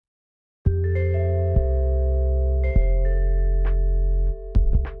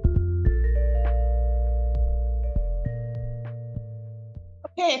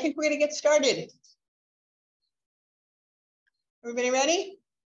Okay, I think we're going to get started. Everybody ready?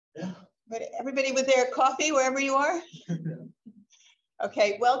 Yeah. Everybody with their coffee wherever you are?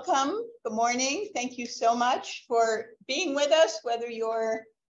 Okay, welcome. Good morning. Thank you so much for being with us, whether you're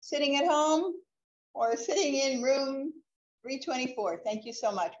sitting at home or sitting in room 324. Thank you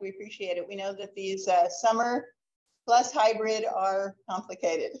so much. We appreciate it. We know that these summer plus hybrid are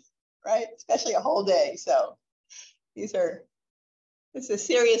complicated, right? Especially a whole day. So this is a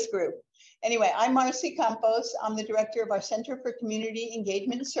serious group. Anyway, I'm Marcy Campos. I'm the director of our Center for Community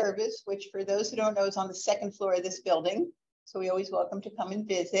Engagement and Service, which for those who don't know is on the second floor of this building. So we always welcome to come and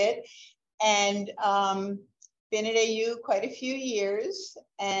visit. And been at AU quite a few years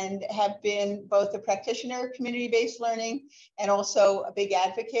and have been both a practitioner of community-based learning and also a big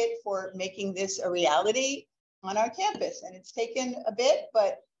advocate for making this a reality on our campus. And it's taken a bit,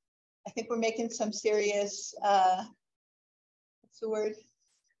 but I think we're making some serious, what's the word?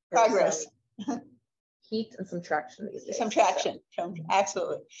 Progress. Heat and some traction these days. Some traction,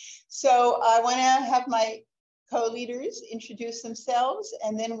 absolutely. So I want to have my co-leaders introduce themselves,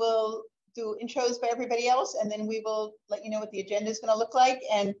 and then we'll do intros by everybody else, and then we will let you know what the agenda is going to look like.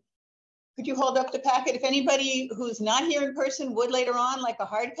 And could you hold up the packet? If anybody who's not here in person would later on like a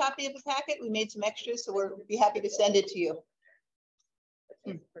hard copy of the packet, we made some extras, so we'll be happy to send it to you.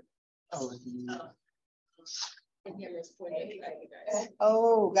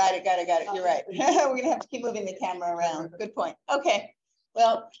 Oh, got it. You're right. We're gonna have to keep moving the camera around. Good point. Okay.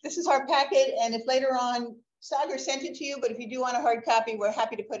 Well, this is our packet, and if later on Sagar sent it to you, but if you do want a hard copy, we're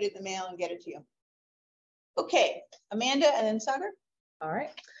happy to put it in the mail and get it to you. Okay, Amanda and then Sagar. All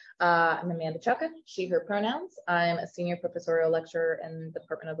right. I'm Amanda Chukka, she, her pronouns. I'm a senior professorial lecturer in the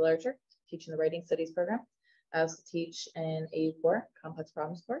Department of Literature, teaching the Writing Studies program. I also teach an AU4 complex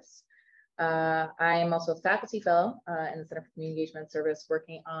problems course. I'm also a faculty fellow in the Center for Community Engagement and Service,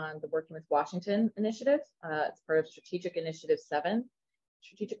 working on the Working with Washington initiative. It's part of Strategic Initiative 7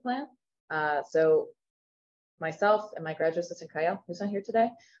 strategic plan. So myself and my graduate assistant Kyle, who's not here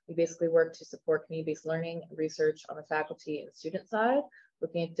today, we basically work to support community-based learning and research on the faculty and student side,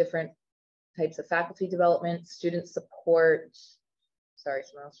 looking at different types of faculty development, student support. Sorry,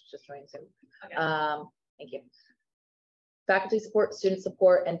 someone else was just joining soon. Okay. Thank you. Faculty support, student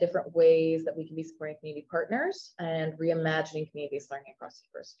support, and different ways that we can be supporting community partners and reimagining community-based learning across the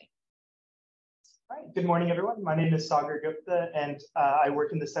university. Hi, good morning, everyone. My name is Sagar Gupta, and I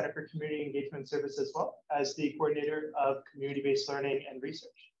work in the Center for Community Engagement Service as well as the coordinator of community-based learning and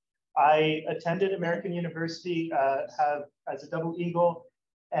research. I attended American University, have as a double eagle,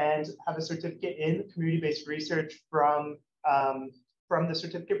 and have a certificate in community-based research from the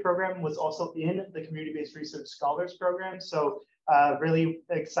certificate program, was also in the community-based research scholars program. So really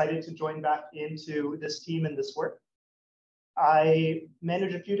excited to join back into this team and this work. I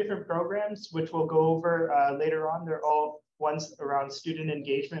manage a few different programs, which we'll go over later on. They're all ones around student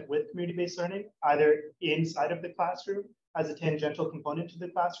engagement with community-based learning, either inside of the classroom as a tangential component to the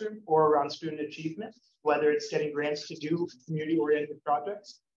classroom, or around student achievement, whether it's getting grants to do community-oriented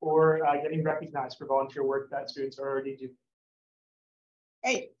projects or getting recognized for volunteer work that students are already doing.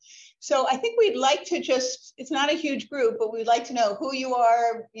 Great. So I think we'd like to just, it's not a huge group, but we'd like to know who you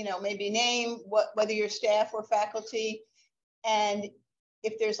are, you know, maybe name, whether you're staff or faculty. And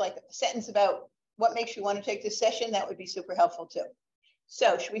if there's like a sentence about what makes you want to take this session, that would be super helpful too.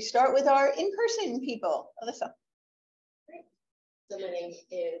 So should we start with our in-person people? Alyssa. Great. So my name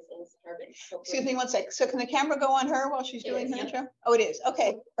is Alyssa Harbin. Excuse me one sec. So can the camera go on her while she's doing her intro? Oh, it is.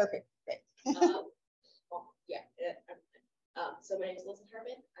 Okay, perfect. Great. So my name is Alyssa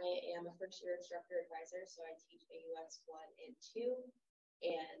Harbin. I am a first-year instructor advisor, so I teach AUS 1 and 2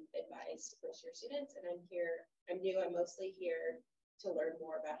 and advise first-year students. And I'm new. I'm mostly here to learn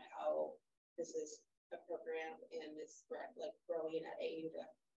more about how this is a program and is like growing at AU to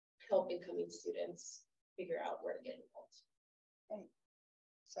help incoming students figure out where to get involved. Okay.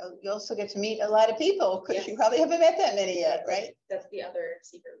 So you also get to meet a lot of people because you probably haven't met that many yet, right? That's the other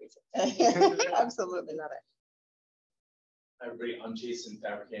secret reason. Absolutely. Love it. Hi everybody, I'm Jason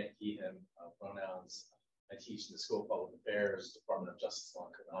Fabricant, he, him pronouns. I teach in the School of Public Affairs, Department of Justice Law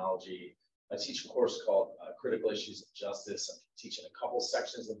and Criminology. I teach a course called Critical Issues of Justice. I'm teaching a couple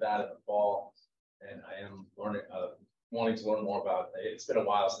sections of that in the fall, and I am learning, wanting to learn more about it. It's been a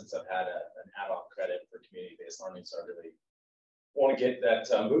while since I've had an ad hoc credit for community-based learning, so I really want to get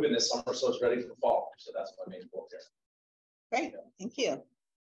that moving this summer so it's ready for the fall. So that's my main goal here. Great, thank you.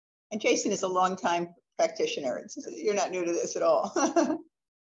 And Jason is a longtime practitioner. You're not new to this at all. Hi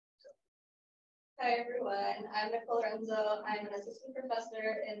everyone, I'm Nicole Renzo. I'm an assistant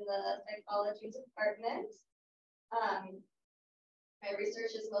professor in the psychology department. My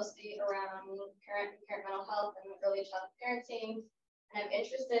research is mostly around parent mental health and early childhood parenting. And I'm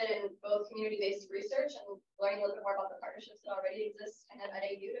interested in both community-based research and learning a little bit more about the partnerships that already exist kind of at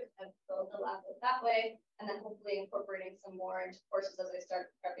AU to kind of build the lab that way, and then hopefully incorporating some more into courses as I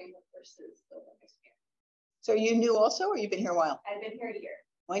start prepping for courses the next year. So you new also, or you've been here a while? I've been here a year.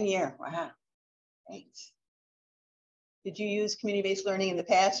 1 year, wow, thanks. Did you use community-based learning in the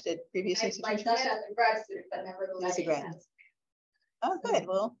past at previous institutions? I've done it as a grad student, but never really as a grad. Oh, good.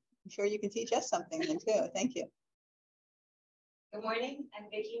 Well, I'm sure you can teach us something then too. Thank you. Good morning. I'm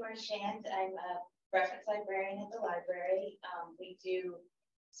Vicki Marchand. I'm a reference librarian at the library. We do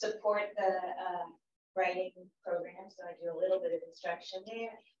support the writing program, so I do a little bit of instruction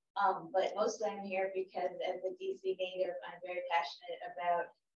there. But mostly I'm here because as a DC native, I'm very passionate about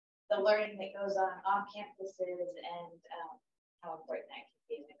the learning that goes on off campuses and how important that can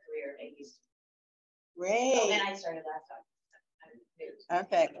be in a career at UC. Great. So, and I started last time.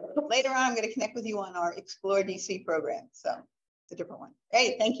 Okay. Later on, I'm going to connect with you on our Explore DC program. So it's a different one.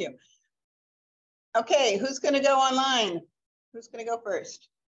 Great. Thank you. Okay. Who's going to go online? Who's going to go first?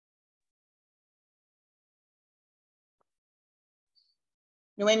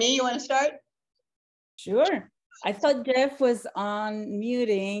 Noemi, you want to start? Sure. I thought Jeff was on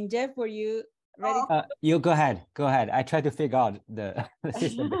muting. Jeff, were you ready? You go ahead. Go ahead. I try to figure out the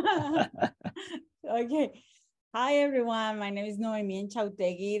system. Okay. Hi, everyone. My name is Noemi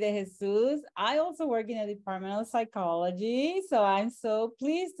Chautegui de Jesus. I also work in the Department of Psychology. So I'm so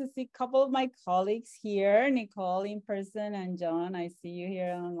pleased to see a couple of my colleagues here, Nicole in person and John, I see you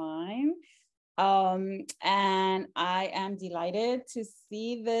here online. And I am delighted to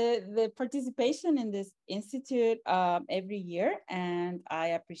see the participation in this institute every year. And I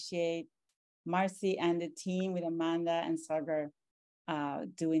appreciate Marcy and the team with Amanda and Sagar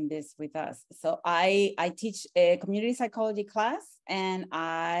doing this with us. So I teach a community psychology class, and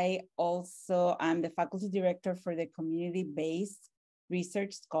I'm the faculty director for the community-based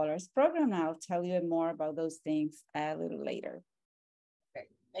research scholars program. I'll tell you more about those things a little later. Okay,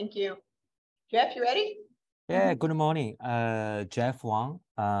 thank you. Jeff, you ready? Yeah, good morning. Jeff Wang.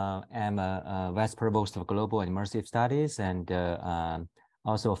 I'm a Vice Provost of Global and Immersive Studies and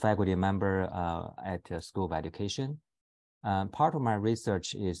also a faculty member at the School of Education. Part of my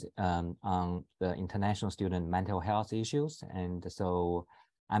research is on the international student mental health issues. And so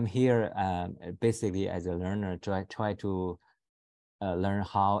I'm here basically as a learner, try to learn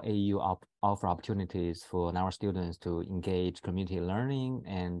how AU offer opportunities for our students to engage community learning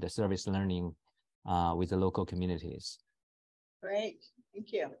and service learning with the local communities. Great,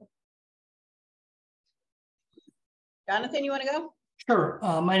 thank you. Jonathan, you want to go? Sure.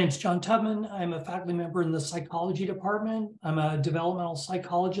 My name is John Tubman. I'm a faculty member in the psychology department. I'm a developmental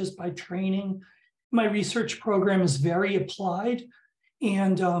psychologist by training. My research program is very applied.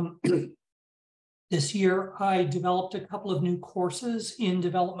 And this year, I developed a couple of new courses in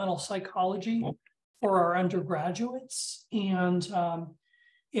developmental psychology for our undergraduates and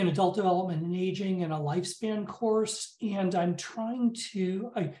in adult development and aging and a lifespan course. And I'm trying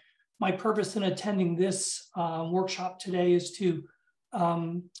to, my purpose in attending this workshop today is to,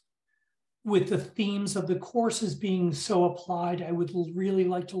 with the themes of the courses being so applied, I would really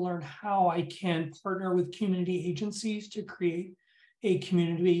like to learn how I can partner with community agencies to create a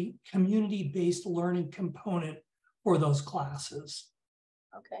community-based learning component for those classes.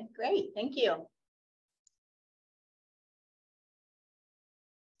 Okay, great, thank you.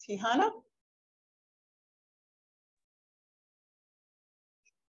 Tihana?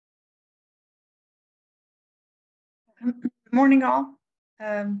 Good morning, all.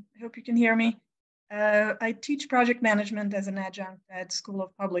 I hope you can hear me. I teach project management as an adjunct at School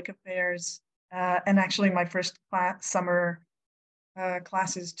of Public Affairs, and actually my first summer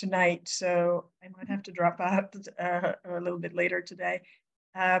classes tonight, so I might have to drop out a little bit later today.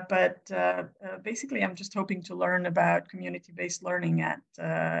 But basically, I'm just hoping to learn about community-based learning at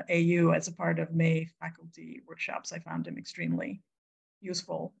AU as a part of May faculty workshops. I found them extremely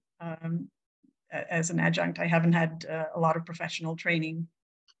useful. As an adjunct, I haven't had a lot of professional training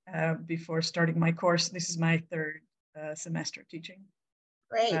before starting my course. This is my third semester teaching.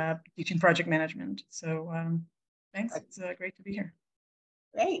 Great. Teaching project management. So thanks, it's great to be here.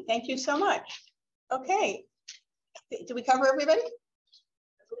 Great, thank you so much. Okay, did we cover everybody?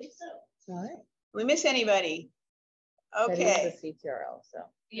 I believe so. All right. Did we miss anybody? Okay. That is the CTRL, so.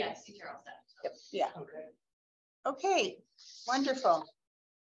 Yes, CTRL stuff. Yep. Yeah. Okay, wonderful.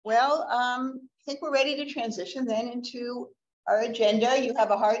 Well, I think we're ready to transition then into our agenda. You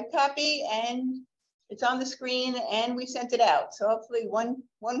have a hard copy and it's on the screen and we sent it out. So hopefully one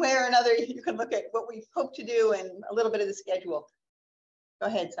way or another, you can look at what we hope to do and a little bit of the schedule. Go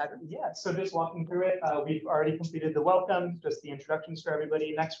ahead, Sagar. Yeah, so just walking through it, we've already completed the welcome, just the introductions for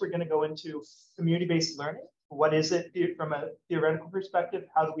everybody. Next, we're going to go into community-based learning. What is it from a theoretical perspective?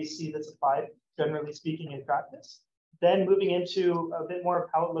 How do we see this applied, generally speaking, in practice? Then moving into a bit more of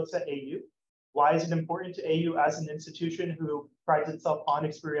how it looks at AU. Why is it important to AU as an institution who prides itself on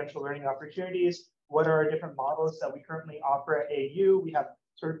experiential learning opportunities? What are our different models that we currently offer at AU? We have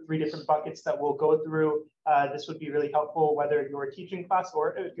sort of 3 different buckets that we'll go through. This would be really helpful whether you're a teaching class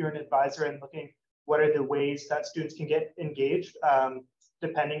or if you're an advisor and looking what are the ways that students can get engaged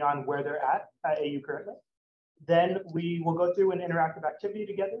depending on where they're at AU currently. Then we will go through an interactive activity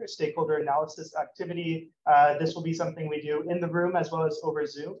together, a stakeholder analysis activity. This will be something we do in the room as well as over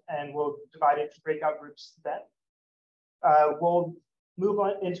Zoom, and we'll divide it to breakout groups then. We'll move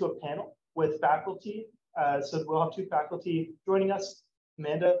on into a panel with faculty. So we'll have 2 faculty joining us,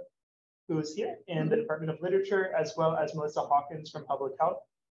 Amanda, who is here in the Department of Literature, as well as Melissa Hawkins from Public Health.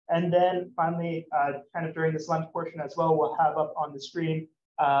 And then finally, kind of during this lunch portion as well, we'll have up on the screen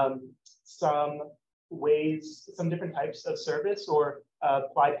some ways, some different types of service or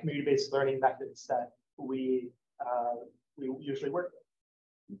applied community-based learning methods that we usually work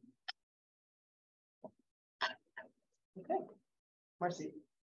with. Okay, Marcy.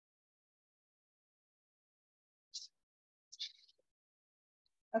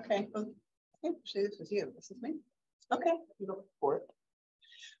 Okay, well, actually this was you, this is me. Okay. You go for it.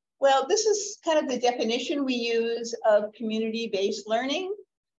 Well, this is kind of the definition we use of community-based learning.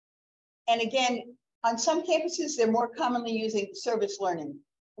 And again, on some campuses, they're more commonly using service learning.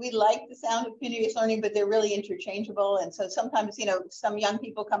 We like the sound of community-based learning, but they're really interchangeable. And so sometimes, you know, some young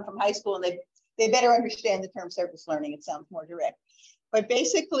people come from high school and they better understand the term service learning. It sounds more direct. But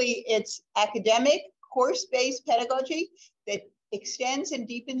basically, it's academic, course-based pedagogy that extends and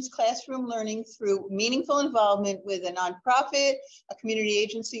deepens classroom learning through meaningful involvement with a nonprofit, a community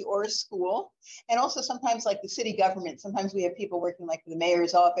agency, or a school. And also sometimes like the city government. Sometimes we have people working like the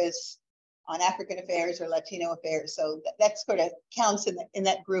mayor's office on African affairs or Latino affairs. So that sort of counts in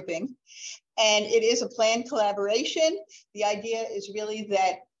that grouping. And it is a planned collaboration. The idea is really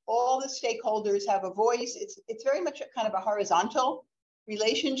that all the stakeholders have a voice. It's very much a kind of a horizontal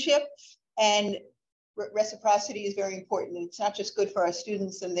relationship, and reciprocity is very important. It's not just good for our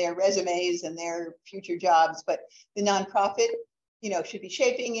students and their resumes and their future jobs, but the nonprofit, you know, should be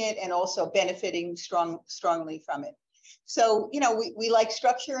shaping it and also benefiting strongly from it. So, you know, we like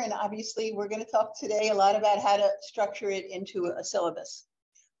structure, and obviously we're going to talk today a lot about how to structure it into a syllabus.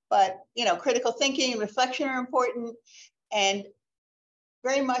 But, you know, critical thinking and reflection are important, and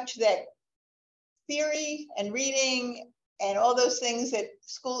very much that theory and reading and all those things that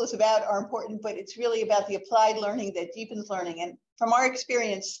school is about are important, but it's really about the applied learning that deepens learning. And from our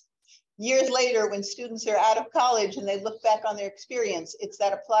experience, years later, when students are out of college and they look back on their experience, it's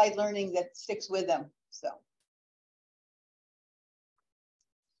that applied learning that sticks with them. So.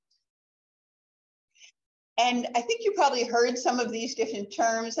 And I think you probably heard some of these different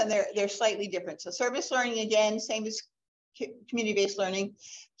terms, and they're slightly different. So service learning, again, same as community-based learning.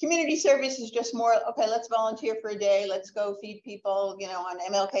 Community service is just more, okay, let's volunteer for a day. Let's go feed people, you know, on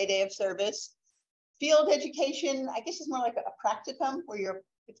MLK Day of Service. Field education, I guess, is more like a practicum where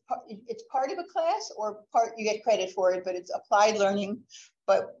it's part of a class, or you get credit for it, but it's applied learning,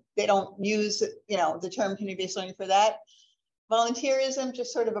 but they don't use, you know, the term community-based learning for that. Volunteerism,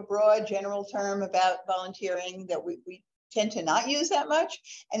 just sort of a broad general term about volunteering that we tend to not use that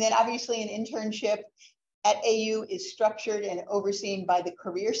much. And then obviously an internship at AU is structured and overseen by the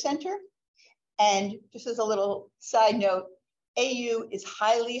Career Center. And just as a little side note, AU is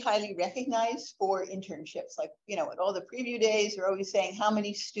highly, highly recognized for internships. Like, you know, at all the preview days, they're always saying how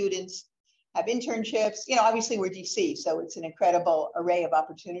many students have internships. You know, obviously we're DC, so it's an incredible array of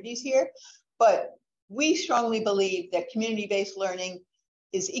opportunities here. But we strongly believe that community-based learning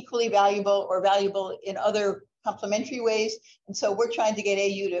is equally valuable or valuable in other complementary ways. And so we're trying to get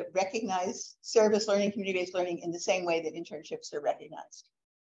AU to recognize service learning, community-based learning in the same way that internships are recognized.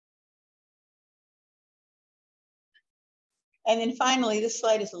 And then finally, this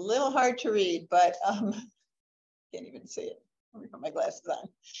slide is a little hard to read, but can't even see it. Let me put my glasses on.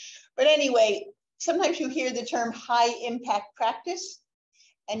 But anyway, sometimes you hear the term high impact practice,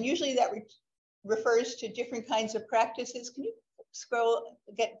 and usually that refers to different kinds of practices. Can you scroll,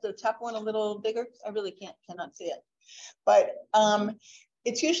 get the top one a little bigger? I really cannot see it. But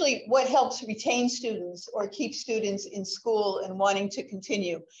it's usually what helps retain students or keep students in school and wanting to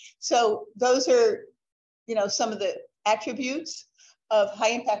continue. So those are, you know, some of the attributes of high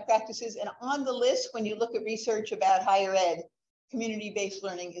impact practices. And on the list, when you look at research about higher ed, community-based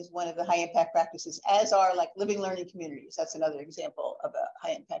learning is one of the high impact practices, as are like living learning communities. That's another example of a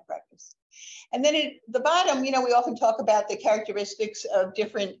high impact practice. And then at the bottom, we often talk about the characteristics of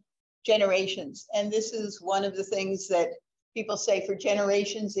different generations. And this is one of the things that people say for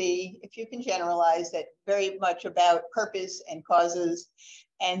Generation Z, if you can generalize, that very much about purpose and causes.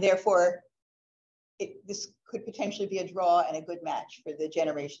 And therefore, this could potentially be a draw and a good match for the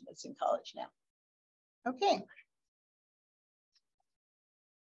generation that's in college now. Okay.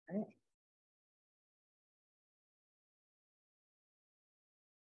 All right.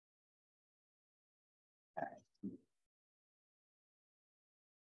 All right.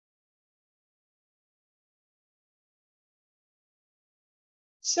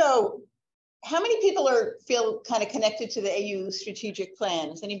 So how many people feel kind of connected to the AU strategic plan?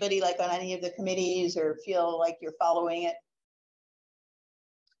 Is anybody like on any of the committees or feel like you're following it?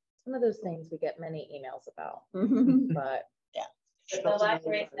 Some of those things we get many emails about, but yeah. The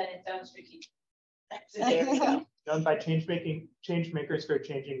library said its own strategic. Done by change makers for a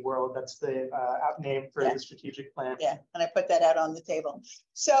changing world. That's the app name for the strategic plan. Yeah, and I put that out on the table.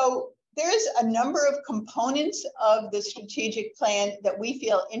 So there's a number of components of the strategic plan that we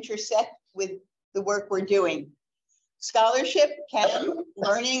feel intersect with the work we're doing. Scholarship,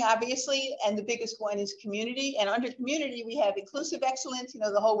 learning, obviously, and the biggest one is community. And under community, we have inclusive excellence,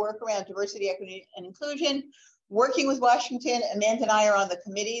 the whole work around diversity, equity, and inclusion. Working with Washington, Amanda and I are on the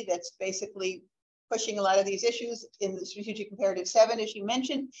committee that's basically pushing a lot of these issues in the Strategic Imperative 7, as you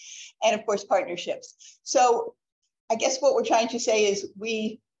mentioned, and of course, partnerships. So I guess what we're trying to say is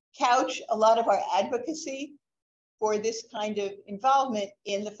we couch a lot of our advocacy for this kind of involvement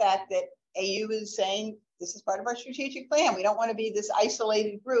in the fact that AU is saying, this is part of our strategic plan. We don't want to be this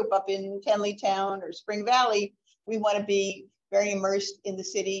isolated group up in Tenleytown or Spring Valley. We want to be very immersed in the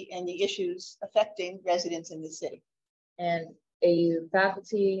city and the issues affecting residents in the city. And AU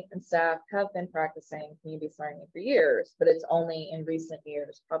faculty and staff have been practicing community-based learning for years, but it's only in recent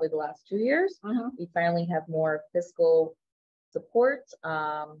years, probably the last 2 years, we finally have more fiscal support,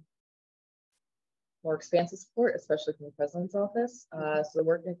 more expansive support, especially from the president's office. So the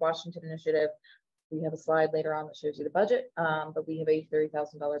Working with Washington initiative, we have a slide later on that shows you the budget, but we have a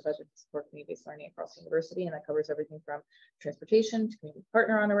 $30,000 budget to support community-based learning across the university, and that covers everything from transportation to community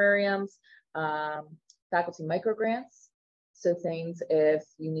partner honorariums, faculty microgrants. So things if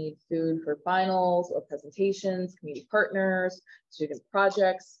you need food for finals or presentations, community partners, student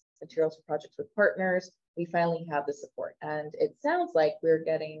projects, materials for projects with partners, we finally have the support. And it sounds like we're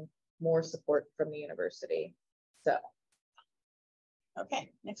getting more support from the university. So.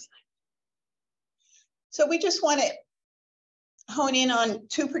 Okay, next slide. So we just want to hone in on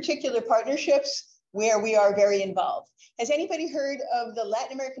 2 particular partnerships where we are very involved. Has anybody heard of the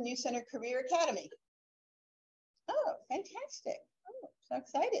Latin American Youth Center Career Academy? Oh, fantastic. Oh, so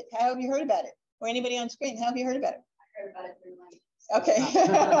excited. How have you heard about it? Or anybody on screen, how have you heard about it? I heard about it through my. Okay,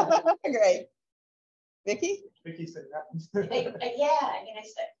 great. Vicki? Vicki said that. Yeah, I mean,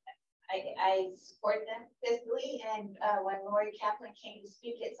 I support them fiscally, and when Lori Kaplan came to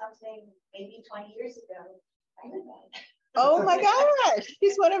speak at something maybe 20 years ago, I heard about it. Oh my gosh,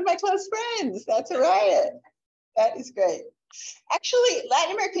 she's one of my close friends. That's a riot. That is great. Actually,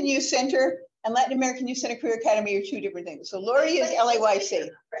 Latin American Youth Center and Latin American Youth Center Career Academy are 2 different things. So Lori is LAYC,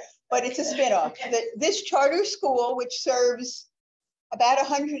 but it's a spinoff. This charter school, which serves about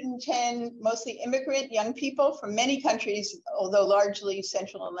 110 mostly immigrant young people from many countries, although largely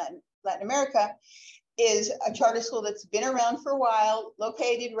Central and Latin America, is a charter school that's been around for a while,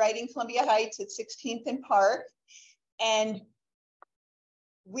 located right in Columbia Heights at 16th and Park. And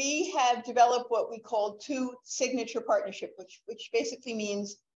we have developed what we call 2 signature partnership, which basically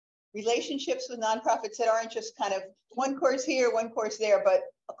means relationships with nonprofits that aren't just kind of one course here, one course there, but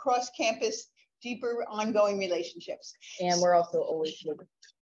across campus, deeper ongoing relationships. And we're also always looking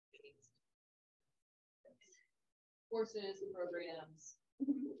courses, programs,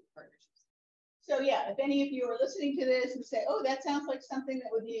 partnerships. So yeah, if any of you are listening to this and say, oh, that sounds like something that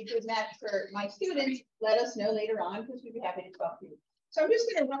would be a good match for my students, let us know later on, because we'd be happy to talk to you. So I'm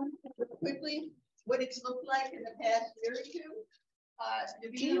just going to run quickly what it's looked like in the past year or 2.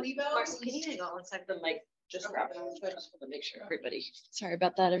 Can you hang on one second? The mic just grabbed it. I just want to make sure everybody. Sorry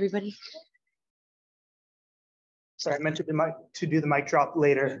about that, everybody. Sorry, I meant to do the mic drop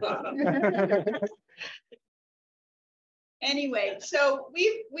later. Anyway, so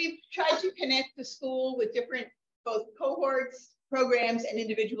we've tried to connect the school with different both cohorts, programs, and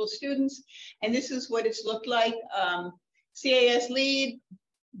individual students, and this is what it's looked like. CAS lead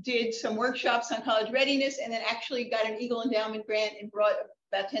did some workshops on college readiness, and then actually got an Eagle Endowment grant and brought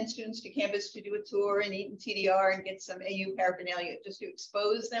about 10 students to campus to do a tour and eat in TDR and get some AU paraphernalia, just to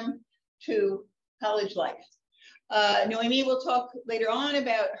expose them to college life. Noemi will talk later on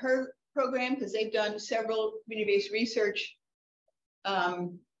about her program because they've done several community-based research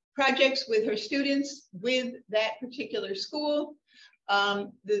projects with her students with that particular school.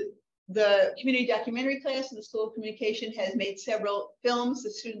 The community documentary class in the School of Communication has made several films.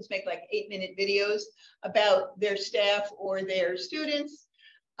 The students make like 8-minute videos about their staff or their students.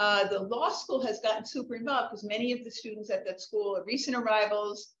 The law school has gotten super involved because many of the students at that school are recent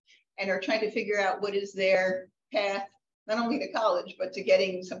arrivals and are trying to figure out what is their path, not only to college, but to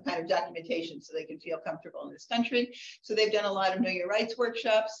getting some kind of documentation so they can feel comfortable in this country. So they've done a lot of Know Your Rights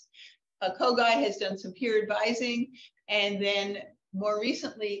workshops. COGI has done some peer advising. And then more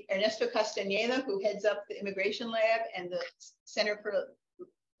recently, Ernesto Castañeda, who heads up the Immigration Lab and the Center for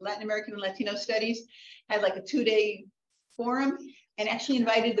Latin American and Latino Studies, had like a 2-day forum and actually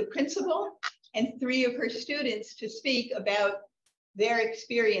invited the principal and 3 of her students to speak about their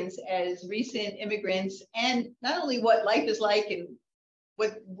experience as recent immigrants, and not only what life is like and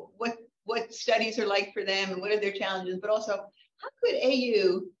what studies are like for them and what are their challenges, but also how could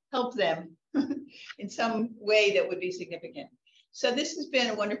AU help them in some way that would be significant. So this has been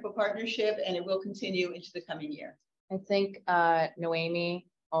a wonderful partnership and it will continue into the coming year. I think Noemi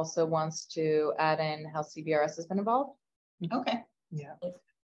also wants to add in how CBRS has been involved. Okay. Yeah.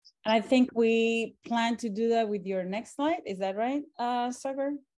 And I think we plan to do that with your next slide. Is that right,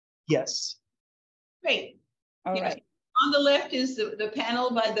 Sagar? Yes. Great. All yes. right. On the left is the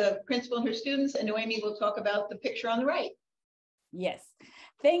panel by the principal and her students, and Noemi will talk about the picture on the right. Yes,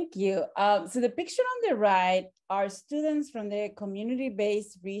 thank you. So the picture on the right are students from the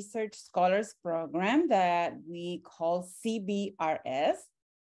Community-Based Research Scholars Program that we call CBRS.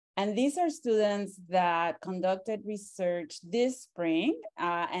 And these are students that conducted research this spring.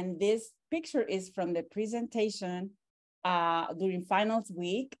 And this picture is from the presentation during finals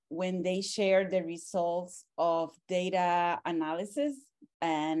week when they shared the results of data analysis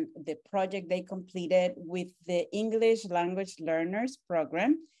and the project they completed with the English Language Learners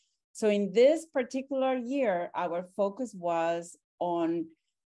Program. So in this particular year, our focus was on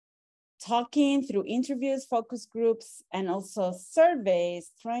talking through interviews, focus groups, and also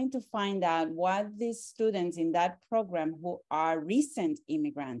surveys, trying to find out what these students in that program who are recent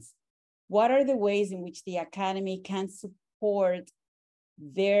immigrants, what are the ways in which the academy can support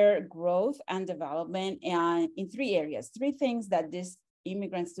their growth and development in 3 areas, 3 things that these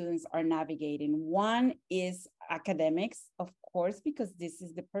immigrant students are navigating. One is academics, of course, because this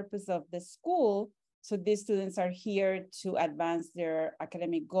is the purpose of the school. So these students are here to advance their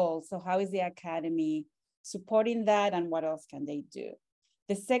academic goals. So how is the academy supporting that and what else can they do?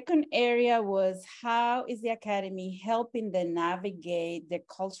 The second area was how is the academy helping them navigate the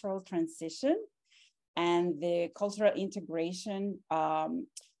cultural transition and the cultural integration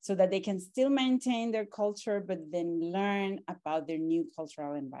so that they can still maintain their culture, but then learn about their new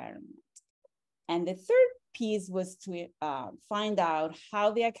cultural environment. And the third piece was to find out how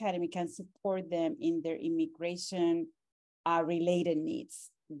the academy can support them in their immigration related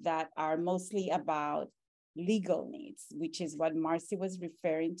needs that are mostly about legal needs, which is what Marcy was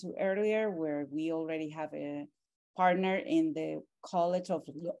referring to earlier, where we already have a partner in the College of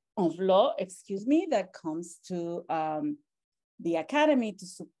Law, that comes to the academy to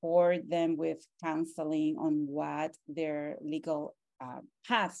support them with counseling on what their legal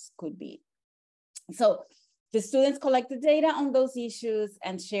paths could be. So the students collect the data on those issues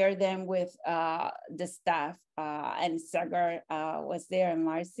and share them with the staff. And Sagar was there and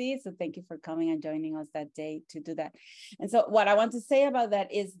Marcy. So thank you for coming and joining us that day to do that. And so what I want to say about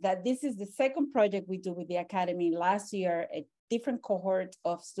that is that this is the second project we do with the academy. Last year, a different cohort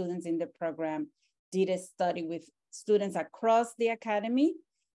of students in the program did a study with students across the academy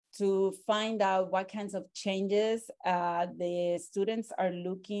to find out what kinds of changes the students are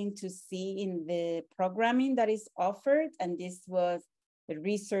looking to see in the programming that is offered. And this was the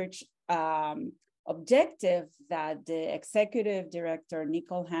research objective that the executive director,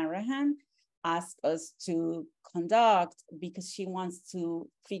 Nicole Hanrahan, asked us to conduct because she wants to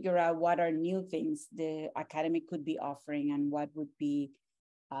figure out what are new things the academy could be offering and what would be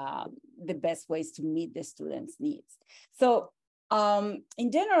the best ways to meet the students' needs. So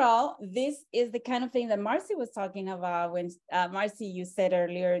in general, this is the kind of thing that Marcy was talking about when, Marcy, you said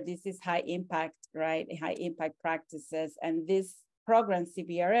earlier, this is high impact, right? High impact practices. And this program,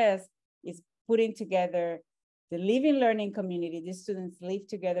 CBRS, is putting together the living learning community. These students live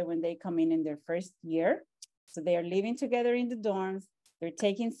together when they come in their first year. So they are living together in the dorms. They're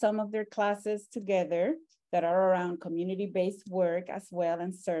taking some of their classes together. that are around community-based work as well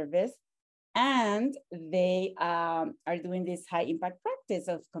and service. And they are doing this high impact practice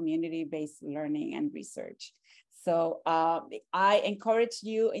of community-based learning and research. So I encourage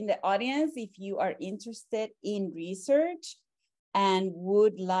you in the audience, if you are interested in research and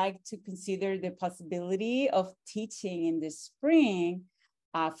would like to consider the possibility of teaching in the spring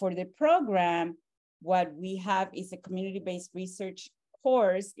for the program, what we have is a community-based research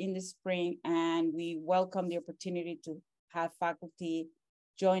course in the spring, and we welcome the opportunity to have faculty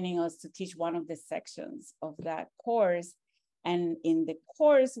joining us to teach one of the sections of that course. And in the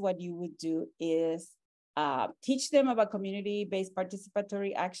course, what you would do is teach them about community-based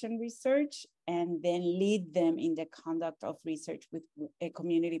participatory action research, and then lead them in the conduct of research with a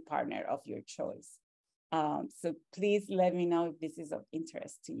community partner of your choice. So please let me know if this is of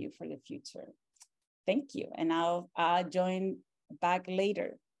interest to you for the future. Thank you, and I'll join back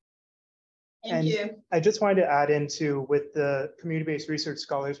later. Thank you. I just wanted to add into with the Community-Based Research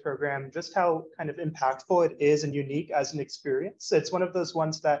Scholars Program, just how kind of impactful it is and unique as an experience. It's one of those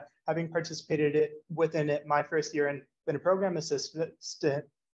ones that, having participated within it my first year and been a program assistant,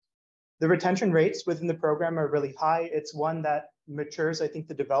 the retention rates within the program are really high. It's one that matures, I think,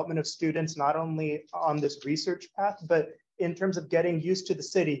 the development of students, not only on this research path, but in terms of getting used to the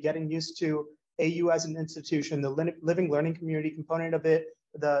city, getting used to AU as an institution, the living learning community component of it,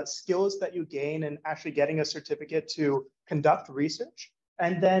 the skills that you gain and actually getting a certificate to conduct research,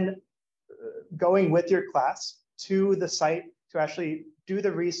 and then going with your class to the site to actually do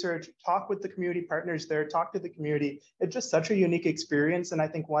the research, talk with the community partners there, talk to the community. It's just such a unique experience. And I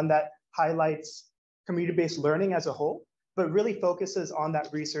think one that highlights community-based learning as a whole, but really focuses on that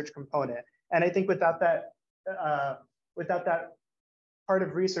research component. And I think without that part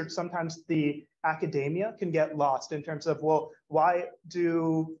of research, sometimes the academia can get lost in terms of, well, why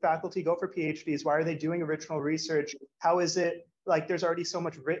do faculty go for PhDs? Why are they doing original research? How is it, like, there's already so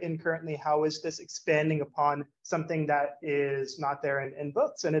much written currently, how is this expanding upon something that is not there in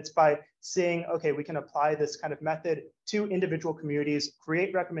books? And it's by seeing, okay, we can apply this kind of method to individual communities,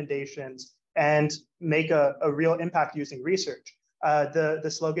 create recommendations, and make a real impact using research.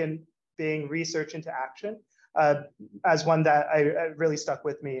 The slogan being research into action, as one that I really stuck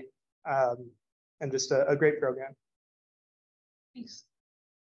with me, and just a great program. Thanks.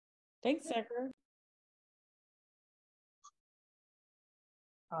 Thanks, Sarah.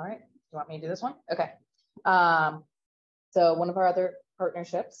 All right, you want me to do this one? Okay. So one of our other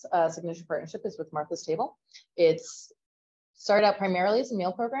partnerships, signature partnership, is with Martha's Table. It's started out primarily as a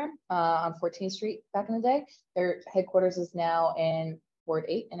meal program on 14th Street back in the day. Their headquarters is now in Ward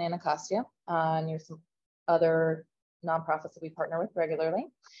 8 in Anacostia, near some other nonprofits that we partner with regularly.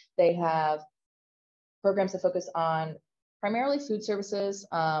 They have programs that focus on primarily food services,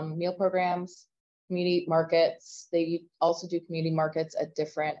 meal programs, community markets. They also do community markets at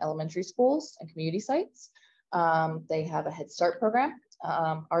different elementary schools and community sites. They have a Head Start program.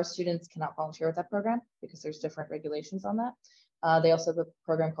 Our students cannot volunteer with that program because there's different regulations on that. They also have a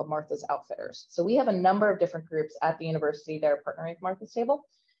program called Martha's Outfitters. So we have a number of different groups at the university that are partnering with Martha's Table.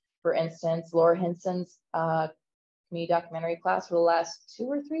 For instance, Laura Hinson's community documentary class for the last 2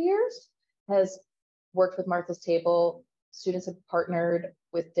 or 3 years has worked with Martha's Table. Students have partnered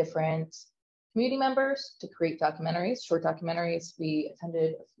with different community members to create documentaries, short documentaries. We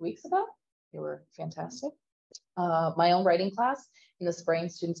attended a few weeks ago. They were fantastic. My own writing class in the spring,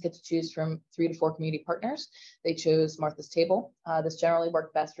 students get to choose from 3 to 4 community partners. They chose Martha's Table. This generally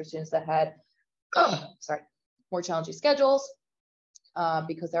worked best for students that had, more challenging schedules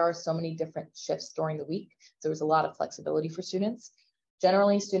because there are so many different shifts during the week. So there was a lot of flexibility for students.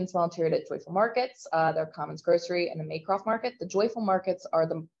 Generally, students volunteered at Joyful Markets, their Commons Grocery, and the Maycroft Market. The Joyful Markets are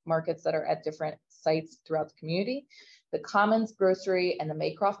the markets that are at different sites throughout the community. The Commons Grocery and the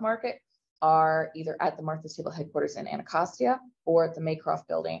Maycroft Market are either at the Martha's Table headquarters in Anacostia or at the Maycroft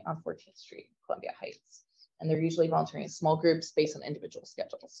building on 14th Street, Columbia Heights. And they're usually volunteering in small groups based on individual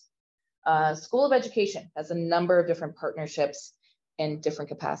schedules. School of Education has a number of different partnerships in different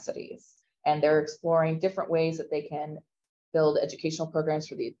capacities, and they're exploring different ways that they can build educational programs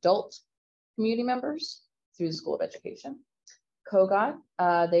for the adult community members through the School of Education. COGOT,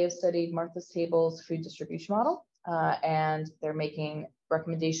 they have studied Martha's Table's food distribution model, and they're making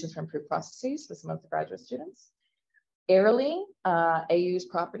recommendations for improved processes with some of the graduate students. Airly, AU's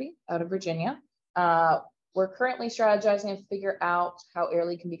property out of Virginia. We're currently strategizing to figure out how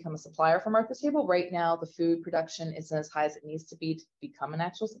Airly can become a supplier for Martha's Table. Right now, the food production isn't as high as it needs to become an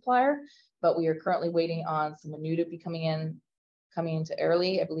actual supplier, but we are currently waiting on someone new to be coming into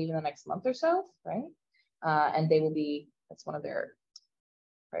Airly, I believe in the next month or so, right? And they will be, that's one of their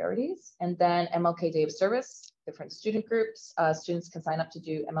priorities. And then MLK Day of Service, different student groups. Students can sign up to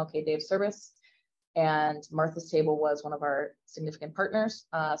do MLK Day of Service. And Martha's Table was one of our significant partners.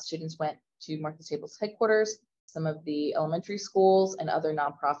 Students went to Martha's Table's headquarters, some of the elementary schools, and other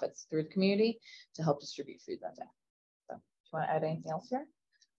nonprofits through the community to help distribute food that day. So, do you want to add anything else here?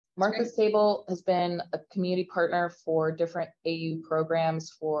 Martha's Table has been a community partner for different AU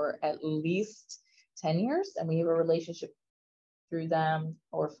programs for at least 10 years, and we have a relationship through them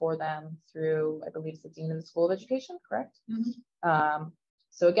or for them through, I believe it's the Dean of the School of Education, correct? Mm-hmm.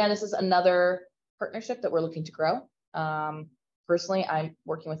 So again, this is another partnership that we're looking to grow. Personally, I'm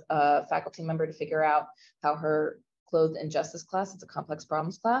working with a faculty member to figure out how her Clothed and Justice class, it's a complex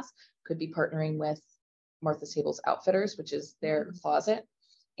problems class, could be partnering with Martha's Table's Outfitters, which is their closet,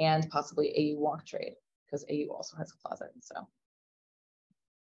 and possibly AU Walk Trade, because AU also has a closet. So,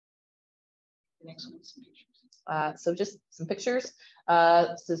 the next one is some pictures. So just some pictures.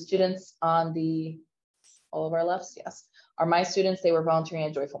 So students on all of our lefts, yes, are my students. They were volunteering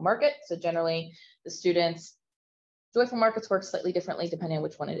at Joyful Market. So generally, the students, Joyful Markets work slightly differently depending on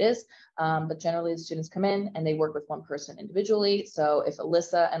which one it is, but generally the students come in and they work with one person individually. So if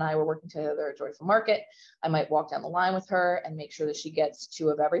Alyssa and I were working together at Joyful Market, I might walk down the line with her and make sure that she gets 2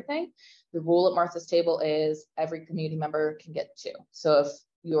 of everything. The rule at Martha's Table is every community member can get 2. So if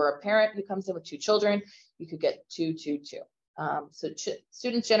you're a parent who comes in with 2 children, you could get 2, 2, 2. So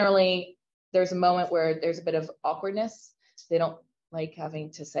students generally, there's a moment where there's a bit of awkwardness. They don't like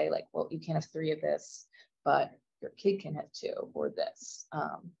having to say like, well, you can't have 3 of this, but your kid can have 2 or this.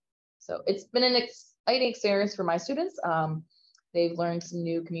 So it's been an exciting experience for my students. They've learned some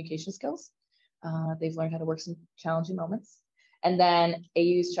new communication skills. They've learned how to work some challenging moments. And then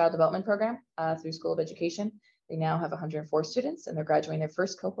AU's Child Development Program through School of Education. They now have 104 students and they're graduating their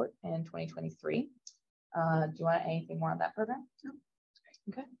first cohort in 2023. Do you want anything more on that program? No.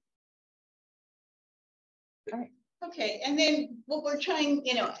 Okay. All right. Okay, and then what we're trying,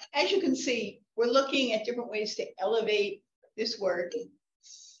 as you can see, we're looking at different ways to elevate this work,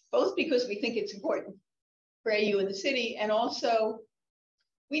 both because we think it's important for AU in the city, and also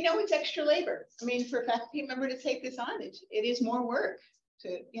we know it's extra labor. I mean, for a faculty member to take this on, it is more work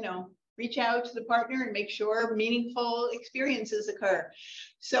to, reach out to the partner and make sure meaningful experiences occur.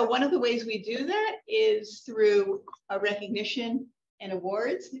 So one of the ways we do that is through a recognition and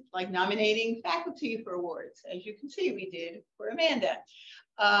awards, like nominating faculty for awards. As you can see, we did for Amanda.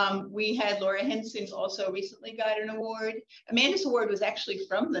 We had Laura Henson also recently got an award. Amanda's award was actually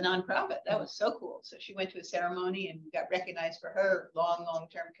from the nonprofit. That was so cool. So she went to a ceremony and got recognized for her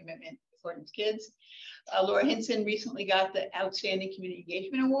long-term commitment to Thornton's kids. Laura Henson recently got the Outstanding Community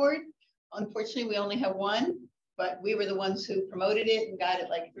Engagement Award. Unfortunately, we only have one, but we were the ones who promoted it and got it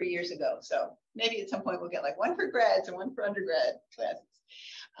like 3 years ago. So maybe at some point we'll get like 1 for grads and 1 for undergrad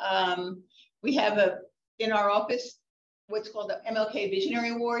classes. We have in our office what's called the MLK Visionary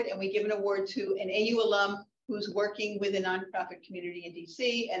Award, and we give an award to an AU alum who's working with a nonprofit community in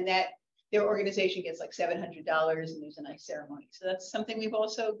DC, and that their organization gets like $700 and there's a nice ceremony. So that's something we've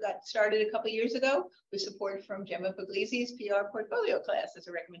also got started a couple of years ago with support from Gemma Puglisi's PR portfolio class as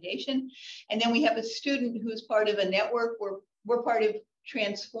a recommendation. And then we have a student who's part of a network. We're part of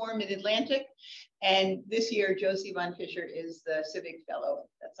Transform in Atlantic. And this year, Josie Von Fisher is the Civic Fellow.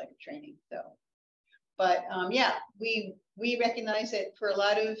 That's like a training. So, but yeah, we recognize that for a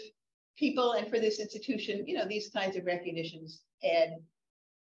lot of people and for this institution, these kinds of recognitions add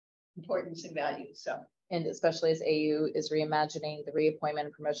importance and value. So, and especially as AU is reimagining the reappointment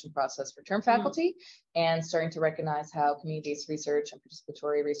and promotion process for term faculty and starting to recognize how community-based research and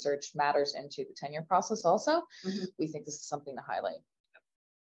participatory research matters into the tenure process also, we think this is something to highlight.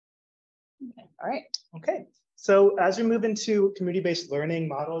 Okay. All right. Okay. So as we move into community-based learning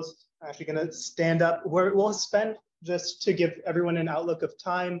models, I'm actually going to stand up. We'll spend, just to give everyone an outlook of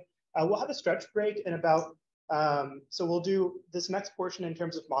time, we'll have a stretch break in about so we'll do this next portion in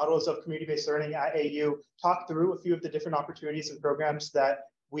terms of models of community-based learning at AU, talk through a few of the different opportunities and programs that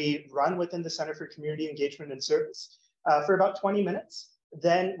we run within the Center for Community Engagement and Service for about 20 minutes.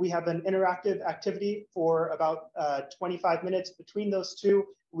 Then we have an interactive activity for about 25 minutes. Between those two,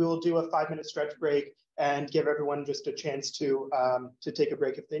 we will do a 5-minute stretch break and give everyone just a chance to take a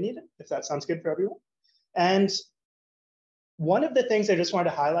break if they need it, if that sounds good for everyone. And one of the things I just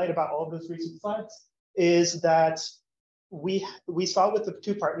wanted to highlight about all of those recent slides is that we saw with the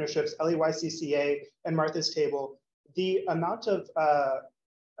 2 partnerships, LEYCCA and Martha's Table, the amount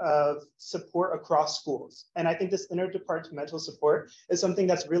of support across schools. And I think this interdepartmental support is something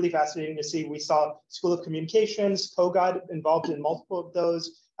that's really fascinating to see. We saw School of Communications, COGOD involved in multiple of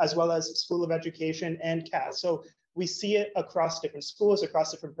those, as well as School of Education and CAS. So we see it across different schools,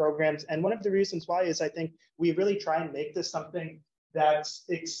 across different programs. And one of the reasons why is I think we really try and make this something that's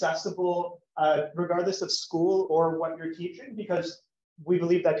accessible regardless of school or what you're teaching, because we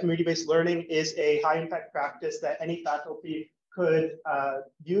believe that community-based learning is a high impact practice that any faculty could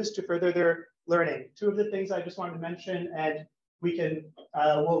use to further their learning. Two of the things I just wanted to mention, and we can,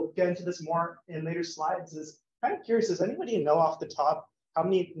 we'll get into this more in later slides, is kind of curious, does anybody know off the top how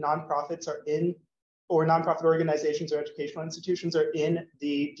many nonprofits are in, or nonprofit organizations or educational institutions are in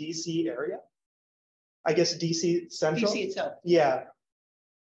the DC area? I guess DC Central? DC itself. Yeah.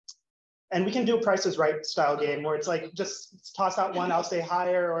 And we can do a Price is Right style game where it's like, just toss out one, I'll say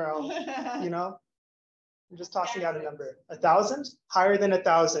higher, or I'll, you know, I'm just tossing out a number. 1,000? Higher than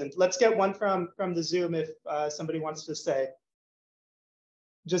 1,000. Let's get one from the Zoom if somebody wants to say.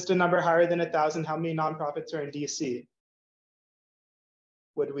 Just a number higher than 1,000. How many nonprofits are in DC?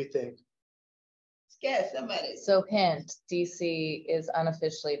 What do we think? Guess somebody. So hint, DC is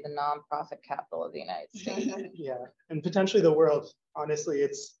unofficially the nonprofit capital of the United States. Yeah, and potentially the world. Honestly,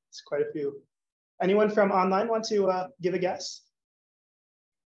 it's quite a few. Anyone from online want to give a guess?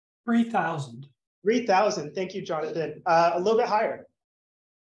 3,000. 3,000. Thank you, Jonathan. A little bit higher.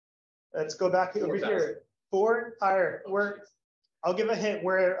 Let's go back over here. 4 higher. I'll give a hint.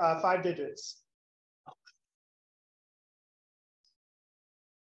 We're 5 digits.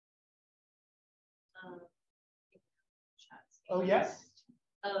 Oh, yes.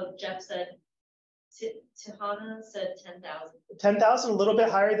 Oh, Jeff said, Tihana said 10,000. 10,000, a little bit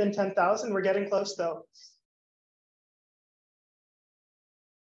higher than 10,000. We're getting close though.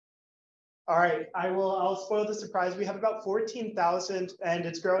 All right, I'll spoil the surprise. We have about 14,000 and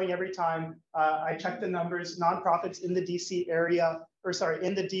it's growing every time. I checked the numbers, nonprofits in the DC area, or sorry,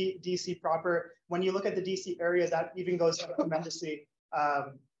 in the DC proper. When you look at the DC area, that even goes up tremendously.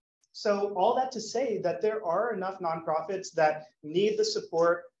 So all that to say that there are enough nonprofits that need the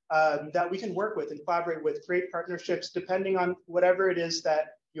support that we can work with and collaborate with, create partnerships, depending on whatever it is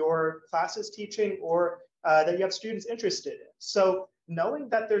that your class is teaching or that you have students interested in. So knowing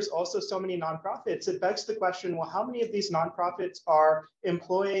that there's also so many nonprofits, it begs the question, well, how many of these nonprofits are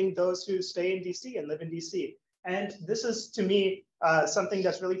employing those who stay in DC and live in DC? And this is, to me, something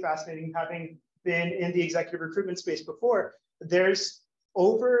that's really fascinating, having been in the executive recruitment space before. There's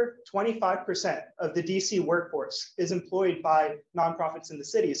over 25% of the DC workforce is employed by nonprofits in the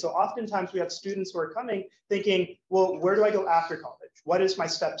city. So oftentimes we have students who are coming thinking, well, where do I go after college? What is my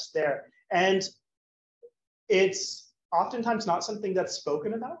steps there? And it's oftentimes not something that's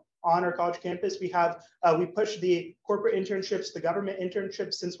spoken about on our college campus. We push the corporate internships, the government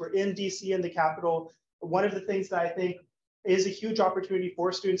internships, since we're in DC and the capital. One of the things that I think is a huge opportunity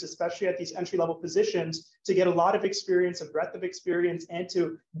for students, especially at these entry-level positions, to get a lot of experience, a breadth of experience, and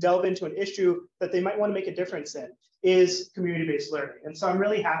to delve into an issue that they might want to make a difference in, is community-based learning. And so I'm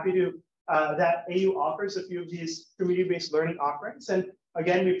really happy to that AU offers a few of these community-based learning offerings. And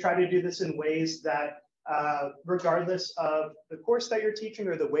again, we've tried to do this in ways that, regardless of the course that you're teaching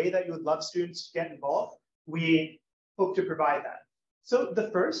or the way that you would love students to get involved, we hope to provide that. So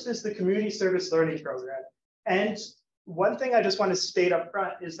the first is the Community Service Learning Program. And one thing I just want to state up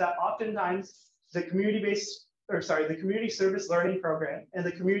front is that oftentimes the community service learning program and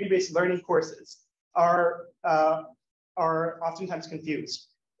the community-based learning courses are oftentimes confused.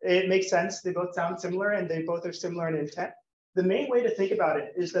 It makes sense. They both sound similar and they both are similar in intent. The main way to think about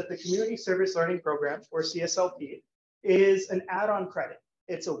it is that the Community Service Learning Program, or CSLP, is an add-on credit.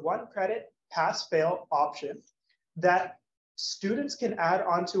 It's a 1-credit pass-fail option that students can add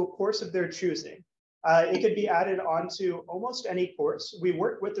onto a course of their choosing. It could be added onto almost any course. We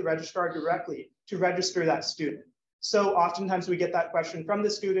work with the registrar directly to register that student. So oftentimes we get that question from the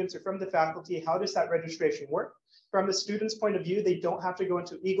students or from the faculty, how does that registration work? From the student's point of view, they don't have to go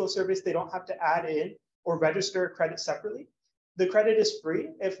into Eagle service. They don't have to add in or register credit separately. The credit is free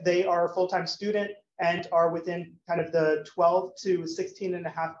if they are a full-time student and are within kind of the 12 to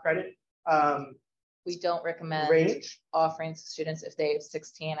 16.5 credit We don't recommend range. Offering to students if they have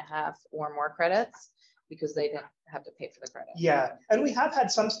 16.5 or more credits, because they don't have to pay for the credit. Yeah, and we have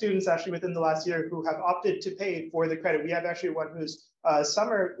had some students actually within the last year who have opted to pay for the credit. We have actually one who's a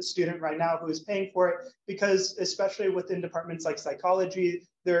summer student right now who is paying for it because, especially within departments like psychology,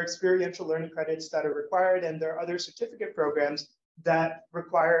 there are experiential learning credits that are required, and there are other certificate programs that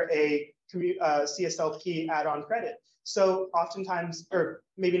require a CSLP add-on credit. So oftentimes, or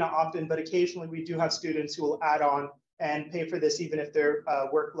maybe not often, but occasionally we do have students who will add on and pay for this even if their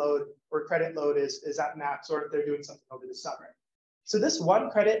workload or credit load is at max, or if they're doing something over the summer. So this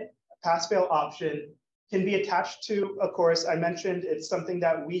 1-credit pass-fail option can be attached to a course. I mentioned it's something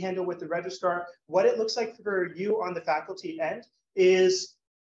that we handle with the registrar. What it looks like for you on the faculty end is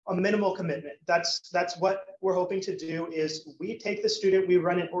a minimal commitment. That's what we're hoping to do is we take the student, we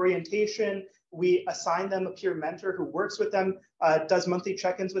run an orientation, we assign them a peer mentor who works with them, does monthly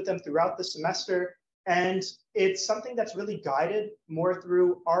check-ins with them throughout the semester. And it's something that's really guided more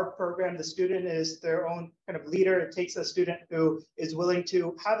through our program. The student is their own kind of leader. It takes a student who is willing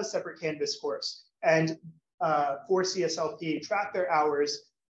to have a separate Canvas course and for CSLP, track their hours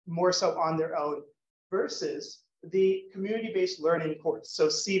more so on their own versus the community-based learning course, so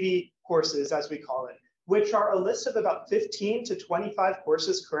CB courses as we call it, which are a list of about 15 to 25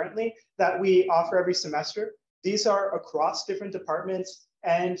 courses currently that we offer every semester. These are across different departments,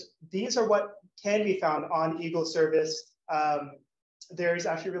 and these are what can be found on Eagle Service. There's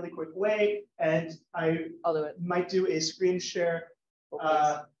actually a really quick way, and I'll do it. Might do a screen share.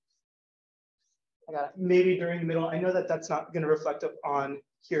 I got it. Maybe during the middle. I know that that's not going to reflect up on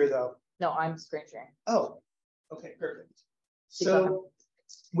here though. No, I'm screen sharing. Oh, okay, perfect. So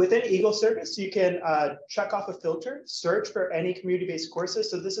within Eagle Service, you can check off a filter, search for any community-based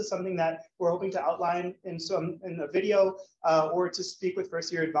courses. So this is something that we're hoping to outline in a video or to speak with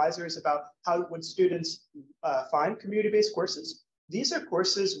first-year advisors about how would students find community-based courses. These are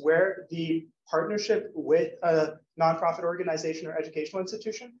courses where the partnership with a nonprofit organization or educational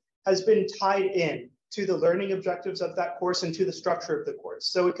institution has been tied in to the learning objectives of that course and to the structure of the course.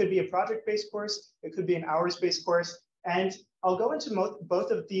 So it could be a project-based course, it could be an hours-based course, and I'll go into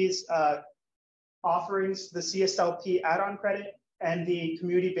both of these offerings, the CSLP add-on credit and the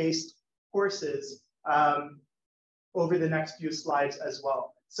community-based courses over the next few slides as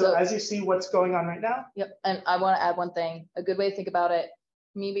well. So as you see what's going on right now. Yep, and I want to add one thing. A good way to think about it,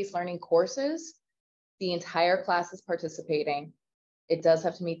 community-based learning courses, the entire class is participating. It does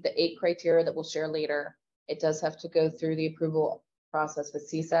have to meet the 8 criteria that we'll share later. It does have to go through the approval process with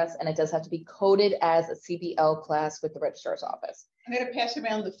CSAS, and it does have to be coded as a CBL class with the registrar's office. I'm going to pass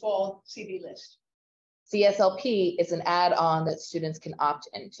around the fall CB list. CSLP is an add-on that students can opt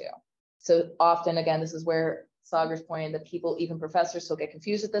into. So often, again, this is where Sagar's pointing that people, even professors, still get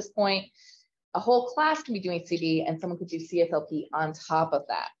confused at this point. A whole class can be doing CB and someone could do CSLP on top of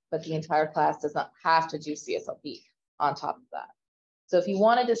that, but the entire class does not have to do CSLP on top of that. So if you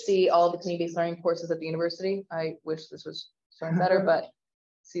wanted to see all the community-based learning courses at the university, I wish this was showing better, but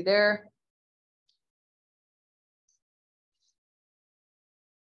see there.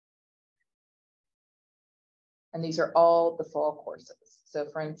 And these are all the fall courses. So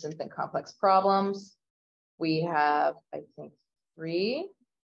for instance, in complex problems, we have, I think,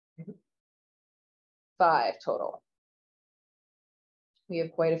 5 total. We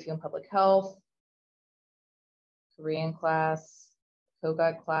have quite a few in public health, Korean class,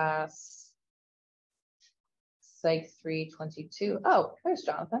 COGAD class, Psych 322. Oh, there's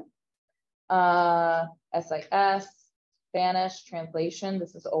Jonathan. SIS, Spanish, translation.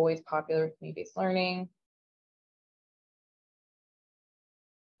 This is always popular with community-based learning.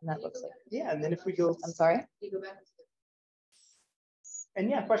 And that looks like. Yeah, and then if we go. I'm sorry? You go back to And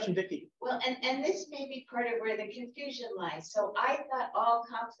yeah, question, Vicky. Well, and this may be part of where the confusion lies. So I thought all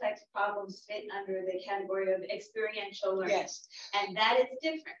complex problems fit under the category of experiential learning. Yes. And that is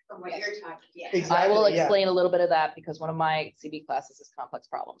different from what you're talking about. Exactly, I will explain a little bit of that because one of my CB classes is complex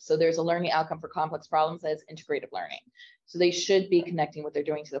problems. So there's a learning outcome for complex problems that is integrative learning. So they should be connecting what they're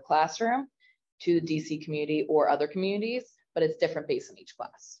doing to the classroom, to the DC community or other communities, but it's different based on each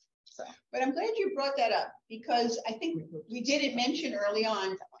class. So. But I'm glad you brought that up because I think we did mention early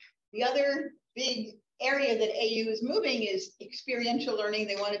on, the other big area that AU is moving is experiential learning.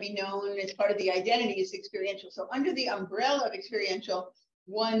 They want to be known as part of the identity is experiential. So under the umbrella of experiential,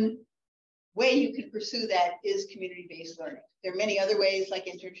 one way you can pursue that is community-based learning. There are many other ways like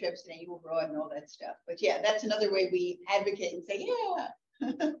internships and AU Abroad and all that stuff. But yeah, that's another way we advocate and say, yeah.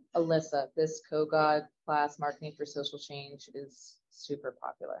 Alyssa, this COGAD class, Marketing for Social Change, is super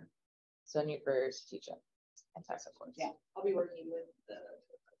popular. So I need for teach it. Fantastic course. Yeah, I'll be working with the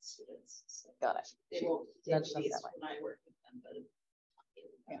students. So got it. they won't Nudge them these that way. when I work with them, but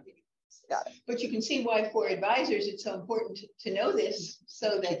Yeah. Got it. But you can see why for advisors, it's so important to know this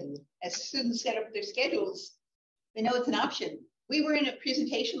so that as students set up their schedules, they know it's an option. We were in a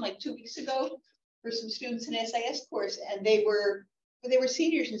presentation like 2 weeks ago for some students in SIS course, and they were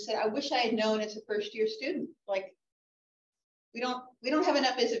seniors and said, I wish I had known as a first-year student. Like, we don't have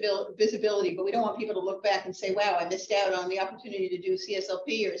enough visibility, but we don't want people to look back and say, wow, I missed out on the opportunity to do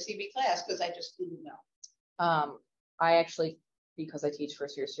CSLP or a CB class because I just didn't know. I actually, because I teach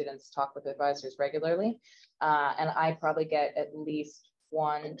first year students, talk with advisors regularly. And I probably get at least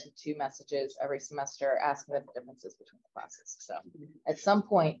 1 to 2 messages every semester asking about the differences between the classes. So at some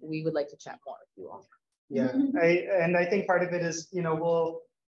point, we would like to chat more with you all. Yeah, I think part of it is, you know,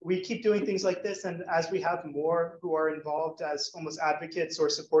 we keep doing things like this, and as we have more who are involved as almost advocates or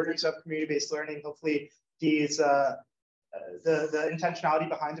supporters of community-based learning, hopefully these the intentionality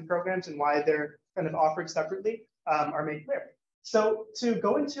behind the programs and why they're kind of offered separately are made clear. So to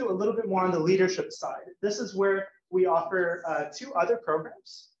go into a little bit more on the leadership side, this is where we offer 2 other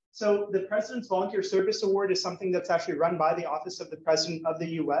programs. So the President's Volunteer Service Award is something that's actually run by the Office of the President of the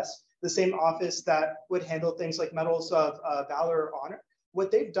US, the same office that would handle things like Medals of Valor or Honor.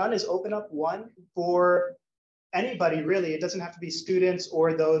 What they've done is open up one for anybody, really. It doesn't have to be students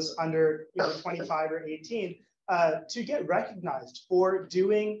or those under 25 or 18 to get recognized for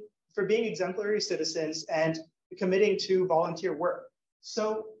being exemplary citizens and committing to volunteer work.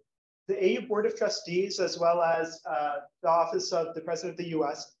 So the AU Board of Trustees, as well as the Office of the President of the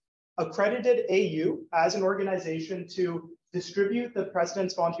US, accredited AU as an organization to distribute the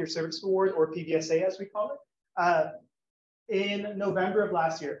President's Volunteer Service Award, or PVSA as we call it, in November of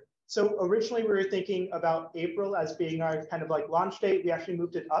last year. So originally we were thinking about April as being our kind of like launch date. We actually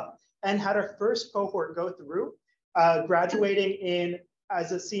moved it up and had our first cohort go through, graduating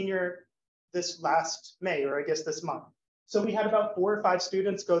as a senior this last May, or I guess this month. So we had about 4 or 5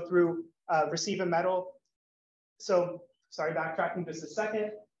 students go through, receive a medal. So sorry, backtracking just a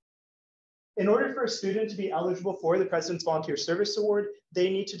second. In order for a student to be eligible for the President's Volunteer Service Award, they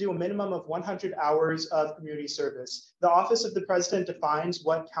need to do a minimum of 100 hours of community service. The Office of the President defines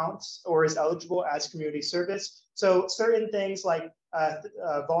what counts or is eligible as community service. So certain things like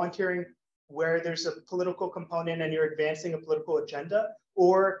volunteering where there's a political component and you're advancing a political agenda,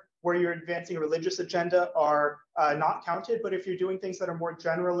 or where you're advancing a religious agenda are not counted. But if you're doing things that are more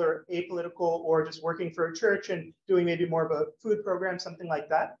general or apolitical, or just working for a church and doing maybe more of a food program, something like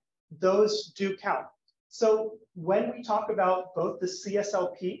that, those do count. So when we talk about both the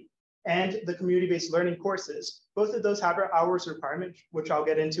CSLP and the community-based learning courses, both of those have our hours requirement, which I'll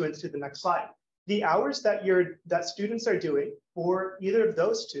get into the next slide. The hours that students are doing for either of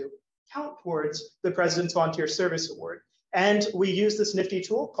those two count towards the President's Volunteer Service Award. And we use this nifty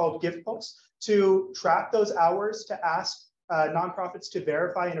tool called GivePulse to track those hours, to ask nonprofits to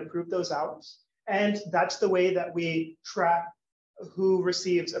verify and approve those hours. And that's the way that we track who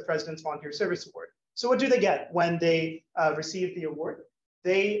receives a President's Volunteer Service Award. So what do they get when they receive the award?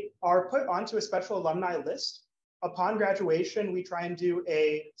 They are put onto a special alumni list. Upon graduation, we try and do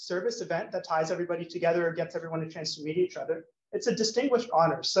a service event that ties everybody together or gets everyone a chance to meet each other. It's a distinguished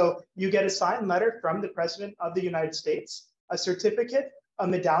honor. So you get a signed letter from the President of the United States, a certificate, a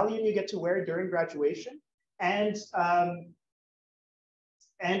medallion you get to wear during graduation, and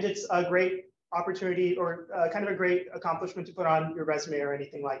it's a great opportunity, or kind of a great accomplishment to put on your resume or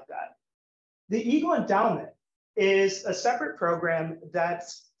anything like that. The Eagle Endowment is a separate program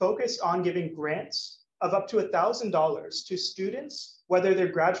that's focused on giving grants of up to $1,000 to students, whether they're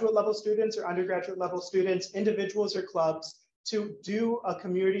graduate level students or undergraduate level students, individuals or clubs, to do a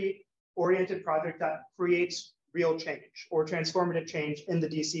community-oriented project that creates real change or transformative change in the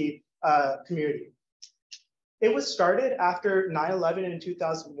DC community. It was started after 9/11 in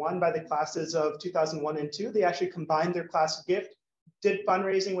 2001 by the classes of 2001 and 2. They actually combined their class gift, did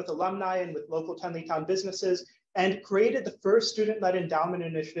fundraising with alumni and with local Tenleytown businesses, and created the first student-led endowment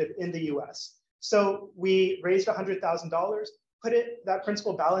initiative in the US. So we raised $100,000, put that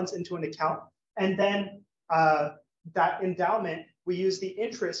principal balance into an account, and then that endowment, we use the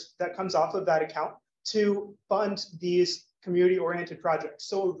interest that comes off of that account to fund these community-oriented projects.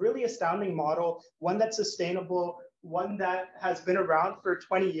 So a really astounding model, one that's sustainable, one that has been around for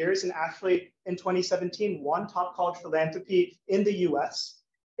 20 years, and actually in 2017 won Top College Philanthropy in the US.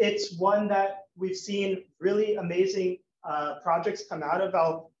 It's one that we've seen really amazing projects come out of.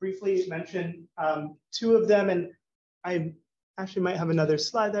 I'll briefly mention 2 of them, and I actually might have another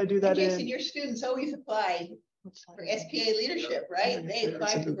slide that I do that in. Jason, your students always apply for SPA leadership, right? They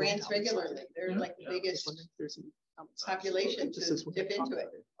apply for grants regularly. They're like the biggest population to dip into it.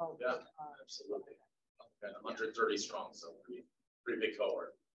 Yeah, absolutely. And 130 strong, so pretty big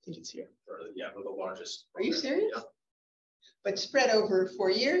cohort. I think it's here. Yeah, we're the largest. Are you serious? Yeah. But spread over 4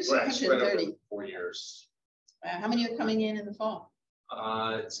 years, Right, spread over 130. 4 years. How many are coming in the fall?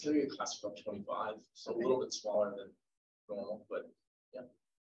 It's going to be a class of about 25, so a little bit smaller than normal, but yeah.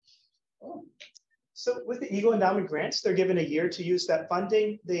 Oh. So with the Eagle Endowment grants, they're given a year to use that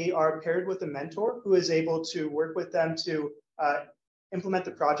funding. They are paired with a mentor who is able to work with them to implement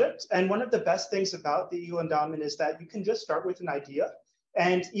the project. And one of the best things about the Eagle Endowment is that you can just start with an idea.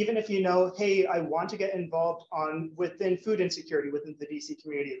 And even if you know, hey, I want to get involved within food insecurity within the DC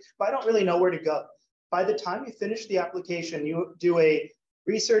community, but I don't really know where to go. By the time you finish the application, you do a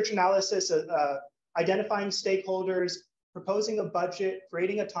research analysis, identifying stakeholders, proposing a budget,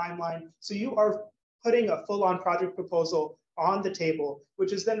 creating a timeline. So you are putting a full-on project proposal on the table,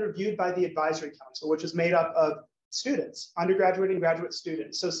 which is then reviewed by the advisory council, which is made up of students, undergraduate and graduate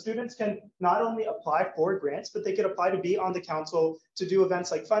students. So students can not only apply for grants, but they could apply to be on the council to do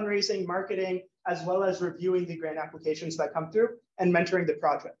events like fundraising, marketing, as well as reviewing the grant applications that come through and mentoring the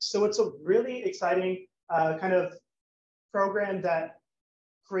projects. So it's a really exciting kind of program that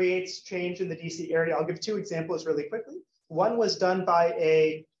creates change in the DC area. I'll give two examples really quickly. One was done by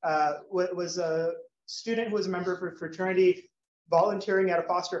a student who was a member of a fraternity volunteering at a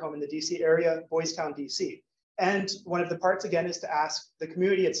foster home in the DC area, Boys Town, DC. And one of the parts, again, is to ask the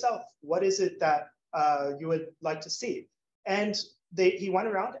community itself, what is it that you would like to see? And he went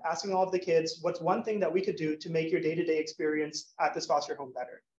around asking all of the kids, what's one thing that we could do to make your day-to-day experience at this foster home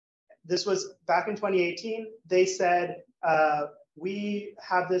better? This was back in 2018. They said, we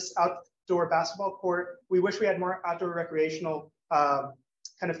have this outdoor basketball court. We wish we had more outdoor recreational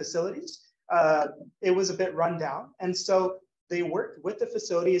kind of facilities. It was a bit run down. And so they worked with the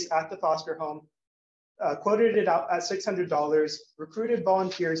facilities at the foster home, quoted it out at $600, recruited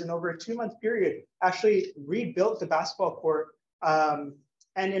volunteers, and over a 2-month period, actually rebuilt the basketball court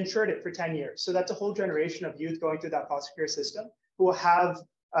and insured it for 10 years. So that's a whole generation of youth going through that foster care system who will have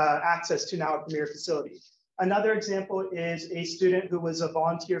access to now a premier facility. Another example is a student who was a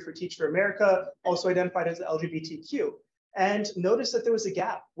volunteer for Teach for America, also identified as LGBTQ, and noticed that there was a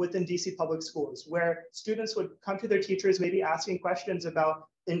gap within DC public schools where students would come to their teachers, maybe asking questions about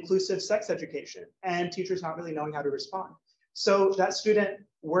inclusive sex education, and teachers not really knowing how to respond. So that student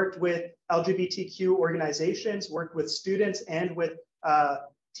worked with LGBTQ organizations, worked with students and with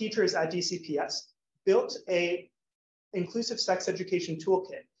teachers at DCPS, built a inclusive sex education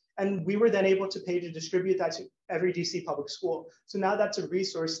toolkit. And we were then able to pay to distribute that to every DC public school. So now that's a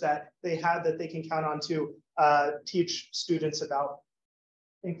resource that they have that they can count on to teach students about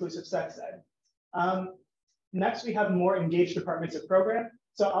inclusive sex ed. Next, we have more engaged departments of program.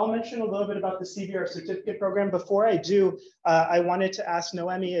 So I'll mention a little bit about the CBLR certificate program. Before I do, I wanted to ask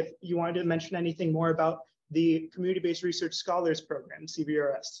Noemi if you wanted to mention anything more about the Community-Based Research Scholars Program,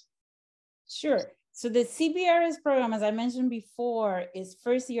 CBRS. Sure. So the CBRS program, as I mentioned before, is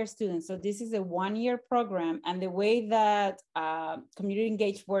first-year students. So this is a 1-year program. And the way that community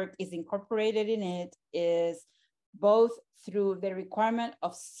engaged work is incorporated in it is both through the requirement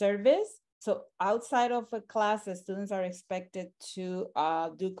of service. So outside of a class, the students are expected to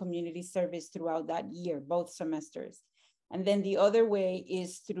do community service throughout that year, both semesters. And then the other way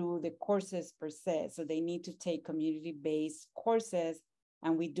is through the courses per se. So they need to take community-based courses,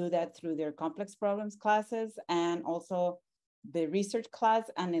 and we do that through their complex problems classes and also the research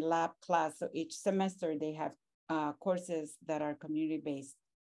class and a lab class. So each semester they have courses that are community-based.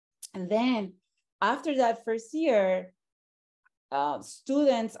 And then after that first year,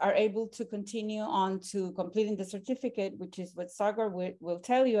 students are able to continue on to completing the certificate, which is what Sagar will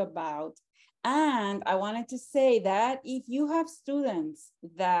tell you about. And I wanted to say that if you have students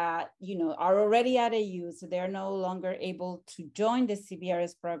that are already at AU, so they're no longer able to join the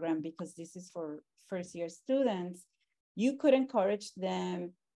CBRS program because this is for first-year students, you could encourage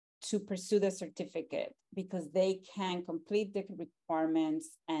them to pursue the certificate because they can complete the requirements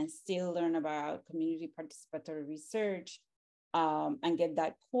and still learn about community participatory research and get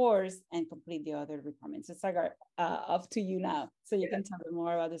that course and complete the other requirements. So Sagar, up to you now. So you can tell them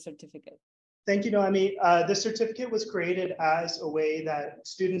more about the certificate. Thank you, Noemi. The certificate was created as a way that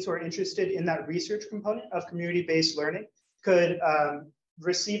students who are interested in that research component of community-based learning could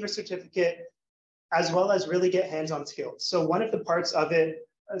receive a certificate as well as really get hands-on skills. So one of the parts of it,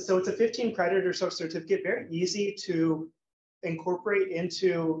 so it's a 15 credit or so certificate, very easy to incorporate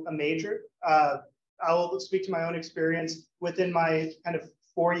into a major. I'll speak to my own experience within my kind of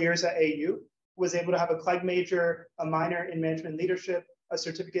 4 years at AU, was able to have a CLEG major, a minor in management leadership, a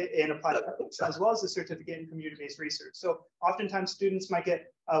certificate in applied ethics, as well as a certificate in community-based research. So oftentimes students might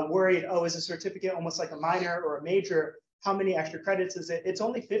get worried, oh, is a certificate almost like a minor or a major? How many extra credits is it? It's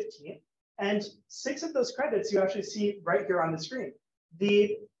only 15. And 6 of those credits you actually see right here on the screen.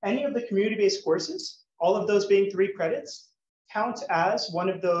 Any of the community-based courses, all of those being 3 credits, count as one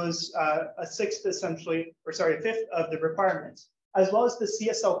of those, a 5th of the requirements, as well as the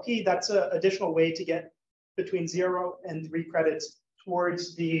CSLP. That's an additional way to get between 0 and 3 credits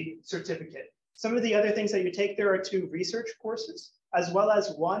towards the certificate. Some of the other things that you take, there are 2 research courses, as well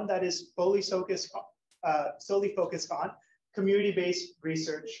as one that is solely focused on community-based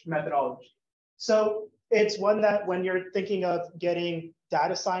research methodology. So it's one that when you're thinking of getting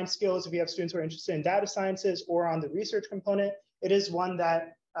data science skills, if you have students who are interested in data sciences or on the research component, it is one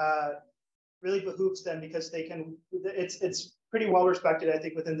that really behooves them because they can, it's pretty well respected, I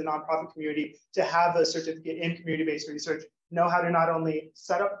think, within the nonprofit community to have a certificate in community-based research, know how to not only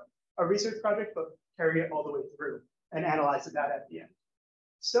set up a research project, but carry it all the way through and analyze the data at the end.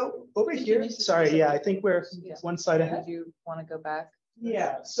 So over here, sorry, yeah, I think we're one slide ahead. Do you want to go back?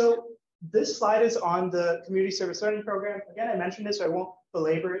 Yeah, so this slide is on the community service learning program. Again, I mentioned this, so I won't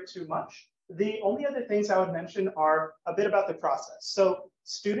belabor it too much. The only other things I would mention are a bit about the process. So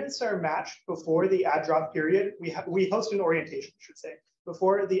students are matched before the add drop period. We host an orientation, I should say,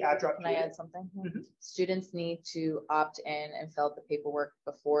 before the add drop period. Can I add something? Students need to opt in and fill out the paperwork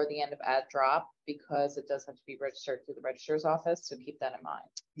before the end of add drop because it does have to be registered through the registrar's office, so keep that in mind.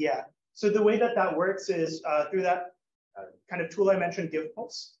 Yeah, so the way that that works is through that kind of tool I mentioned,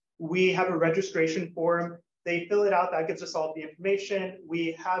 deepens. We have a registration form. They fill it out. That gives us all the information.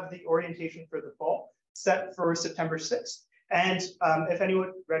 We have the orientation for the fall set for September 6th. And if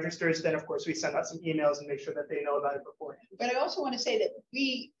anyone registers, then of course we send out some emails and make sure that they know about it beforehand. But I also want to say that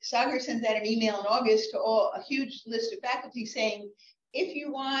Sagar sends out an email in August to a huge list of faculty saying, if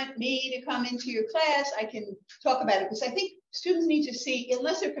you want me to come into your class, I can talk about it. Because I think students need to see,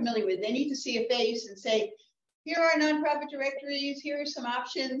 unless they're familiar with it, they need to see a face and say, here are nonprofit directories, here are some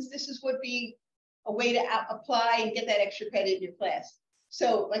options. This would be a way to apply and get that extra credit in your class.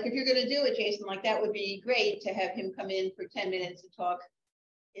 So like if you're going to do it, Jason, like that would be great to have him come in for 10 minutes and talk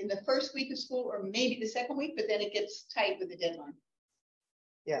in the first week of school or maybe the second week, but then it gets tight with the deadline.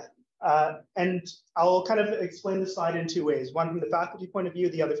 Yeah, and I'll kind of explain the slide in two ways, one from the faculty point of view,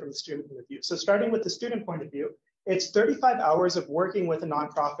 the other from the student point of view. So starting with the student point of view, it's 35 hours of working with a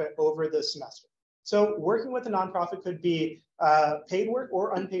nonprofit over the semester. So working with a nonprofit could be paid work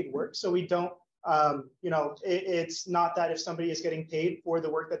or unpaid work. So we don't, it's not that if somebody is getting paid for the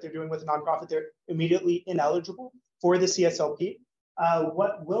work that they're doing with a nonprofit, they're immediately ineligible for the CSLP.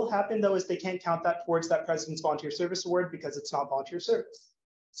 What will happen though is they can't count that towards that President's Volunteer Service Award because it's not volunteer service.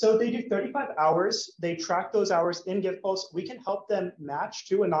 So they do 35 hours, they track those hours in GivePulse. We can help them match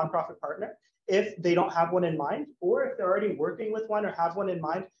to a nonprofit partner if they don't have one in mind, or if they're already working with one or have one in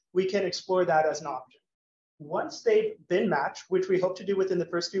mind, we can explore that as an option. Once they've been matched, which we hope to do within the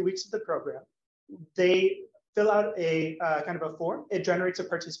first few weeks of the program, they fill out a kind of a form. It generates a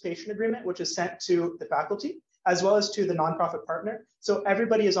participation agreement, which is sent to the faculty, as well as to the nonprofit partner. So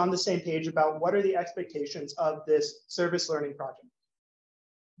everybody is on the same page about what are the expectations of this service learning project.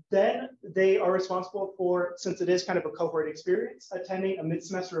 Then they are responsible for, since it is kind of a cohort experience, attending a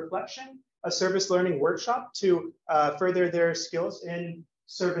mid-semester reflection, a service learning workshop to further their skills in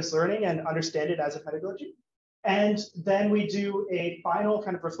service learning and understand it as a pedagogy. And then we do a final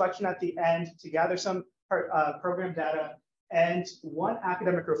kind of reflection at the end to gather some program data and one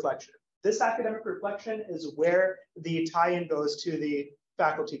academic reflection. This academic reflection is where the tie-in goes to the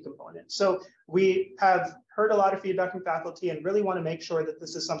faculty component. So we have heard a lot of feedback from faculty and really want to make sure that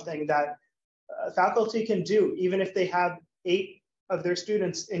this is something that faculty can do, even if they have 8 of their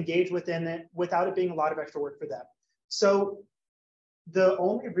students engage within it without it being a lot of extra work for them. So the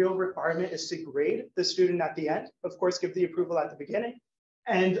only real requirement is to grade the student at the end, of course, give the approval at the beginning.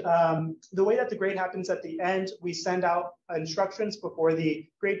 And the way that the grade happens at the end, we send out instructions before the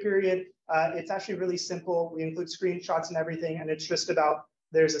grade period. It's actually really simple. We include screenshots and everything, and it's just about,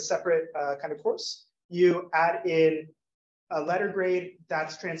 there's a separate kind of course. You add in a letter grade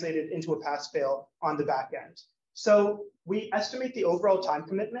that's translated into a pass-fail on the back end. So we estimate the overall time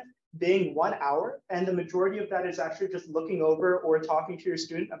commitment being 1 hour, and the majority of that is actually just looking over or talking to your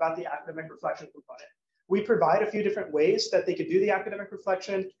student about the academic reflection component. We provide a few different ways that they could do the academic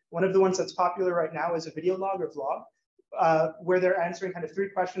reflection. One of the ones that's popular right now is a video log or vlog, where they're answering kind of 3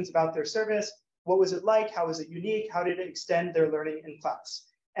 questions about their service. What was it like? How was it unique? How did it extend their learning in class?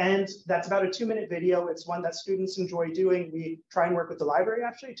 And that's about a 2-minute video. It's one that students enjoy doing. We try and work with the library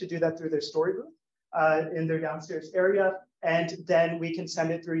actually to do that through their story booth in their downstairs area. And then we can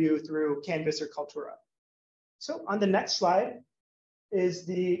send it through you through Canvas or Kaltura. So on the next slide is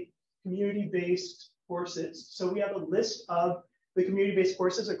the community-based courses. So we have a list of the community-based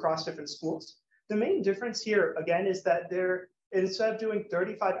courses across different schools. The main difference here, again, is that they're, instead of doing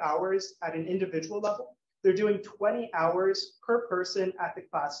 35 hours at an individual level, they're doing 20 hours per person at the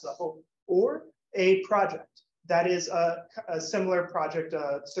class level, or a project that is a similar project,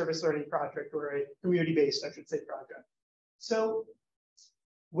 a service learning project, or a community-based, I should say, project. So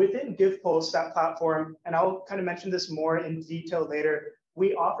within GivePulse, that platform, and I'll kind of mention this more in detail later,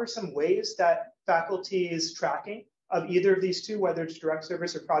 we offer some ways that faculty is tracking of either of these two, whether it's direct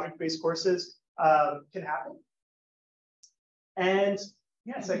service or project-based courses, can happen. And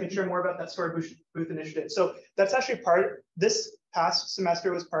yes, I can share more about that story booth initiative. So that's actually this past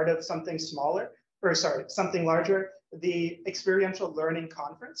semester was part of something something larger, the Experiential Learning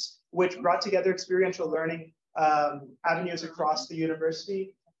Conference, which brought together experiential learning avenues across the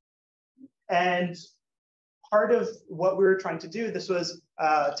university. And part of what we were trying to do, this was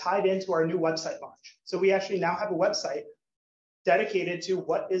tied into our new website launch. So we actually now have a website dedicated to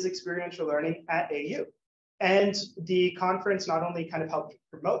what is experiential learning at AU. And the conference not only kind of helped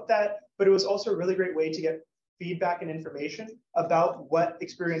promote that, but it was also a really great way to get feedback and information about what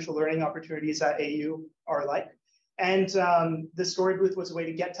experiential learning opportunities at AU are like. And the story booth was a way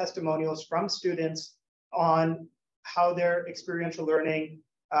to get testimonials from students on how their experiential learning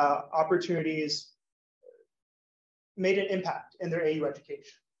opportunities made an impact in their AU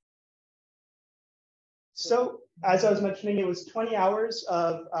education. So as I was mentioning, it was 20 hours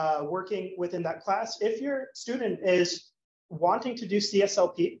of working within that class. If your student is wanting to do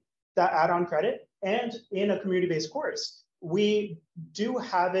CSLP, that add-on credit, and in a community-based course, we do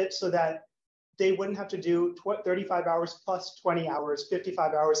have it so that they wouldn't have to do 35 hours plus 20 hours.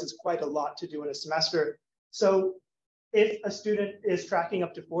 55 hours is quite a lot to do in a semester. So if a student is tracking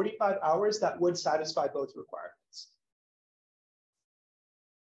up to 45 hours, that would satisfy both requirements.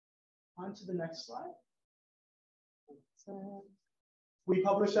 On to the next slide. We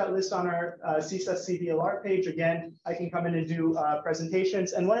published that list on our CSUS CBLR page. Again, I can come in and do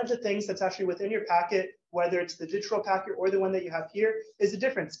presentations. And one of the things that's actually within your packet, whether it's the digital packet or the one that you have here, is the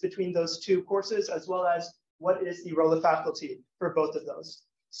difference between those two courses, as well as what is the role of faculty for both of those.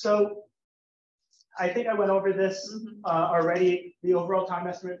 So I think I went over this already. The overall time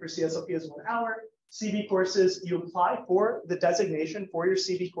estimate for CSLP is 1 hour. CB courses, you apply for the designation for your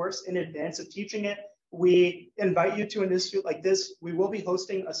CB course in advance of teaching it. We invite you to an institute like this. We will be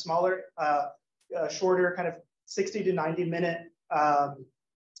hosting a smaller, shorter kind of 60 to 90 minute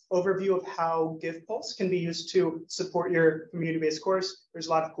overview of how GivePulse can be used to support your community-based course. There's a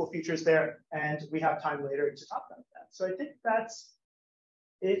lot of cool features there, and we have time later to talk about that. So I think that's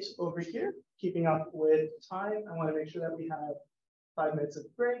it over here. Keeping up with time, I want to make sure that we have 5 minutes of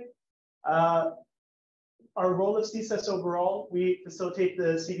break. Our role of CSUS overall, we facilitate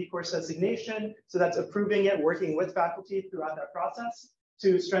the CB course designation. So that's approving it, working with faculty throughout that process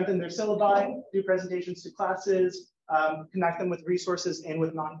to strengthen their syllabi, do presentations to classes, connect them with resources and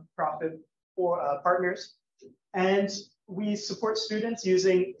with nonprofit partners. And we support students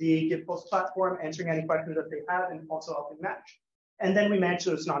using the GivePulse platform, answering any questions that they have, and also helping match. And then we manage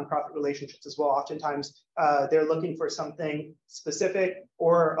those nonprofit relationships as well. Oftentimes, they're looking for something specific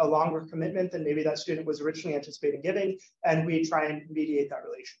or a longer commitment than maybe that student was originally anticipating giving, and we try and mediate that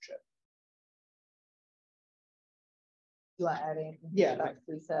relationship. You want to add anything? Yeah. About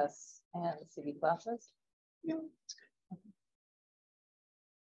CSUS and CB classes? Yeah.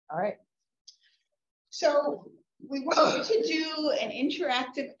 All right. So we want to do an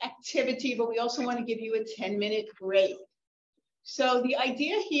interactive activity, but we also want to give you a 10-minute break. So the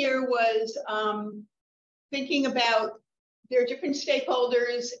idea here was thinking about their different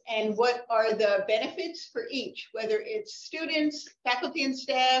stakeholders and what are the benefits for each, whether it's students, faculty and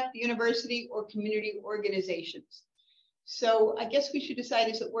staff, the university, or community organizations. So I guess we should decide,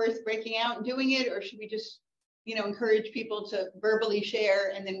 is it worth breaking out and doing it, or should we just, encourage people to verbally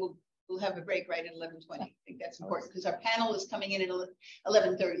share, and then we'll have a break right at 11:20. I think that's important because our panel is coming in at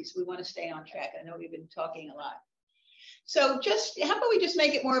 11:30, so we want to stay on track. I know we've been talking a lot. So how about we just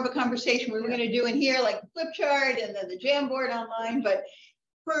make it more of a conversation? We were going to do in here like flip chart and then the Jamboard online, but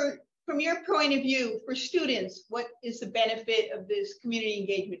from your point of view, for students, what is the benefit of this community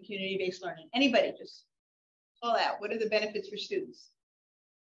engagement, community-based learning? Anybody just call out, what are the benefits for students?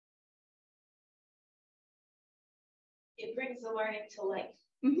 It brings the learning to life.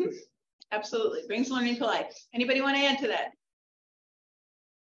 Mm-hmm. Absolutely, brings learning to life. Anybody want to add to that?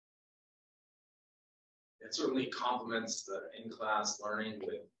 It certainly complements the in-class learning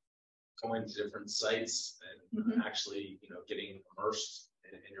with going to different sites and actually, getting immersed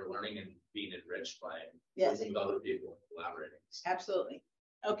in your learning and being enriched by working with other people and collaborating. Absolutely.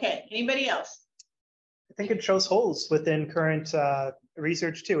 Okay, anybody else? I think it shows holes within current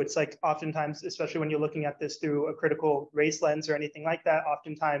research too. It's like oftentimes, especially when you're looking at this through a critical race lens or anything like that,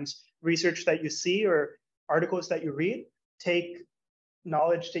 oftentimes research that you see or articles that you read take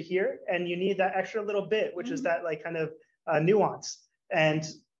knowledge to hear, and you need that extra little bit, which is that like kind of nuance. And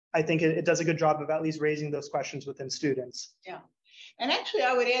I think it does a good job of at least raising those questions within students. Yeah. And actually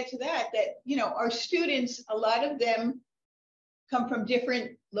I would add to that, our students, a lot of them come from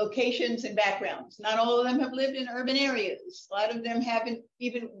different locations and backgrounds. Not all of them have lived in urban areas. A lot of them haven't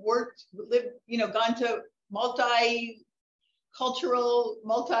even gone to multi-cultural,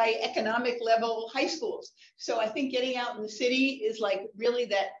 multi-economic level high schools. So I think getting out in the city is like really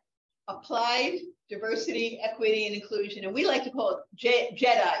that applied diversity, equity, and inclusion. And we like to call it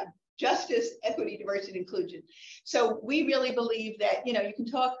JEDI, justice, equity, diversity, inclusion. So we really believe that, you can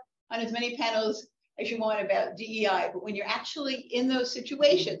talk on as many panels as you want about DEI, but when you're actually in those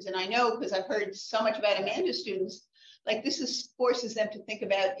situations, and I know because I've heard so much about Amanda's students, like this forces them to think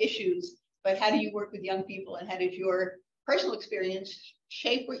about issues, but how do you work with young people and how does your personal experience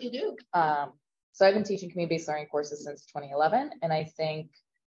shape what you do? So I've been teaching community-based learning courses since 2011, and I think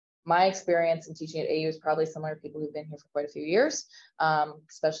my experience in teaching at AU is probably similar to people who've been here for quite a few years,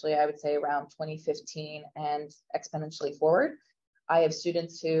 especially I would say around 2015 and exponentially forward. I have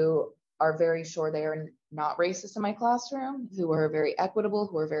students who are very sure they are not racist in my classroom, who are very equitable,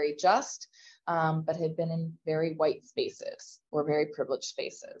 who are very just, but have been in very white spaces or very privileged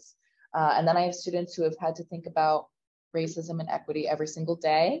spaces. And then I have students who have had to think about racism and equity every single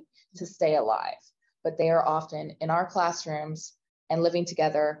day to stay alive, but they are often in our classrooms and living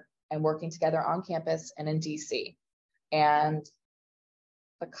together and working together on campus and in DC. And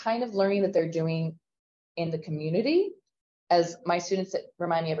the kind of learning that they're doing in the community, as my students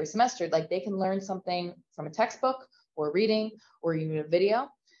remind me every semester, like they can learn something from a textbook or reading or even a video.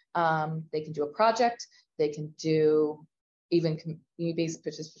 They can do a project, they can do even community-based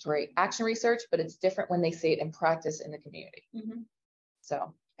participatory action research, but it's different when they see it in practice in the community.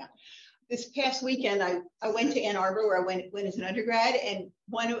 So. Yeah. This past weekend, I went to Ann Arbor where I went as an undergrad, and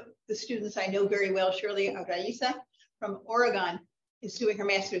one of the students I know very well, Shirley Araiza from Oregon, is doing her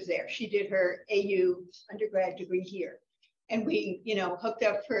master's there. She did her AU undergrad degree here. And we, hooked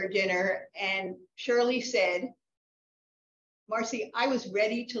up for dinner, and Shirley said, Marcy, I was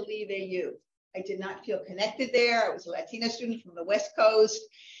ready to leave AU. I did not feel connected there. I was a Latina student from the West Coast.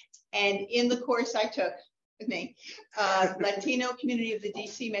 And in the course I took with me, Latino community of the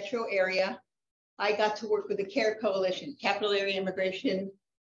DC metro area, I got to work with the CARE Coalition, Capital Area Immigration,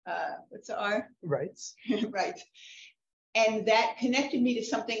 what's the R? Rights. Right. And that connected me to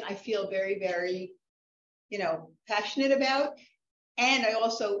something I feel very, very, passionate about. And I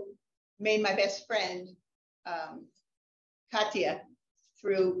also made my best friend, Katia,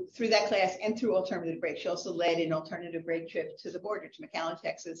 through that class and through alternative break. She also led an alternative break trip to the border to McAllen,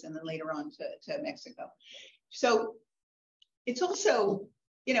 Texas, and then later on to Mexico. So it's also,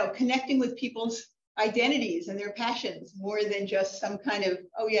 connecting with people's identities and their passions more than just some kind of,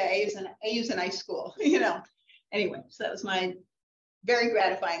 oh yeah, AU's a nice school, Anyway, so that was very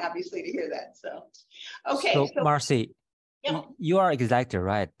gratifying, obviously, to hear that. So, okay. So Marcy, yeah. You are exactly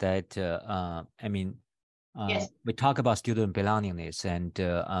right that, yes. We talk about student belongingness, and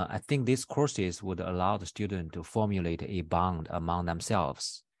I think these courses would allow the student to formulate a bond among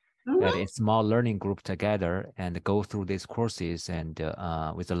themselves, that a small learning group together and go through these courses and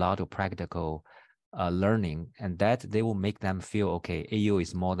with a lot of practical learning, and that they will make them feel, okay, AU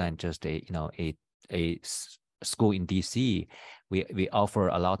is more than just a school in DC. We offer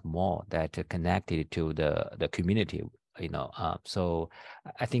a lot more that connected to the community. So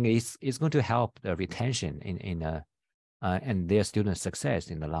I think it's going to help the retention and their student success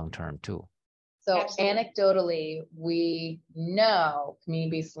in the long term too. So Absolutely. Anecdotally, we know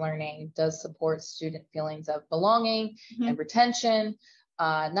community-based learning does support student feelings of belonging and retention,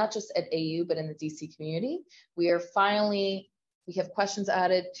 not just at AU, but in the DC community. We have questions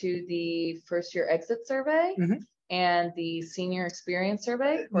added to the first year exit survey and the senior experience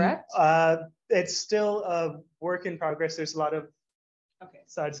survey, correct? It's still a work in progress. There's a lot of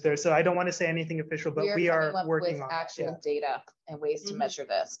sides there. So I don't want to say anything official, but we are working on actual data and ways to measure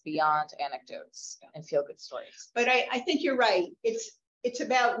this beyond anecdotes and feel-good stories. But I think you're right. It's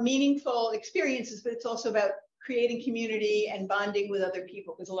about meaningful experiences, but it's also about creating community and bonding with other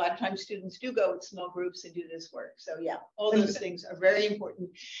people, because a lot of times students do go in small groups and do this work. So yeah, all those things are very important.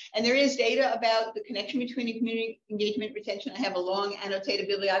 And there is data about the connection between community engagement, retention. I have a long annotated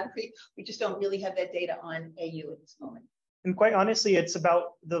bibliography. We just don't really have that data on AU at this moment. And quite honestly, it's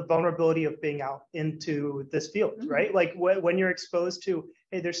about the vulnerability of being out into this field, right? Like when you're exposed to,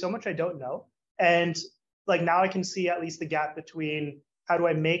 hey, there's so much I don't know. And like now I can see at least the gap between how do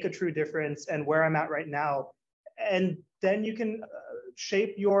I make a true difference and where I'm at right now. And then you can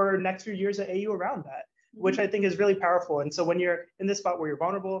shape your next few years at AU around that, which I think is really powerful. And so when you're in this spot where you're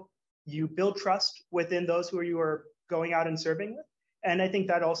vulnerable, you build trust within those who you are going out and serving with. And I think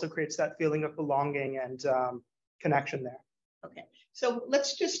that also creates that feeling of belonging and connection there. Okay, so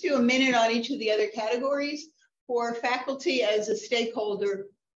let's just do a minute on each of the other categories. for faculty as a stakeholder,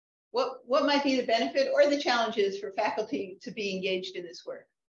 what might be the benefit or the challenges for faculty to be engaged in this work?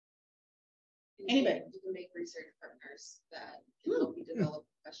 Anybody? You can make research partners that can help you develop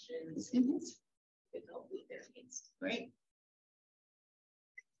questions and can help meet their needs. Great.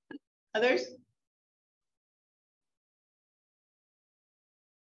 Others?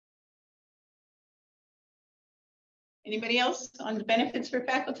 Anybody else on the benefits for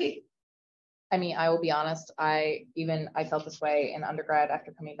faculty? I mean, I will be honest, I felt this way in undergrad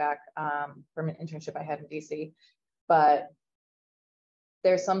after coming back from an internship I had in DC, but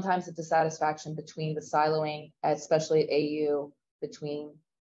there's sometimes a dissatisfaction between the siloing, especially at AU, between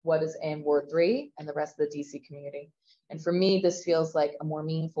what is in Ward 3 and the rest of the DC community. And for me, this feels like a more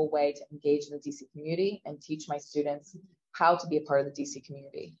meaningful way to engage in the DC community and teach my students how to be a part of the DC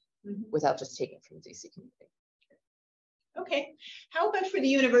community without just taking from the DC community. Okay, how about for the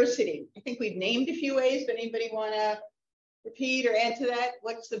university? I think we've named a few ways, but anybody want to repeat or add to that?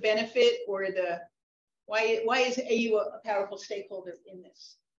 What's the benefit or the why is AU a powerful stakeholder in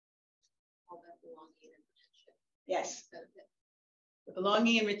this? All that belonging and retention. Yes, the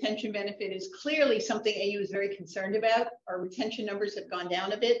belonging and retention benefit is clearly something AU is very concerned about. Our retention numbers have gone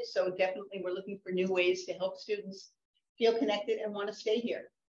down a bit, so definitely we're looking for new ways to help students feel connected and want to stay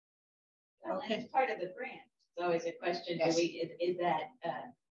here. Well, okay. And it's part of the brand. It's always a question, yes. Is that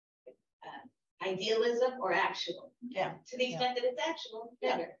idealism or actual? Yeah. To the extent that it's actual,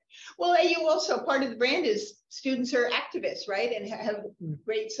 better. Yeah. Well, AU also, part of the brand is students are activists, right? And have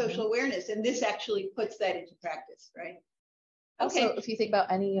great social awareness. And this actually puts that into practice, right? Okay. Also, if you think about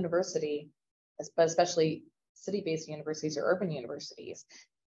any university, but especially city-based universities or urban universities,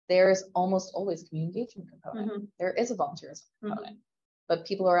 there's almost always a community engagement component. There is a volunteerism component. But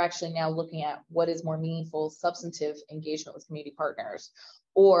people are actually now looking at what is more meaningful, substantive engagement with community partners,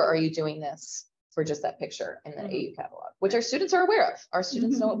 or are you doing this for just that picture in the AU catalog, which our students are aware of. Our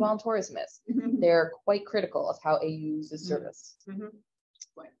students know what volunteerism is. They're quite critical of how AU uses service.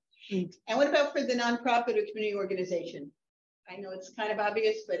 And what about for the nonprofit or community organization? I know it's kind of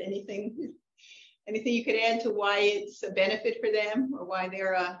obvious, but anything you could add to why it's a benefit for them or why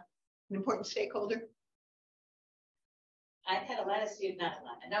they're an important stakeholder? I've had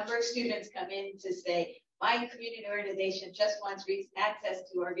a number of students come in to say, my community organization just wants access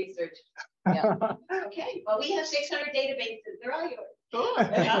to our research. Yeah. Okay, well, we have 600 databases. They're all yours. Cool.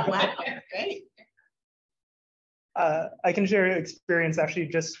 Oh, wow. Great. I can share an experience actually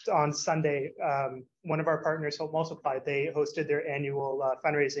just on Sunday. One of our partners, Hope Multiply, they hosted their annual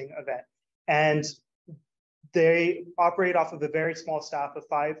fundraising event. And they operate off of a very small staff of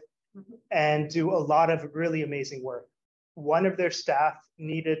 5 and do a lot of really amazing work. One of their staff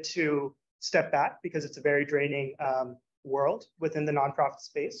needed to step back because it's a very draining world within the nonprofit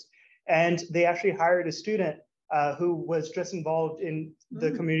space. And they actually hired a student who was just involved in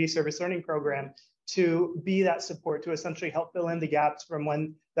the community service learning program to be that support, to essentially help fill in the gaps from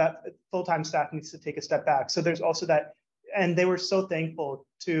when that full-time staff needs to take a step back. So there's also that, and they were so thankful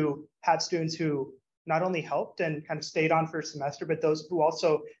to have students who not only helped and kind of stayed on for a semester, but those who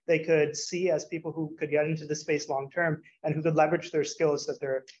also they could see as people who could get into the space long-term and who could leverage their skills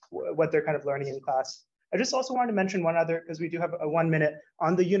that what they're kind of learning in class. I just also wanted to mention one other, because we do have a 1 minute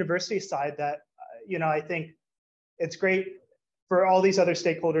on the university side that, I think it's great for all these other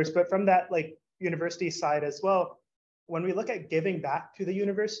stakeholders, but from that university side as well, when we look at giving back to the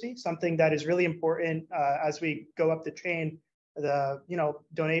university, something that is really important as we go up the chain, the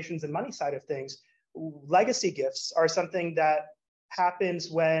donations and money side of things, legacy gifts are something that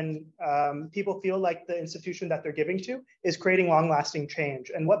happens when people feel like the institution that they're giving to is creating long-lasting change.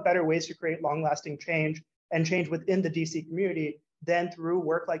 And what better ways to create long-lasting change and change within the DC community than through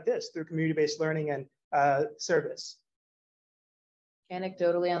work like this, through community-based learning and service.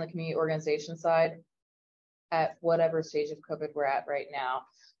 Anecdotally, on the community organization side, at whatever stage of COVID we're at right now,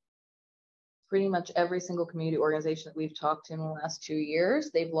 pretty much every single community organization that we've talked to in the last 2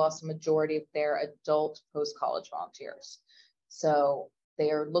 years, they've lost a majority of their adult post-college volunteers. So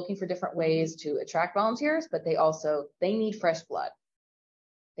they are looking for different ways to attract volunteers, but they need fresh blood.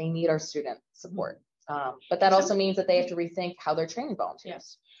 They need our student support. But that also means that they have to rethink how they're training volunteers.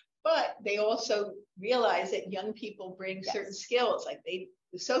 Yes. But they also realize that young people bring certain skills, like the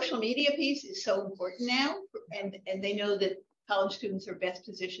social media piece is so important now, and they know that college students are best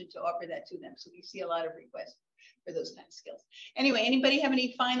positioned to offer that to them. So we see a lot of requests for those kind of skills. Anyway, anybody have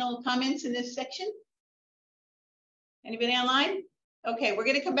any final comments in this section? Anybody online? Okay, we're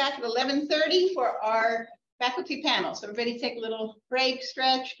going to come back at 11:30 for our faculty panel. So everybody take a little break,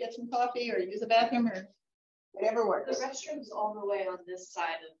 stretch, get some coffee, or use the bathroom, or whatever works. The restroom's all the way on this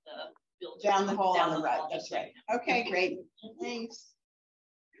side of the building. Down the hall on the right, hall. that's right. Okay, great, thanks.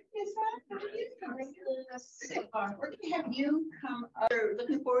 Yes, how are you? We're gonna have you come, we're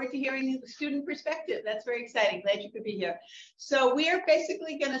looking forward to hearing the student perspective. That's very exciting, glad you could be here. So we are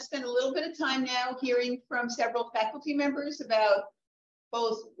basically gonna spend a little bit of time now hearing from several faculty members about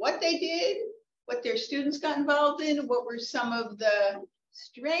both what they did, what their students got involved in, what were some of the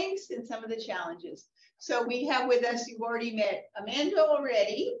strengths and some of the challenges. So we have with us, you've already met Amanda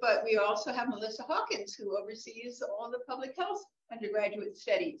already, but we also have Melissa Hawkins, who oversees all the public health undergraduate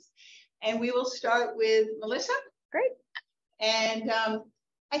studies. And we will start with Melissa. Great. And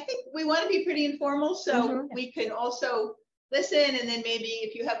I think we want to be pretty informal, so we can also listen, and then maybe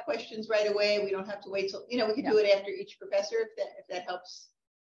if you have questions right away, we don't have to wait till, we can do it after each professor if that helps.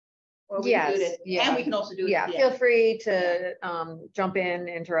 Or we can do it, and we can also do it. Yeah, feel free to jump in,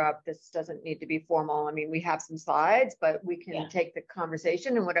 interrupt. This doesn't need to be formal. I mean, we have some slides, but we can take the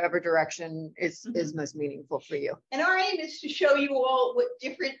conversation in whatever direction is most meaningful for you. And our aim is to show you all what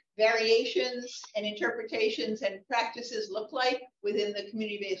different variations and interpretations and practices look like within the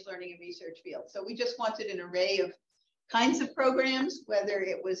community-based learning and research field. So we just wanted an array of kinds of programs, whether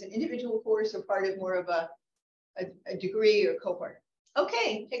it was an individual course or part of more of a degree or cohort.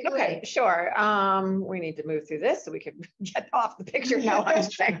 Okay, take it away. Okay, sure. We need to move through this so we can get off the picture. No, I'm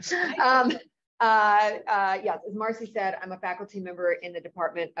just saying. Yes, as Marcy said, I'm a faculty member in the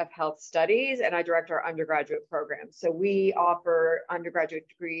Department of Health Studies, and I direct our undergraduate program. So we offer undergraduate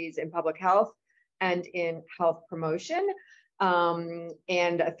degrees in public health and in health promotion, and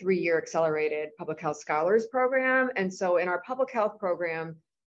a 3-year accelerated public health scholars program. And so in our public health program,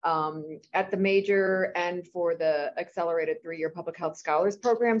 at the major and for the accelerated 3-year public health scholars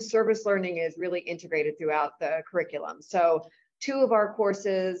program, service learning is really integrated throughout the curriculum. So 2 of our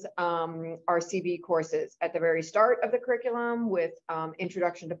courses are CB courses at the very start of the curriculum with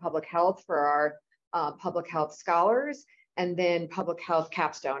introduction to public health for our public health scholars, and then public health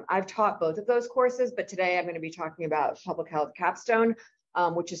capstone. I've taught both of those courses, but today I'm going to be talking about public health capstone,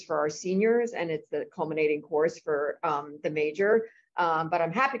 which is for our seniors, and it's the culminating course for the major. But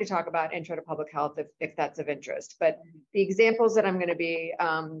I'm happy to talk about Intro to Public Health if that's of interest. But the examples that I'm going to be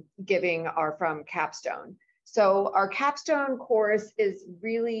giving are from Capstone. So our Capstone course is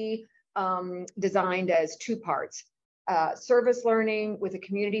really designed as 2 parts. Service learning with a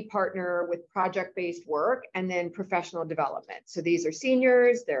community partner with project-based work, and then professional development. So these are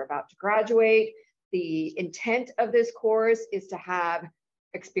seniors, they're about to graduate. The intent of this course is to have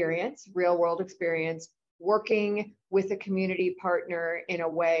experience, real-world experience, working with a community partner in a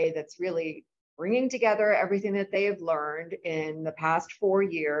way that's really bringing together everything that they have learned in the past 4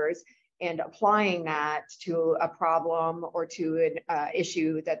 years and applying that to a problem or to an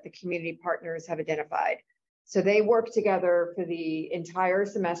issue that the community partners have identified. So they work together for the entire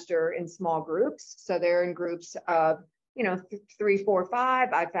semester in small groups. So they're in groups of 3, 4,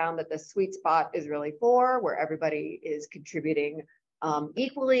 5. I found that the sweet spot is really 4, where everybody is contributing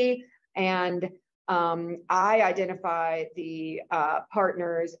equally. And I identify the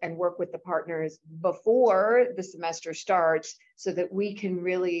partners and work with the partners before the semester starts so that we can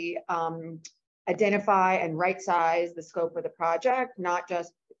really identify and right size the scope of the project, not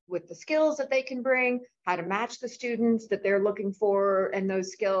just with the skills that they can bring, how to match the students that they're looking for and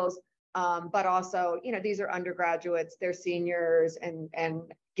those skills, but also, these are undergraduates, they're seniors, and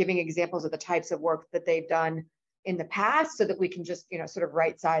giving examples of the types of work that they've done in the past so that we can just, sort of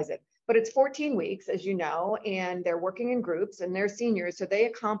right size it. But it's 14 weeks, as you know, and they're working in groups and they're seniors, so they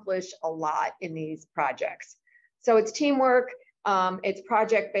accomplish a lot in these projects. So it's teamwork, it's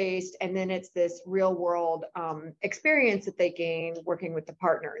project-based, and then it's this real-world experience that they gain working with the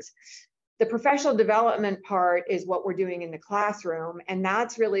partners. The professional development part is what we're doing in the classroom, and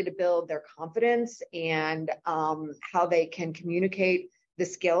that's really to build their confidence and how they can communicate the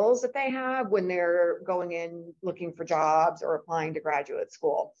skills that they have when they're going in looking for jobs or applying to graduate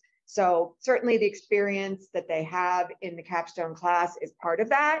school. So certainly the experience that they have in the capstone class is part of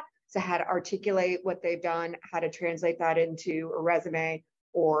that. So how to articulate what they've done, how to translate that into a resume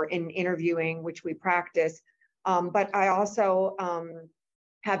or in interviewing, which we practice. But I also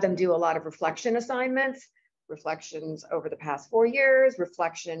have them do a lot of reflection assignments, reflections over the past 4 years,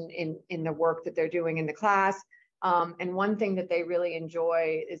 reflection in the work that they're doing in the class. And one thing that they really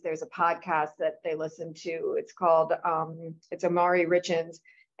enjoy is there's a podcast that they listen to. It's called, it's Amari Richens,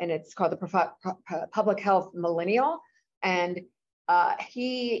 and it's called the Public Health Millennial. And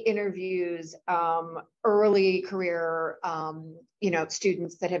he interviews early career,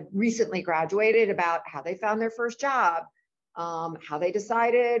 students that have recently graduated about how they found their first job, how they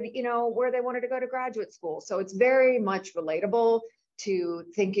decided, where they wanted to go to graduate school. So it's very much relatable to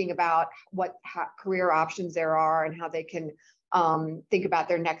thinking about what career options there are and how they can think about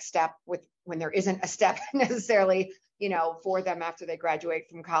their next step when there isn't a step necessarily, for them after they graduate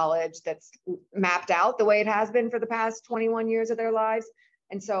from college that's mapped out the way it has been for the past 21 years of their lives.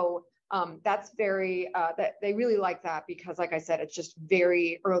 And so that's very, that they really like that because, like I said, it's just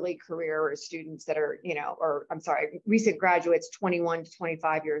very early career students that are, recent graduates, 21 to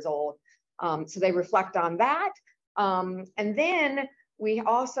 25 years old. So they reflect on that. And then we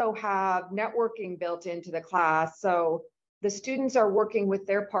also have networking built into the class. So the students are working with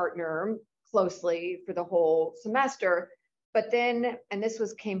their partner closely for the whole semester. But then, and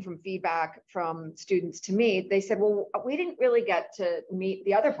this came from feedback from students to me, they said, well, we didn't really get to meet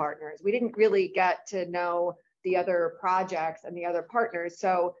the other partners. We didn't really get to know the other projects and the other partners.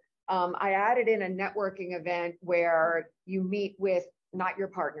 So I added in a networking event where you meet with not your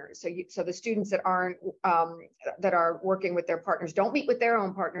partners. So the students that aren't, that are working with their partners don't meet with their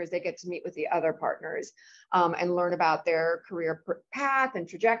own partners. They get to meet with the other partners and learn about their career path and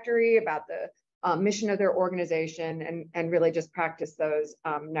trajectory, about the mission of their organization, and really just practice those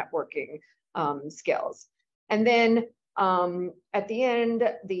networking skills. And then at the end,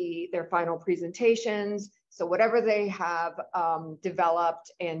 their final presentations. So whatever they have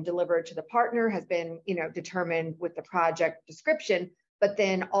developed and delivered to the partner has been, determined with the project description. But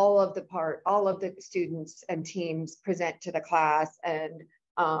then all of the students and teams present to the class, and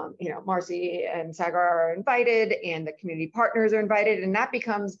Marcy and Sagar are invited, and the community partners are invited, and that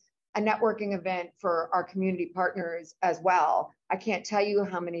becomes a networking event for our community partners as well. I can't tell you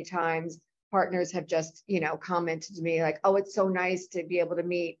how many times partners have just, commented to me like, oh, it's so nice to be able to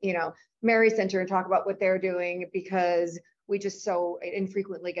meet, Mary Center and talk about what they're doing, because we just so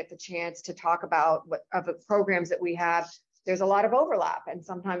infrequently get the chance to talk about what of the programs that we have. There's a lot of overlap, and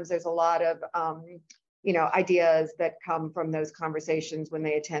sometimes there's a lot of, ideas that come from those conversations when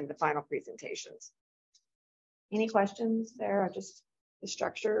they attend the final presentations. Any questions there? Just the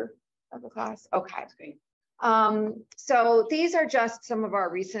structure of the class? Okay. Great. So these are just some of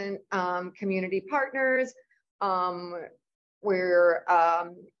our recent community partners where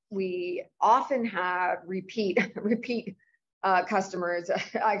we often have repeat customers,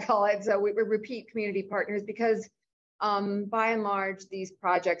 I call it. So we repeat community partners because by and large, these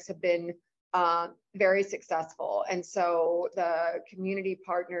projects have been very successful. And so the community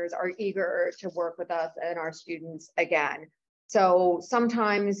partners are eager to work with us and our students again. So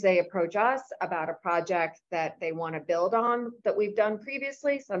sometimes they approach us about a project that they want to build on that we've done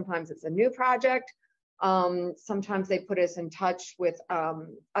previously. Sometimes it's a new project. Sometimes they put us in touch with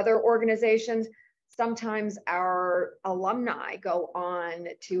other organizations. Sometimes our alumni go on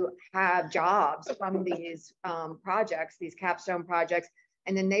to have jobs from these projects, these capstone projects,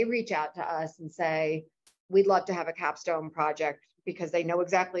 and then they reach out to us and say, we'd love to have a capstone project, because they know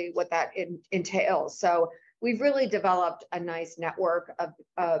exactly what that entails. So we've really developed a nice network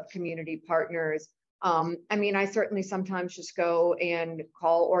of community partners. I certainly sometimes just go and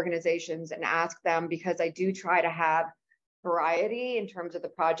call organizations and ask them, because I do try to have variety in terms of the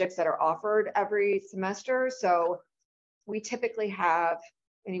projects that are offered every semester. So we typically have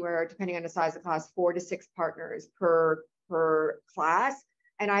anywhere, depending on the size of the class, 4 to 6 partners per class.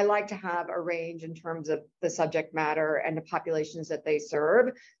 And I like to have a range in terms of the subject matter and the populations that they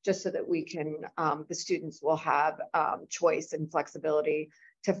serve, just so that we can, the students will have choice and flexibility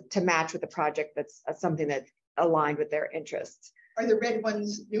to match with a project that's something that's aligned with their interests. Are the red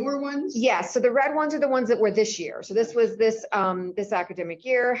ones newer ones? Yeah, so the red ones are the ones that were this year. So this was this academic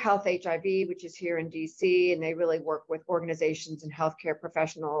year, Health HIV, which is here in DC, and they really work with organizations and healthcare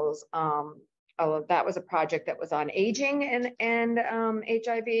professionals. That was a project that was on aging and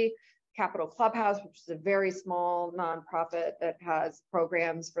HIV. Capital Clubhouse, which is a very small nonprofit that has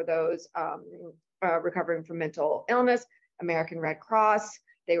programs for those recovering from mental illness. American Red Cross,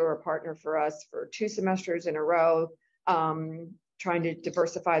 they were a partner for us for 2 semesters in a row, trying to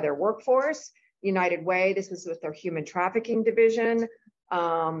diversify their workforce. United Way, this was with their human trafficking division.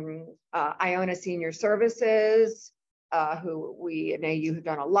 Iona Senior Services, who we in AU have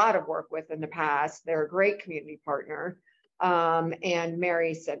done a lot of work with in the past. They're a great community partner. And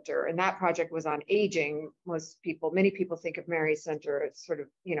Mary Center, and that project was on aging. Many people think of Mary Center as sort of,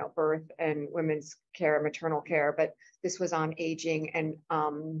 birth and women's care, maternal care, but this was on aging. And I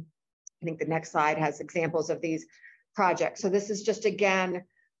think the next slide has examples of these projects. So this is just, again,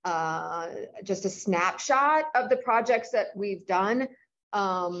 just a snapshot of the projects that we've done.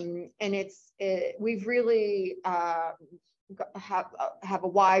 And we've really have a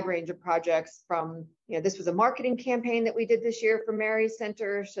wide range of projects from, this was a marketing campaign that we did this year for Mary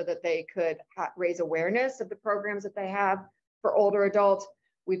Center so that they could raise awareness of the programs that they have for older adults.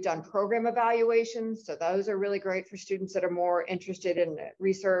 We've done program evaluations. So those are really great for students that are more interested in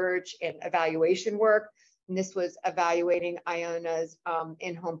research and evaluation work. And this was evaluating Iona's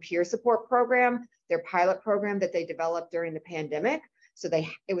in-home peer support program, their pilot program that they developed during the pandemic. So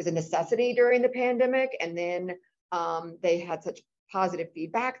it was a necessity during the pandemic. And then they had such positive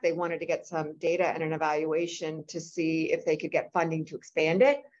feedback. They wanted to get some data and an evaluation to see if they could get funding to expand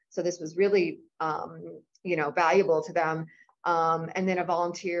it. So this was really, valuable to them. And then a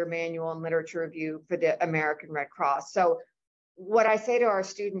volunteer manual and literature review for the American Red Cross. So what I say to our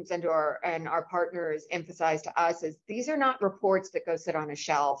students and to our partners emphasize to us is these are not reports that go sit on a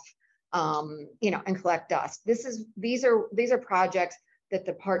shelf, and collect dust. These are projects that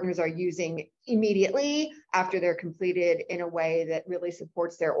the partners are using immediately after they're completed in a way that really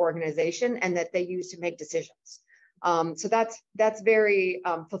supports their organization and that they use to make decisions. So that's very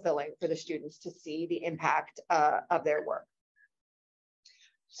fulfilling for the students to see the impact of their work.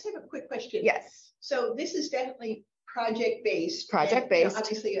 Just have a quick question. Yes. So this is definitely project-based. Project-based.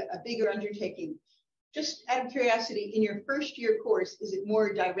 Obviously a bigger undertaking. Just out of curiosity, in your first year course, is it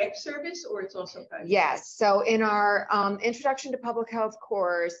more direct service or it's also private? Yes. So in our Introduction to Public Health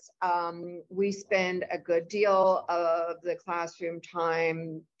course, we spend a good deal of the classroom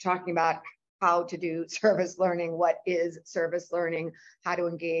time talking about how to do service learning, what is service learning, how to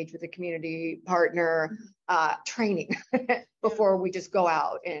engage with a community partner, training before we just go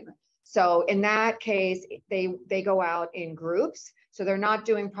out. And so in that case, they go out in groups. So they're not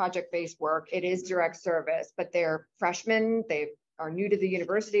doing project-based work. It is direct service, but they're freshmen. They are new to the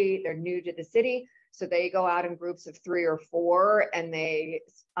university. They're new to the city. So they go out in groups of 3 or 4 and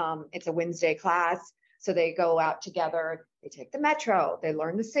it's a Wednesday class. So they go out together, they take the metro, they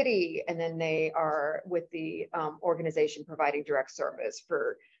learn the city, and then they are with the organization providing direct service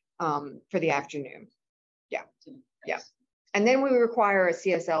for the afternoon. Yeah, yeah. And then we require a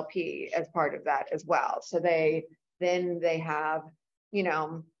CSLP as part of that as well. So they have,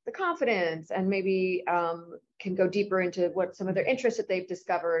 the confidence and maybe can go deeper into what some of their interests that they've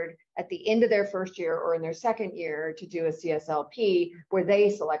discovered at the end of their first year or in their second year to do a CSLP where they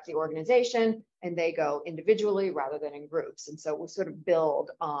select the organization and they go individually rather than in groups. And so we'll sort of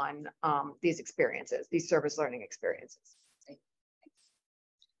build on these experiences, these service learning experiences.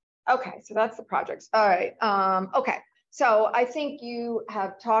 Okay, so that's the projects. All right, okay. So I think you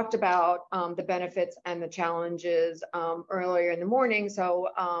have talked about the benefits and the challenges earlier in the morning. So,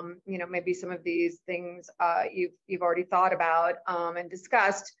 maybe some of these things you've already thought about and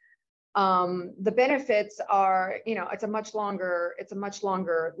discussed. The benefits are, it's a much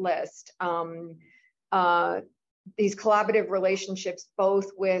longer list. These collaborative relationships,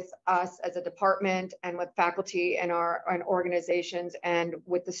 both with us as a department and with faculty and our organizations and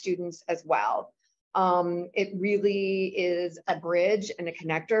with the students as well. It really is a bridge and a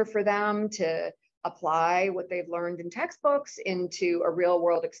connector for them to apply what they've learned in textbooks into a real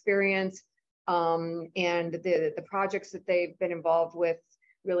world experience. And the projects that they've been involved with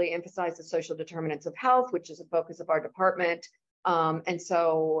really emphasize the social determinants of health, which is a focus of our department. And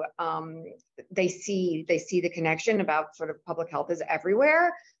so they see the connection about sort of public health is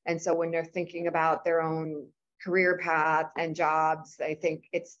everywhere. And so when they're thinking about their own career path and jobs, I think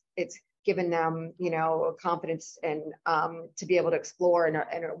it's given them, confidence and to be able to explore in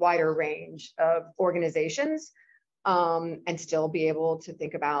a wider range of organizations and still be able to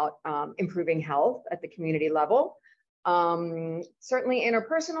think about improving health at the community level. Certainly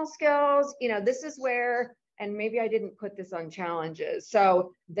interpersonal skills, this is where, and maybe I didn't put this on challenges.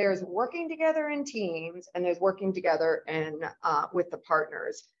 So there's working together in teams and there's working together with the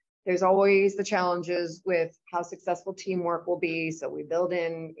partners. There's always the challenges with how successful teamwork will be. So we build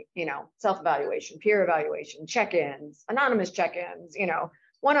in, self-evaluation, peer evaluation, check-ins, anonymous check-ins,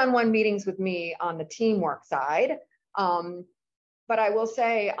 one-on-one meetings with me on the teamwork side. But I will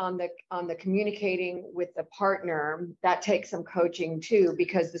say on the communicating with the partner, that takes some coaching too,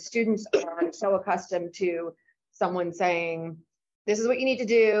 because the students are so accustomed to someone saying, this is what you need to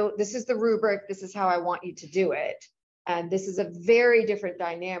do. This is the rubric. This is how I want you to do it. And this is a very different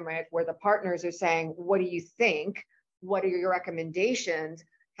dynamic where the partners are saying, what do you think? What are your recommendations?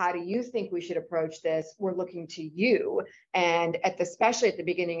 How do you think we should approach this? We're looking to you. And especially at the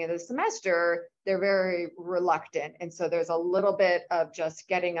beginning of the semester, they're very reluctant. And so there's a little bit of just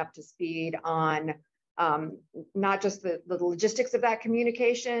getting up to speed on not just the logistics of that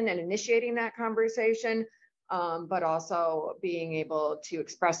communication and initiating that conversation, but also being able to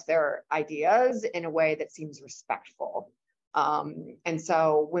express their ideas in a way that seems respectful. And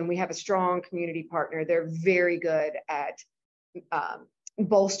so when we have a strong community partner, they're very good at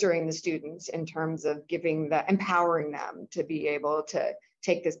bolstering the students in terms of empowering them to be able to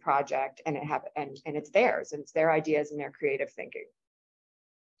take this project and it's theirs, and it's their ideas and their creative thinking.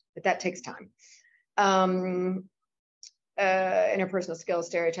 But that takes time. Interpersonal skills,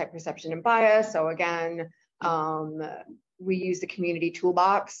 stereotype, perception, and bias. So again, we use the community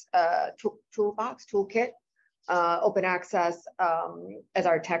toolbox, toolkit, open access as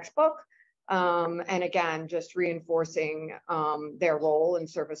our textbook. And again, just reinforcing their role in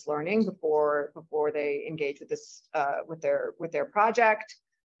service learning before they engage with this with their project.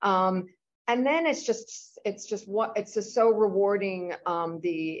 And then it's just so rewarding,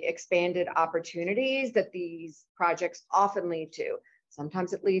 the expanded opportunities that these projects often lead to.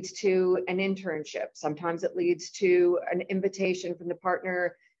 Sometimes it leads to an internship. Sometimes it leads to an invitation from the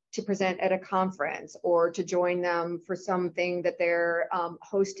partner to present at a conference or to join them for something that they're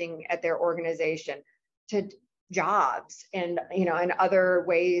hosting at their organization, to jobs and and other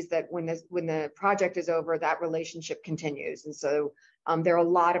ways that when the project is over, that relationship continues. And so there are a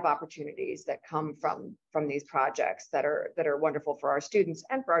lot of opportunities that come from these projects that are wonderful for our students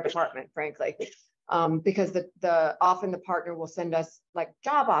and for our department, frankly, because often the partner will send us like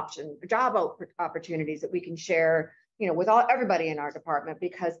job opportunities that we can share, with everybody in our department,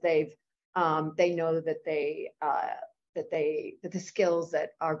 because they know that the skills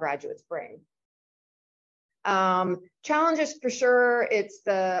that our graduates bring. Challenges for sure, it's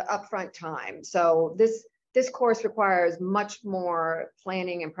the upfront time. So this course requires much more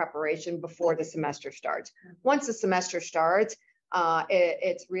planning and preparation before the semester starts. Once the semester starts,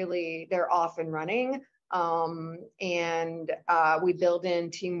 it's really, they're off and running. And we build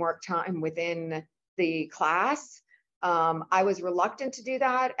in teamwork time within the class. I was reluctant to do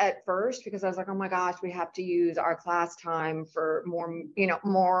that at first because I was like, oh my gosh, we have to use our class time for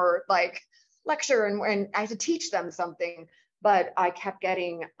more like lecture and I had to teach them something. But I kept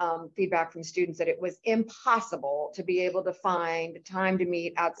getting feedback from students that it was impossible to be able to find time to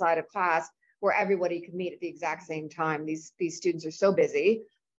meet outside of class where everybody could meet at the exact same time. These students are so busy.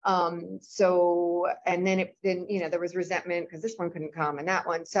 And then there was resentment because this one couldn't come and that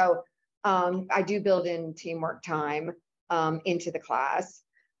one. So I do build in teamwork time into the class.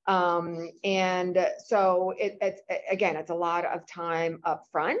 And so it's a lot of time up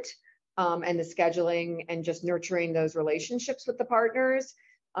front. And the scheduling and just nurturing those relationships with the partners.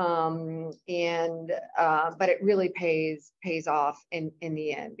 But it really pays off in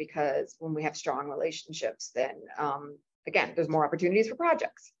the end, because when we have strong relationships, then again, there's more opportunities for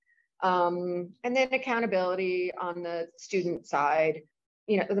projects. And then accountability on the student side.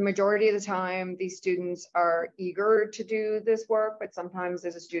 The majority of the time, these students are eager to do this work, but sometimes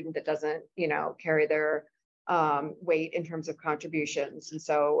there's a student that doesn't, carry their weight in terms of contributions. And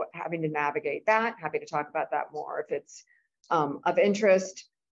so having to navigate that, happy to talk about that more if it's of interest.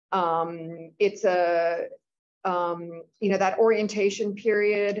 It's that orientation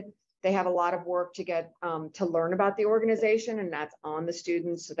period, they have a lot of work to get to learn about the organization, and that's on the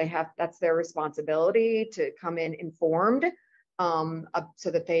students. So that's their responsibility to come in informed so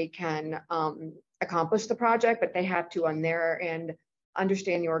that they can accomplish the project, but they have to on their end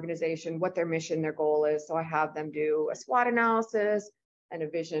understand the organization, what their mission, their goal is. So I have them do a SWOT analysis and a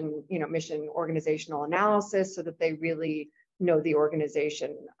vision, mission organizational analysis, so that they really know the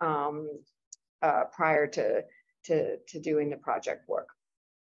organization prior to doing the project work.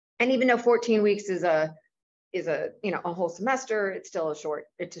 And even though 14 weeks is a whole semester, it's still a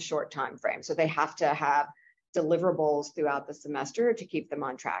short time frame. So they have to have deliverables throughout the semester to keep them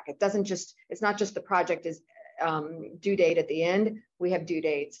on track. It's not just the project is due date at the end. We have due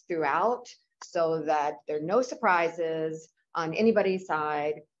dates throughout so that there are no surprises on anybody's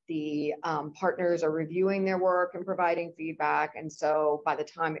side. The partners are reviewing their work and providing feedback. And so by the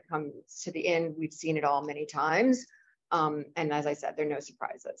time it comes to the end, we've seen it all many times. And as I said, there are no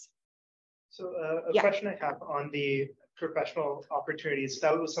surprises. So a question I have on the professional opportunities,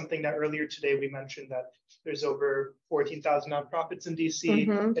 that was something that earlier today we mentioned that there's over 14,000 nonprofits in DC.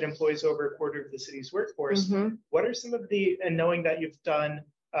 Mm-hmm. It employs over a quarter of the city's workforce. Mm-hmm. What are some of and knowing that you've done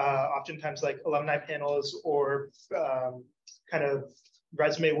oftentimes like alumni panels or kind of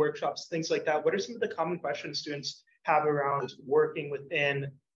resume workshops, things like that, what are some of the common questions students have around working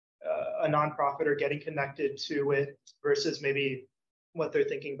within a nonprofit or getting connected to it versus maybe what they're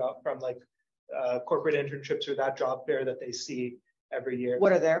thinking about from like corporate internships or that job fair that they see every year?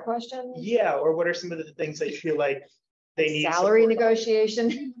 What are their questions? Yeah, or what are some of the things that you feel like They need salary support.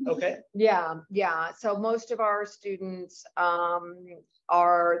 negotiation. Okay. Yeah. So most of our students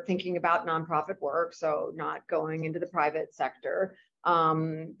are thinking about nonprofit work, so not going into the private sector.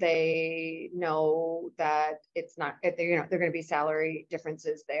 They know that it's not, they're going to be salary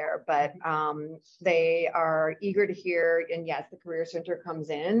differences there, but they are eager to hear. And yes, the Career Center comes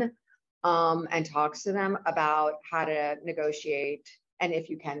in and talks to them about how to negotiate, and if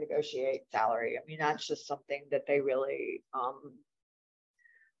you can negotiate salary. I mean, that's just something that they really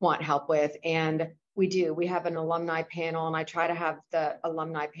want help with. And we have an alumni panel, and I try to have the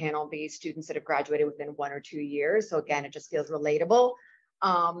alumni panel be students that have graduated within 1 or 2 years. So again, it just feels relatable.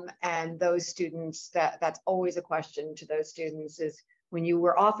 And those students, that's always a question to those students is, when you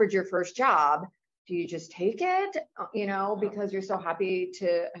were offered your first job, do you just take it, because you're so happy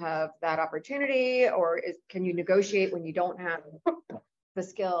to have that opportunity, or can you negotiate when you don't have the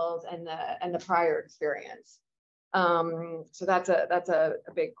skills and the prior experience? So that's a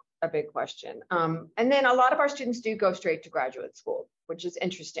big question. And then a lot of our students do go straight to graduate school, which is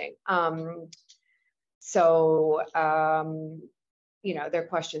interesting. So there are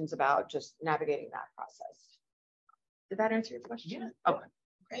questions about just navigating that process. Did that answer your question? Yeah. Okay.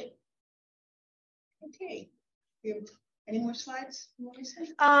 Great. Okay. Any more slides?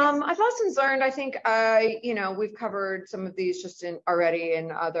 I've lessons learned. I think we've covered some of these just already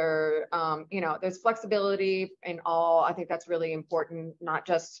in other. There's flexibility in all. I think that's really important, not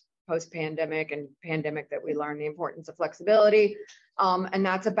just post-pandemic and pandemic, that we learn the importance of flexibility, and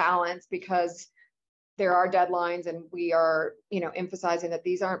that's a balance, because there are deadlines, and we are, emphasizing that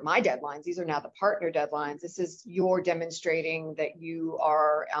these aren't my deadlines. These are now the partner deadlines. This is your demonstrating that you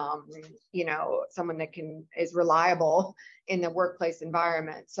are, someone that is reliable in the workplace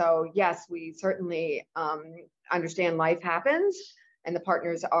environment. So yes, we certainly understand life happens, and the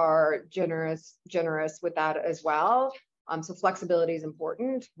partners are generous with that as well. So flexibility is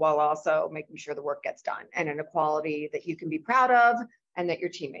important, while also making sure the work gets done, and in a quality that you can be proud of, and that your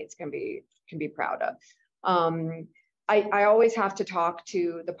teammates can be proud of. I always have to talk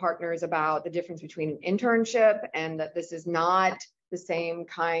to the partners about the difference between an internship, and that this is not the same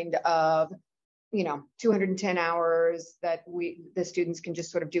kind of 210 hours that the students can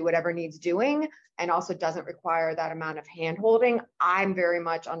just sort of do whatever needs doing, and also doesn't require that amount of hand holding. I'm very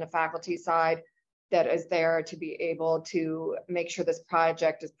much on the faculty side that is there to be able to make sure this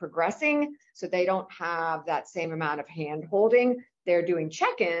project is progressing, so they don't have that same amount of hand holding. They're doing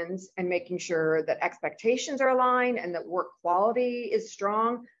check-ins and making sure that expectations are aligned and that work quality is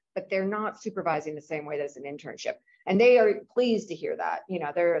strong, but they're not supervising the same way as an internship. And they are pleased to hear that.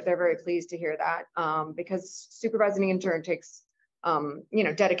 They're very pleased to hear that, because supervising an intern takes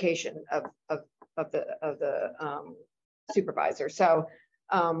dedication of the supervisor. So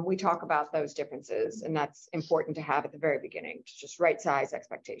we talk about those differences, and that's important to have at the very beginning, to just right size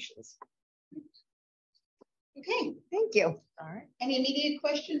expectations. Okay, thank you. All right. Any immediate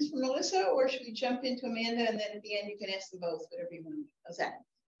questions for Melissa, or should we jump into Amanda, and then at the end you can ask them both, whatever you want? How's that?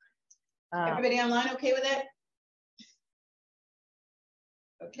 Everybody online okay with that?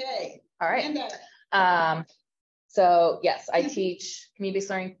 Okay. All right. Amanda. So yes, I teach community-based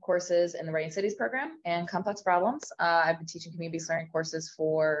learning courses in the Writing Studies program and complex problems. I've been teaching community-based learning courses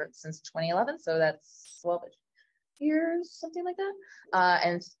since 2011, so that's 12 years, something like that.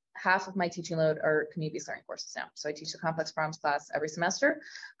 And half of my teaching load are community-based learning courses now. So I teach the complex problems class every semester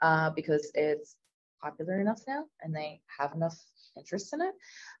because it's popular enough now, and they have enough interest in it.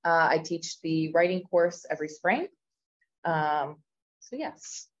 I teach the writing course every spring. So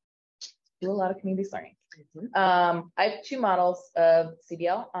yes, do a lot of community-based learning. I have 2 models of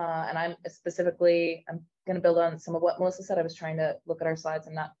CBL, and I'm going to build on some of what Melissa said. I was trying to look at our slides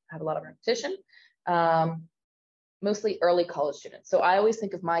and not have a lot of repetition. Mostly early college students. So I always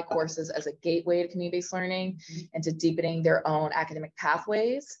think of my courses as a gateway to community-based learning and to deepening their own academic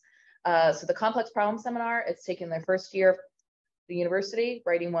pathways. So the complex problem seminar, it's taken their first year of the university,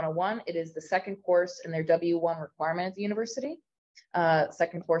 Writing 101. It is the second course in their W1 requirement at the university,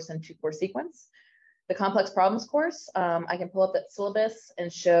 second course in 2-course sequence. The complex problems course, I can pull up that syllabus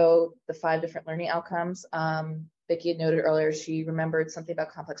and show the 5 different learning outcomes. Vicki had noted earlier, she remembered something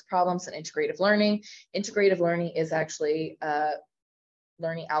about complex problems and integrative learning. Integrative learning is actually a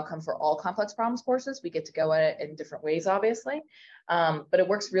learning outcome for all complex problems courses. We get to go at it in different ways, obviously, but it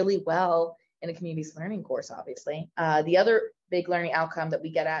works really well in a community-based learning course, obviously. The other big learning outcome that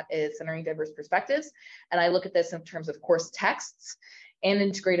we get at is centering diverse perspectives. And I look at this in terms of course texts and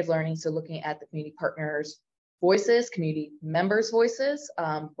integrative learning. So looking at the community partners' voices, community members' voices.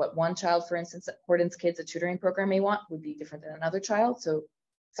 What one child, for instance, at Horton's Kids, a tutoring program may want would be different than another child. So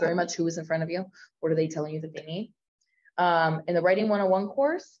it's very much who is in front of you. What are they telling you that they need? In the Writing 101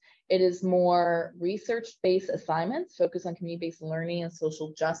 course, it is more research-based assignments focused on community-based learning and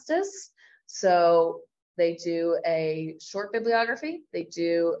social justice. So they do a short bibliography, they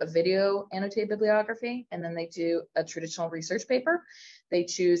do a video annotated bibliography, and then they do a traditional research paper. They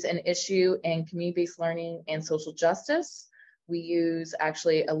choose an issue in community-based learning and social justice. We use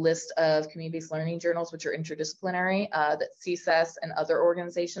actually a list of community-based learning journals, which are interdisciplinary, that CSES and other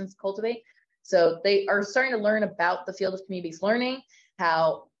organizations cultivate. So they are starting to learn about the field of community-based learning,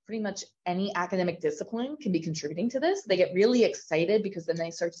 how pretty much any academic discipline can be contributing to this. They get really excited because then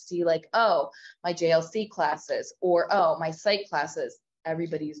they start to see like, oh, my JLC classes, or oh, my psych classes,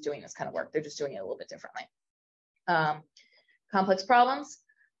 everybody's doing this kind of work. They're just doing it a little bit differently. Complex problems.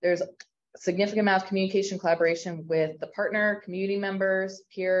 There's a significant amount of communication collaboration with the partner, community members,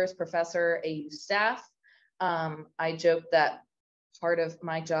 peers, professor, AU staff. I joke that part of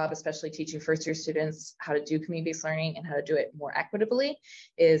my job, especially teaching first-year students how to do community-based learning and how to do it more equitably,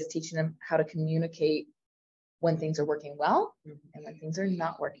 is teaching them how to communicate when things are working well and when things are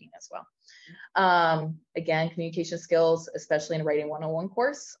not working as well. Again, communication skills, especially in a Writing 101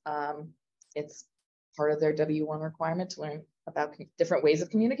 course, it's part of their W1 requirement to learn about different ways of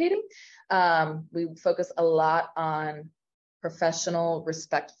communicating. We focus a lot on professional,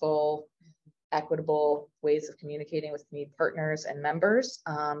 respectful, equitable ways of communicating with community partners and members.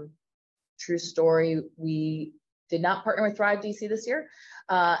 True story, we did not partner with Thrive DC this year.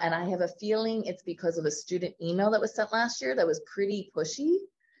 And I have a feeling it's because of a student email that was sent last year that was pretty pushy.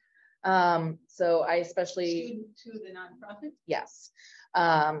 So I especially— To the nonprofit? Yes.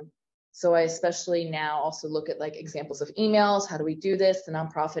 So I especially now also look at like examples of emails. How do we do this? The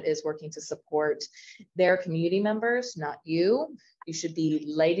nonprofit is working to support their community members, not you. You should be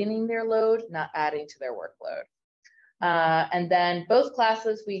lightening their load, not adding to their workload. And then both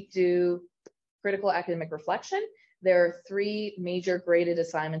classes, we do critical academic reflection. There are 3 major graded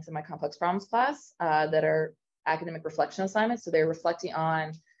assignments in my complex problems class that are academic reflection assignments. So they're reflecting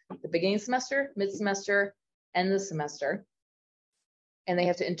on the beginning semester, mid-semester, end of the semester. And they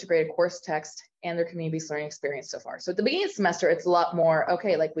have to integrate a course text and their community-based learning experience so far. So at the beginning of the semester, it's a lot more,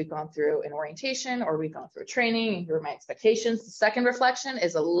 okay, like we've gone through an orientation or we've gone through a training and here are my expectations. The second reflection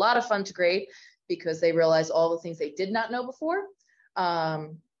is a lot of fun to grade because they realize all the things they did not know before.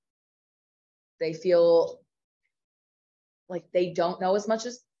 They feel like they don't know as much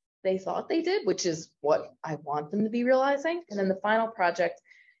as they thought they did, which is what I want them to be realizing. And then the final project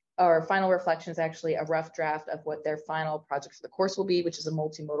or final reflection is actually a rough draft of what their final project for the course will be, which is a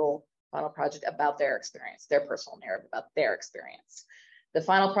multimodal final project about their experience, their personal narrative about their experience. The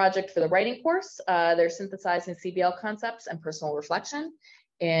final project for the writing course, they're synthesizing CBL concepts and personal reflection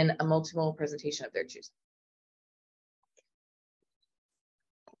in a multimodal presentation of their choosing.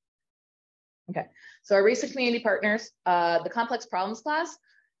 Okay, so our recent community partners, the complex problems class,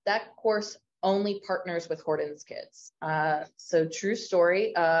 that course only partners with Horton's kids. So true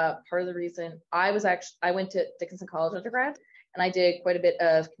story, part of the reason I went to Dickinson College undergrad and I did quite a bit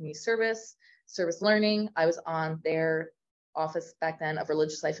of community service learning. I was on their office back then of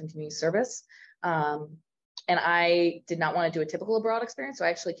religious life and community service. And I did not want to do a typical abroad experience. So I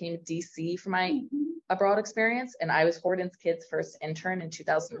actually came to DC for my abroad experience. And I was Horton's kids' first intern in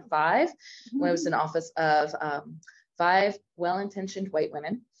 2005 when I was in office of 5 well-intentioned white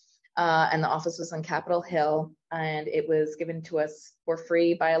women. And the office was on Capitol Hill, and it was given to us for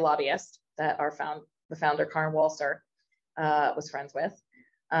free by a lobbyist that the founder, Karen Walser, was friends with.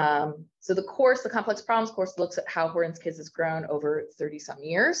 So the course, the complex problems course, looks at how Horton's Kids has grown over 30-some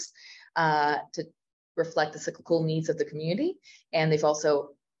years to reflect the cyclical needs of the community. And they've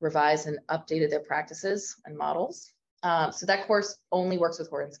also revised and updated their practices and models. So that course only works with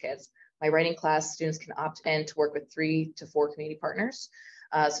Horton's Kids. My writing class, students can opt in to work with 3 to 4 community partners.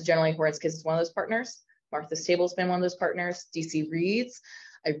 So generally, Horton's Kids is one of those partners. Martha's Table has been one of those partners. DC Reads.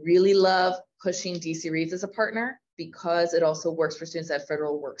 I really love pushing DC Reads as a partner because it also works for students at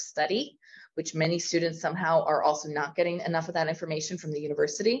Federal Work Study, which many students somehow are also not getting enough of that information from the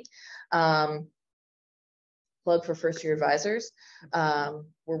university. Plug for first-year advisors. We're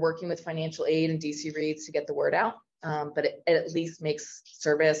working with financial aid and DC Reads to get the word out, but it at least makes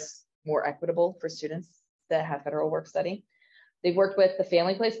service more equitable for students that have Federal Work Study. They've worked with the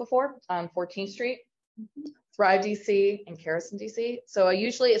Family Place before on 14th Street, Thrive DC, and Kerrison DC. So I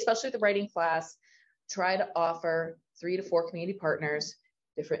usually, especially with the writing class, try to offer 3 to 4 community partners,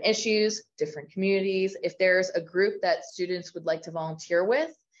 different issues, different communities. If there's a group that students would like to volunteer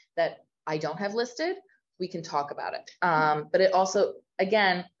with that I don't have listed, we can talk about it. But it also,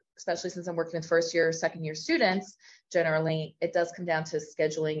 again, especially since I'm working with first year, second year students, generally, it does come down to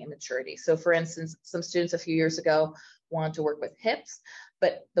scheduling and maturity. So for instance, some students a few years ago wanted to work with HIPS,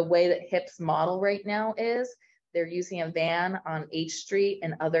 but the way that HIPS model right now is they're using a van on H Street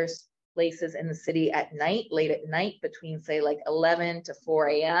and other places in the city at night, late at night, between say like 11 to 4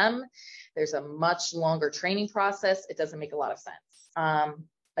 a.m. There's a much longer training process. It doesn't make a lot of sense.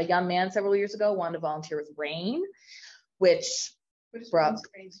 A young man several years ago wanted to volunteer with RAIN, which brought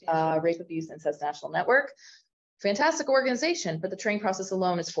Rape, Abuse, Incest National Network. Fantastic organization, but the training process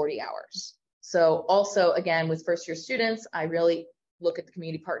alone is 40 hours. So also, again, with first year students, I really look at the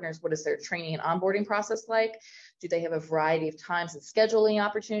community partners. What is their training and onboarding process like? Do they have a variety of times and scheduling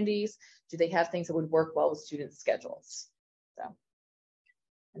opportunities? Do they have things that would work well with students' schedules? So,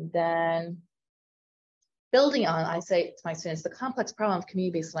 and then building on, I say to my students, the complex problem of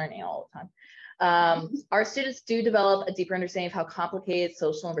community-based learning all the time. Our students do develop a deeper understanding of how complicated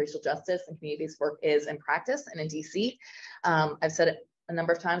social and racial justice and community-based work is in practice and in DC. I've said it a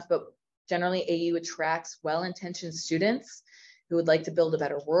number of times, but generally AU attracts well-intentioned students who would like to build a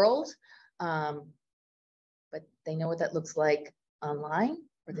better world, but they know what that looks like online,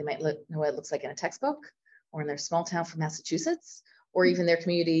 or they might know what it looks like in a textbook, or in their small town from Massachusetts, or even their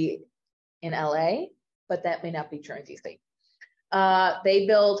community in LA, but that may not be true in DC. They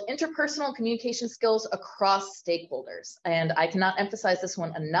build interpersonal communication skills across stakeholders. And I cannot emphasize this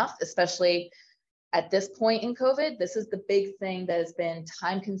one enough, especially at this point in COVID. This is the big thing that has been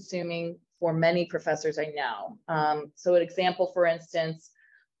time consuming for many professors I know. So an example, for instance,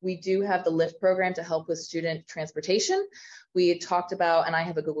 we do have the LIFT program to help with student transportation. We had talked about, and I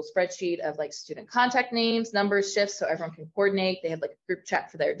have a Google spreadsheet of like student contact names, numbers, shifts, so everyone can coordinate. They have like a group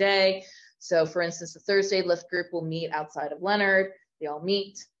chat for their day. So for instance, the Thursday LIFT group will meet outside of Leonard. They all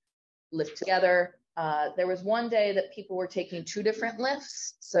meet, lift together. There was one day that people were taking 2 different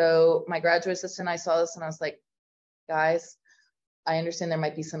lifts. So my graduate assistant and I saw this and I was like, guys, I understand there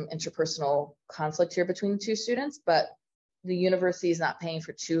might be some interpersonal conflict here between the 2 students, but the university is not paying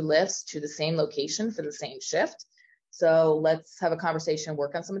for 2 lifts to the same location for the same shift. So let's have a conversation,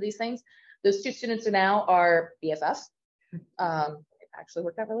 work on some of these things. Those 2 students now are BFFs. It actually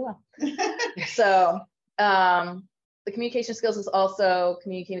worked out really well. So the communication skills is also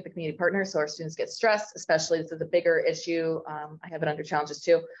communicating with the community partners. So our students get stressed, especially this is a bigger issue. I have it under challenges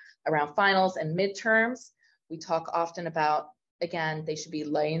too, around finals and midterms. We talk often about, again, they should be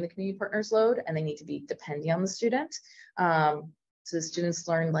laying the community partners load and they need to be depending on the student. So the students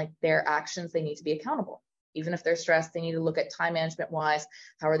learn like their actions, they need to be accountable. Even if they're stressed, they need to look at time management wise,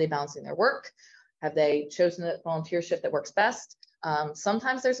 how are they balancing their work? Have they chosen the volunteer shift that works best?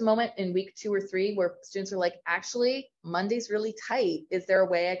 Sometimes there's a moment in week 2 or 3 where students are like, actually, Monday's really tight. Is there a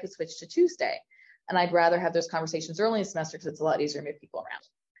way I could switch to Tuesday? And I'd rather have those conversations early in the semester because it's a lot easier to move people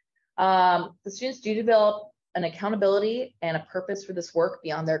around. The students do develop an accountability and a purpose for this work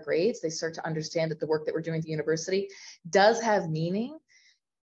beyond their grades. They start to understand that the work that we're doing at the university does have meaning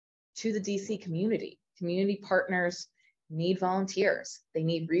to the DC community. Community partners need volunteers. They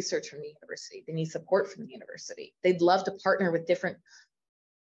need research from the university. They need support from the university. They'd love to partner with different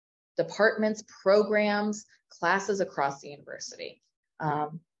departments, programs, classes across the university.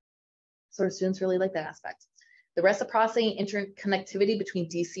 So our students really like that aspect. The reciprocity and interconnectivity between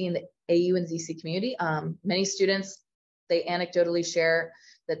DC and the AU and DC community. Many students, they anecdotally share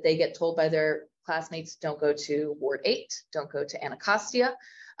that they get told by their classmates, don't go to Ward 8, don't go to Anacostia.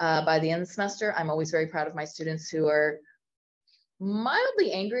 By the end of the semester, I'm always very proud of my students who are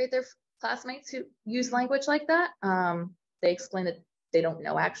mildly angry at their classmates who use language like that. They explain that they don't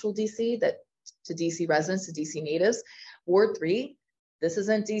know actual DC, that to DC residents, to DC natives, Ward 3, this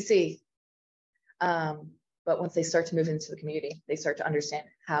isn't DC. But once they start to move into the community, they start to understand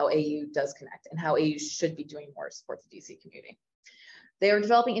how AU does connect and how AU should be doing more to support the DC community. They are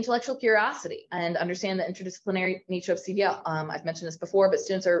developing intellectual curiosity and understand the interdisciplinary nature of CBL. I've mentioned this before, but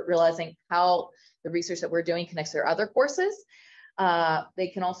students are realizing how the research that we're doing connects to their other courses. They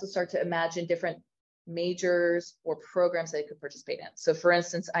can also start to imagine different majors or programs they could participate in. So for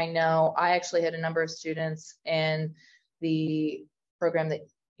instance, I know I actually had a number of students in the program that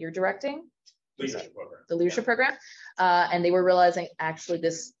you're directing, Leadership program. The leadership program, and they were realizing actually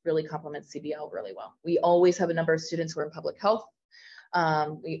this really complements CBL really well. We always have a number of students who are in public health.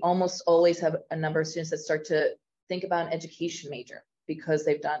 We almost always have a number of students that start to think about an education major because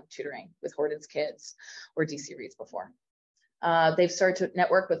they've done tutoring with Horton's Kids or DC Reads before. They've started to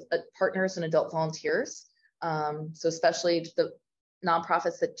network with partners and adult volunteers. So especially the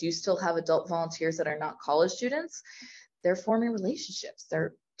nonprofits that do still have adult volunteers that are not college students, they're forming relationships.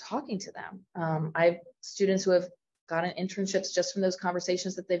 They're talking to them. I have students who have gotten internships just from those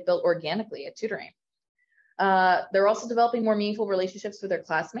conversations that they've built organically at tutoring. They're also developing more meaningful relationships with their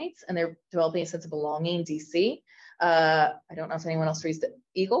classmates, and they're developing a sense of belonging in DC. I don't know if anyone else reads the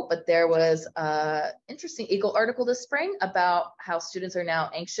Eagle, but there was an interesting Eagle article this spring about how students are now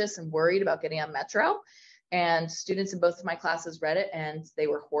anxious and worried about getting on Metro. And students in both of my classes read it and they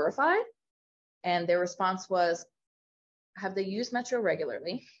were horrified. And their response was, have they used Metro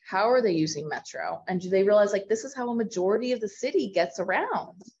regularly? How are they using Metro? And do they realize, like, this is how a majority of the city gets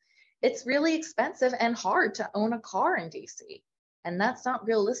around? It's really expensive and hard to own a car in DC. And that's not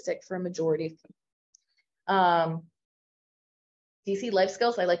realistic for a majority of people. DC life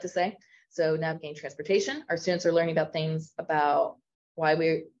skills, I like to say. So navigating transportation. Our students are learning about things about why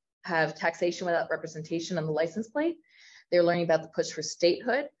we have taxation without representation on the license plate. They're learning about the push for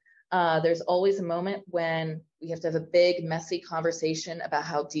statehood. There's always a moment when we have to have a big, messy conversation about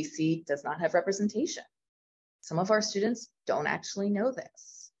how DC does not have representation. Some of our students don't actually know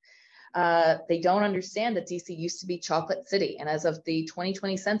this. They don't understand that DC used to be Chocolate City. And as of the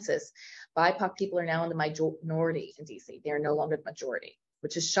 2020 census, BIPOC people are now in the minority in DC. They are no longer the majority,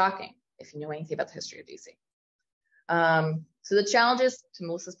 which is shocking if you know anything about the history of DC. So the challenges, to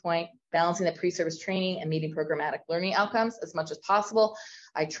Melissa's point, balancing the pre-service training and meeting programmatic learning outcomes as much as possible.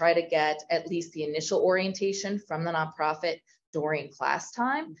 I try to get at least the initial orientation from the nonprofit during class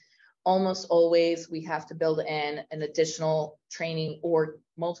time. Almost always we have to build in an additional training or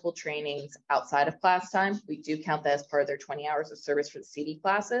multiple trainings outside of class time. We do count that as part of their 20 hours of service for the CD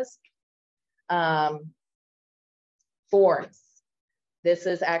classes. Forms. This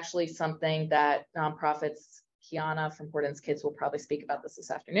is actually something that nonprofits, Kiana from Portland's Kids will probably speak about this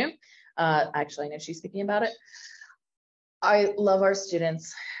afternoon. Actually, I know she's speaking about it. I love our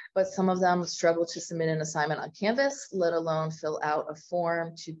students, but some of them struggle to submit an assignment on Canvas, let alone fill out a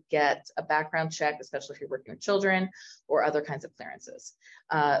form to get a background check, especially if you're working with children or other kinds of clearances.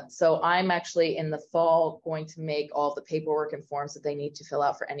 So I'm actually in the fall going to make all the paperwork and forms that they need to fill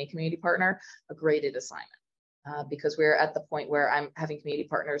out for any community partner a graded assignment. Because we're at the point where I'm having community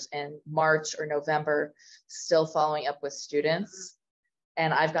partners in March or November, still following up with students.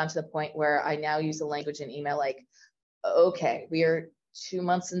 And I've gone to the point where I now use the language in email like, okay, we are 2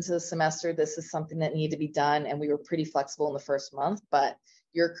 months into the semester. This is something that needed to be done. And we were pretty flexible in the first month, but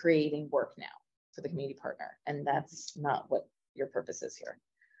you're creating work now for the community partner. And that's not what your purpose is here.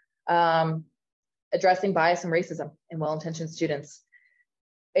 Addressing bias and racism in well-intentioned students.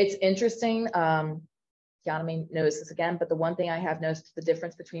 It's interesting. Kiana knows this again, but the one thing I have noticed the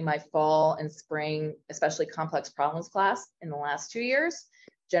difference between my fall and spring, especially complex problems class in the last 2 years,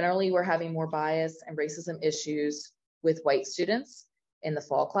 generally we're having more bias and racism issues with white students in the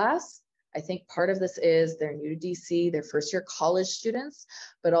fall class. I think part of this is they're new to DC, they're first year college students,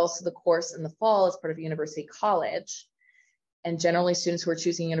 but also the course in the fall is part of university college. And generally students who are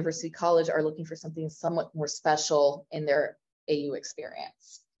choosing university college are looking for something somewhat more special in their AU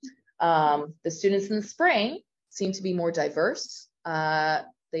experience. The students in the spring seem to be more diverse.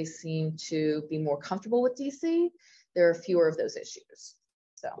 They seem to be more comfortable with DC. There are fewer of those issues.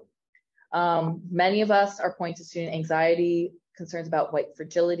 So many of us are pointing to student anxiety, concerns about white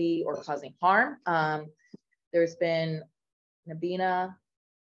fragility or causing harm. There's been Nabina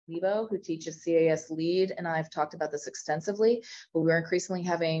Lebo, who teaches CAS Lead, and I've talked about this extensively, but we're increasingly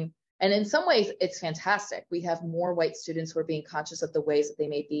having, and in some ways it's fantastic. We have more white students who are being conscious of the ways that they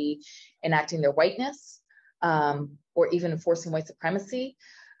may be enacting their whiteness or even enforcing white supremacy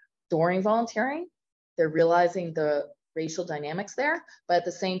during volunteering. They're realizing the racial dynamics there, but at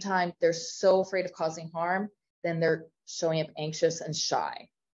the same time, they're so afraid of causing harm, then they're showing up anxious and shy.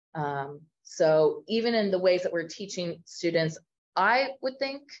 So even in the ways that we're teaching students, I would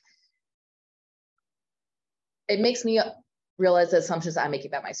think it makes me realize the assumptions I'm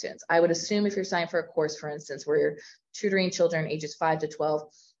making about my students. I would assume if you're signing for a course, for instance, where you're tutoring children ages 5 to 12,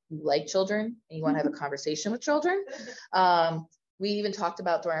 you like children and you want to have a conversation with children. We even talked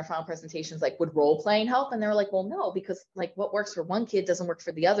about during our final presentations, like, would role playing help? And they were like, well, no, because like what works for one kid doesn't work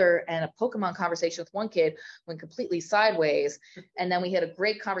for the other. And a Pokemon conversation with one kid went completely sideways. And then we had a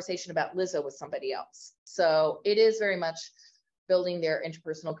great conversation about Lizzo with somebody else. So it is very much building their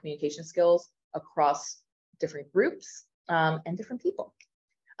interpersonal communication skills across different groups and different people.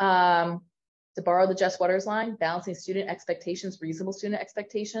 To borrow the Jess Waters line, balancing student expectations, reasonable student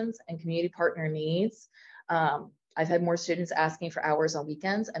expectations, and community partner needs. I've had more students asking for hours on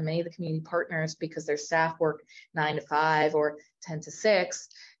weekends, and many of the community partners, because their staff work 9 to 5 or 10 to 6,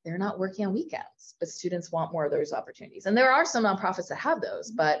 they're not working on weekends, but students want more of those opportunities. And there are some nonprofits that have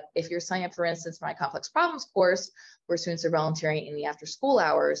those, but if you're signing up, for instance, for my complex problems course, where students are volunteering in the after school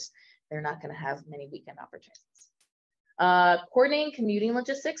hours, they're not going to have many weekend opportunities. Coordinating commuting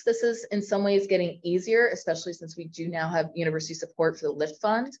logistics. This is in some ways getting easier, especially since we do now have university support for the LIFT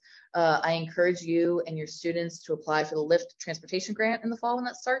fund. I encourage you and your students to apply for the LIFT transportation grant in the fall when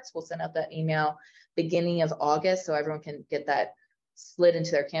that starts. We'll send out that email beginning of August so everyone can get that slid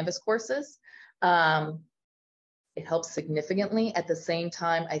into their Canvas courses. It helps significantly. At the same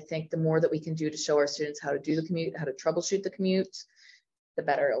time, I think the more that we can do to show our students how to do the commute, how to troubleshoot the commute, the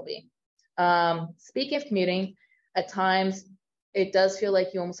better it'll be. Speaking of commuting, at times it does feel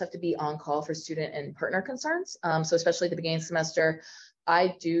like you almost have to be on call for student and partner concerns. So especially at the beginning of the semester,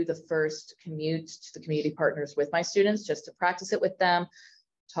 I do the first commute to the community partners with my students just to practice it with them,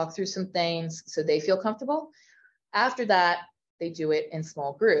 talk through some things so they feel comfortable. After that, they do it in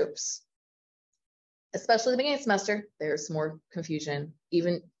small groups. Especially at the beginning of the semester, there's more confusion,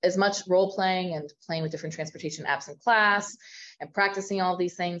 even as much role playing and playing with different transportation apps in class and practicing all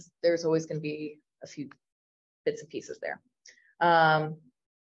these things, there's always going to be a few bits and pieces there. The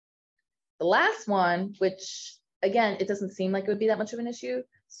last one, which again, it doesn't seem like it would be that much of an issue.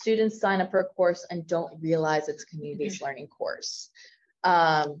 Students sign up for a course and don't realize it's a community-based learning course.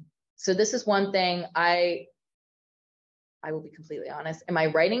 So this is one thing I will be completely honest. In my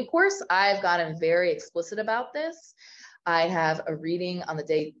writing course, I've gotten very explicit about this. I have a reading on the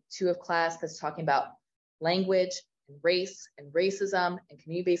day 2 of class that's talking about language and race and racism and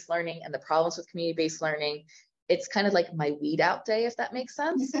community-based learning and the problems with community-based learning. It's kind of like my weed out day, if that makes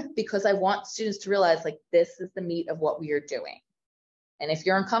sense, because I want students to realize like this is the meat of what we are doing. And if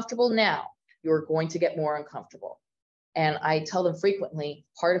you're uncomfortable now, you're going to get more uncomfortable. And I tell them frequently,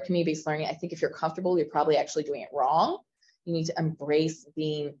 part of community-based learning, I think if you're comfortable, you're probably actually doing it wrong. You need to embrace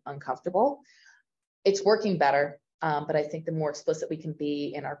being uncomfortable. It's working better, but I think the more explicit we can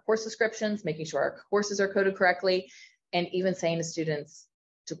be in our course descriptions, making sure our courses are coded correctly, and even saying to students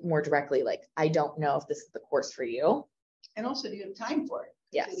more directly, like, I don't know if this is the course for you. And also, do you have time for it?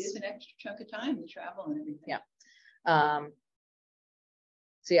 Yes. It is an extra chunk of time, the travel and everything. Yeah.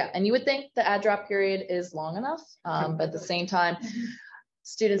 So yeah, and you would think the add drop period is long enough, but at the same time,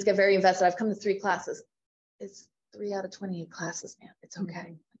 students get very invested. I've come to 3 classes. It's 3 out of 28 classes, man. It's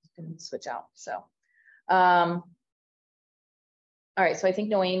okay. You can switch out. So, all right. So I think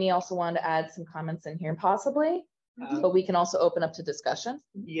Noemi also wanted to add some comments in here, possibly, but we can also open up to discussion.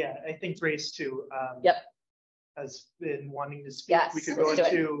 Yeah, I think Grace too. Yep. Has been wanting to speak. Yes, We could go let's do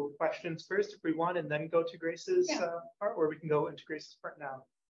it. into questions first if we want, and then go to Grace's part, or we can go into Grace's part now.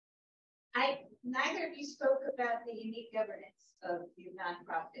 Neither of you spoke about the unique governance of the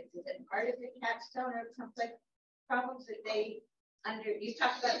nonprofits. Is it part of the capstone or complex problems that you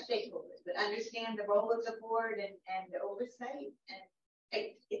talked about stakeholders, but understand the role of the board and the oversight,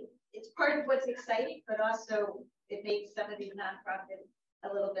 and it's part of what's exciting, but also it makes some of these nonprofits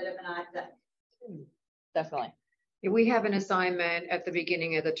a little bit of an odd duck. Definitely. We have an assignment at the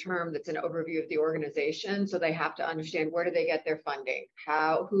beginning of the term that's an overview of the organization. So they have to understand where do they get their funding,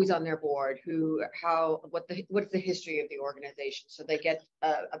 who's on their board, what's the history of the organization. So they get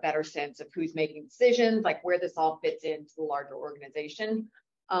a better sense of who's making decisions, like where this all fits into the larger organization,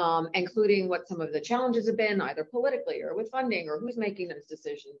 including what some of the challenges have been, either politically or with funding, or who's making those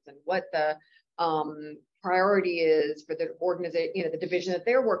decisions, and what the priority is for the organization, the division that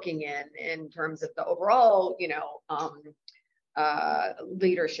they're working in terms of the overall,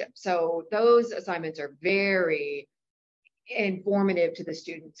 leadership. So those assignments are very informative to the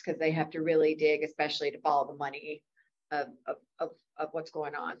students because they have to really dig, especially to follow the money of what's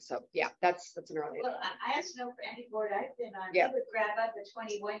going on. So yeah, that's an early. Well, I also know for any board I've been on, yeah, they would grab up a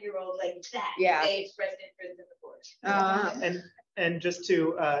 21-year-old like that. Yeah. They expressed interest in the board. And just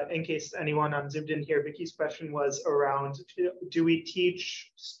to, in case anyone on Zoom didn't hear, Vicky's question was around, do we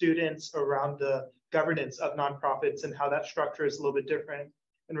teach students around the governance of nonprofits and how that structure is a little bit different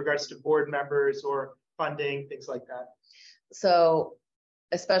in regards to board members or funding, things like that? So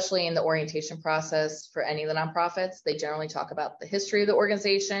especially in the orientation process for any of the nonprofits, they generally talk about the history of the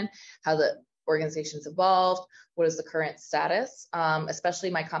organization, how the organization's evolved, what is the current status, especially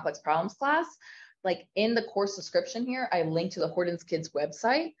my complex problems class. Like in the course description here, I link to the Hortons Kids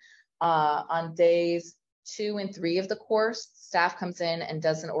website. On days 2 and 3 of the course, staff comes in and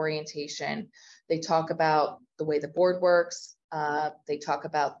does an orientation. They talk about the way the board works. They talk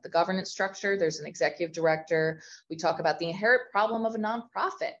about the governance structure. There's an executive director. We talk about the inherent problem of a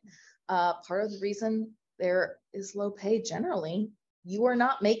nonprofit. Part of the reason there is low pay generally, you are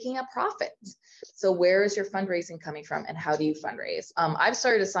not making a profit. So where is your fundraising coming from and how do you fundraise? I've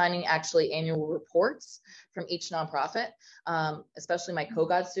started assigning actually annual reports from each nonprofit. Especially my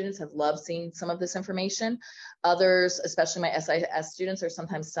co-God students have loved seeing some of this information. Others, especially my SIS students, are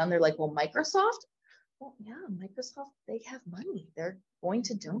sometimes stunned. They're like, well, Microsoft? Well, yeah, Microsoft, they have money. They're going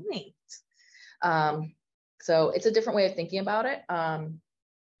to donate. So it's a different way of thinking about it.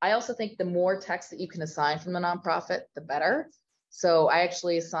 I also think the more text that you can assign from the nonprofit, the better. So I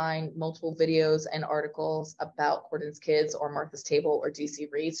actually assigned multiple videos and articles about Cordon's Kids or Martha's Table or DC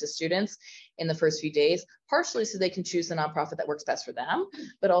Reads to students in the first few days, partially so they can choose the nonprofit that works best for them,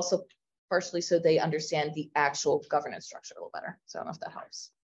 but also partially so they understand the actual governance structure a little better. So I don't know if that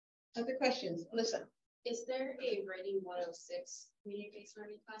helps. Other questions? Listen. Is there a writing 106 community-based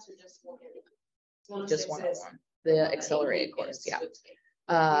learning class or just one? Just 101, the accelerated course, yeah.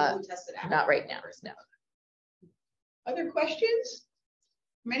 Not right now, no. Other questions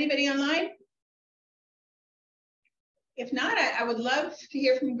from anybody online? If not, I would love to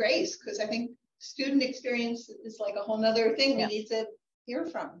hear from Grace, because I think student experience is like a whole nother thing we need to hear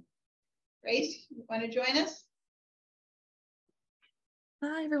from. Grace, you want to join us?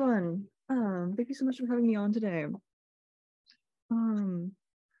 Hi, everyone. Thank you so much for having me on today.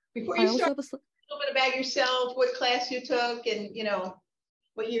 Before you start, a little bit about yourself, what class you took, and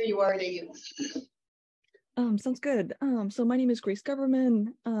what year you are at AU. Sounds good. So my name is Grace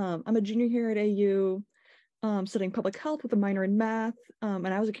Governman. I'm a junior here at AU, studying public health with a minor in math, and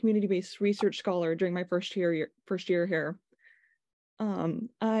I was a community-based research scholar during my first year here.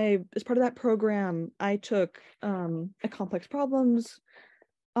 As part of that program, I took a complex problems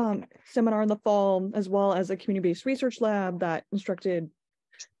seminar in the fall, as well as a community-based research lab that instructed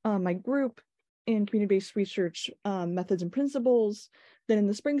my group in community-based research methods and principles. Then in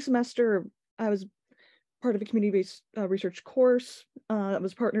the spring semester, I was part of a community-based research course that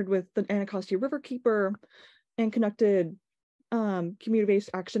was partnered with the Anacostia Riverkeeper and conducted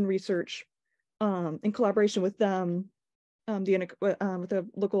community-based action research in collaboration with them, with a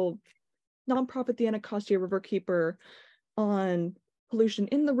local nonprofit, the Anacostia Riverkeeper, on pollution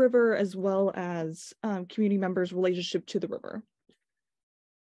in the river, as well as community members' relationship to the river.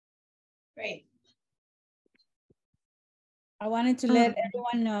 Great. I wanted to let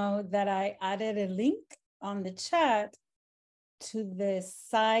everyone know that I added a link on the chat to the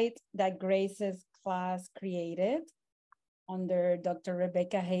site that Grace's class created under Dr.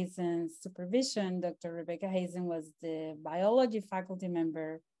 Rebecca Hazen's supervision. Dr. Rebecca Hazen was the biology faculty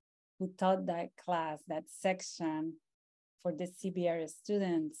member who taught that class, that section for the CBLR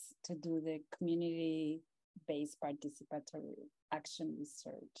students to do the community-based participatory action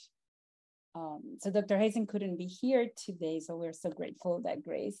research. So Dr. Hazen couldn't be here today, so we're so grateful that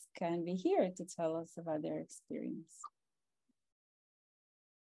Grace can be here to tell us about their experience.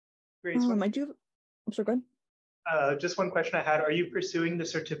 Grace, I'm sorry, go ahead. Just one question I had. Are you pursuing the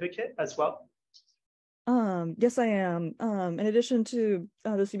certificate as well? Yes, I am. In addition to the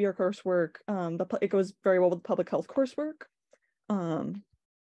CBLR coursework, it goes very well with public health coursework.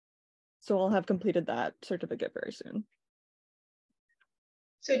 So I'll have completed that certificate very soon.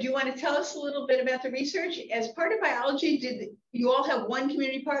 So do you want to tell us a little bit about the research? As part of biology, did you all have one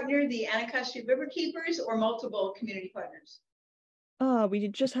community partner, the Anacostia Riverkeepers, or multiple community partners? We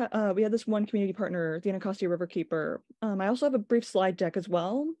just we had this one community partner, the Anacostia Riverkeeper. I also have a brief slide deck as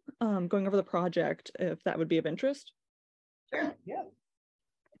well, going over the project, if that would be of interest. Sure. Yeah.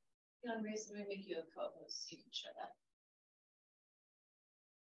 Grace, let me make you a co-host so you can share that.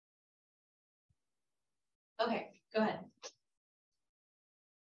 Okay, go ahead.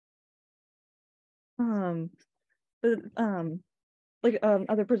 Like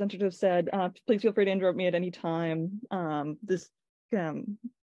other presenters have said, please feel free to interrupt me at any time. I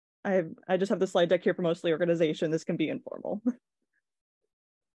just have the slide deck here for mostly organization. This can be informal.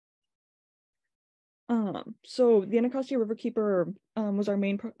 So the Anacostia Riverkeeper was our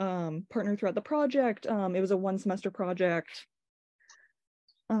main partner throughout the project. It was a one-semester project.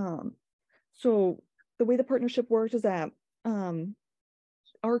 So the way the partnership worked is that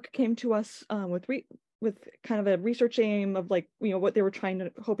ARC came to us with kind of a research aim of what they were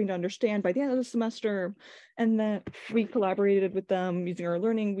hoping to understand by the end of the semester, and then we collaborated with them using our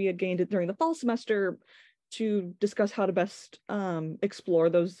learning we had gained it during the fall semester to discuss how to best explore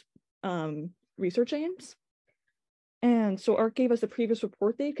those research aims. And so ARC gave us a previous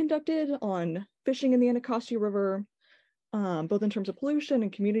report they conducted on fishing in the Anacostia River, both in terms of pollution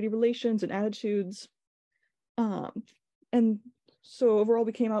and community relations and attitudes. And so overall,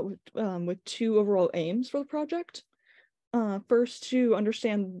 we came out with two overall aims for the project. First, to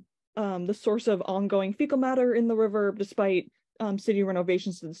understand the source of ongoing fecal matter in the river, despite city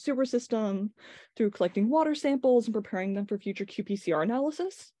renovations to the sewer system, through collecting water samples and preparing them for future qPCR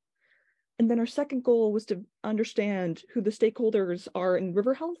analysis. And then our second goal was to understand who the stakeholders are in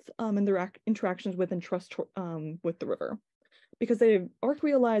river health and their interactions with and trust with the river. Because ARC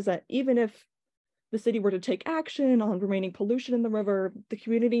realized that even if the city were to take action on remaining pollution in the river, the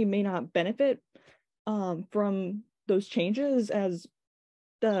community may not benefit from those changes, as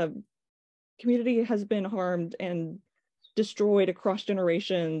the community has been harmed and destroyed across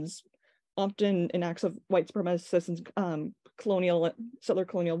generations, often in acts of white supremacist and settler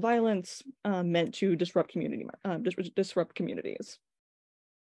colonial violence meant to disrupt communities.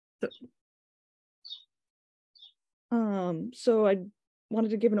 So I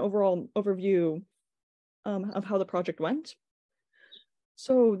wanted to give an overall overview of how the project went.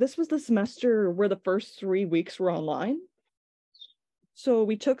 So this was the semester where the first 3 weeks were online. So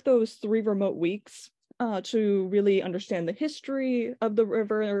we took those 3 remote weeks to really understand the history of the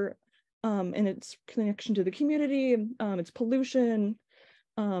river and its connection to the community, its pollution,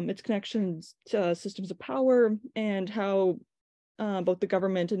 its connections to systems of power, and how both the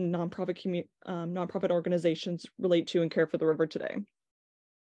government and nonprofit organizations relate to and care for the river today.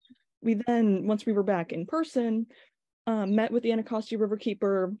 We then, once we were back in person, met with the Anacostia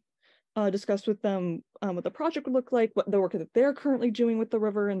Riverkeeper, discussed with them what the project would look like, what the work that they're currently doing with the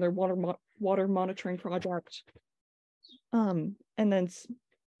river and their water monitoring project, and then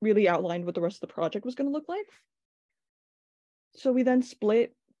really outlined what the rest of the project was going to look like. So we then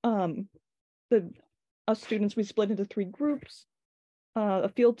split us students, we split into 3 groups, a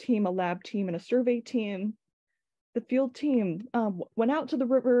field team, a lab team, and a survey team. The field team went out to the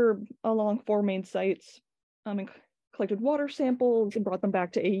river along 4 main sites and collected water samples and brought them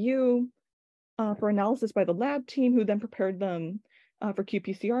back to AU for analysis by the lab team, who then prepared them for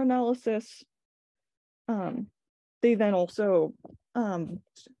qPCR analysis. They then also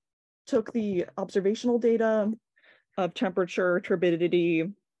took the observational data of temperature,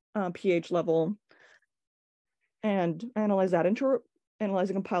 turbidity, pH level, and analyzed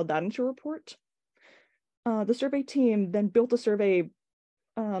and compiled that into a report. The survey team then built a survey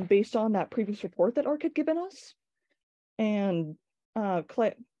based on that previous report that ARC had given us, and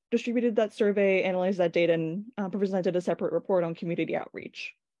distributed that survey, analyzed that data, and presented a separate report on community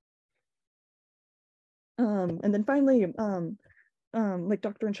outreach. And then finally, like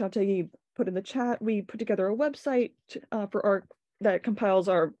Dr. Nchate put in the chat, we put together a website for ARC that compiles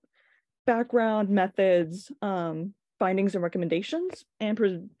our background, methods, findings, and recommendations, and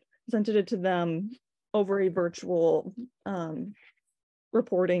presented it to them over a virtual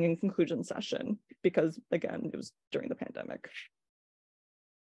reporting and conclusion session, because again, it was during the pandemic.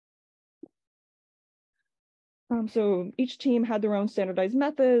 So each team had their own standardized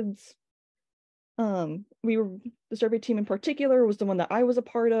methods. The survey team in particular was the one that I was a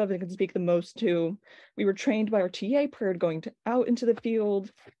part of and can speak the most to. We were trained by our TA prior to going out into the field.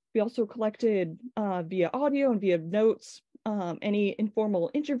 We also collected via audio and via notes, any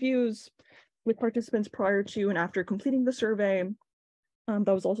informal interviews with participants prior to and after completing the survey.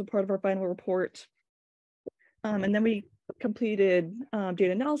 That was also part of our final report. And then we completed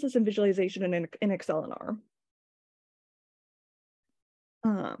data analysis and visualization in Excel and R.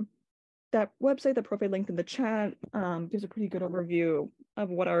 That website that Profe linked in the chat gives a pretty good overview of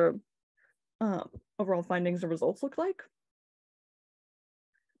what our overall findings and results look like.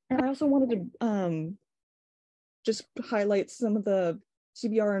 And I also wanted to just highlight some of the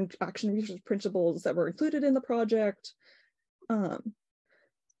CBR and action research principles that were included in the project.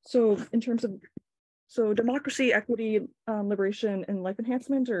 So in terms of, democracy, equity, liberation, and life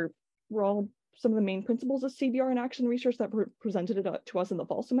enhancement were all some of the main principles of CBR and action research that were presented to us in the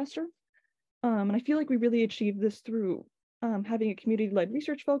fall semester. And I feel like we really achieved this through having a community-led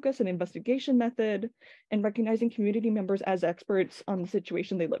research focus and investigation method, and recognizing community members as experts on the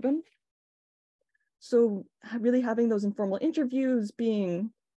situation they live in. So really having those informal interviews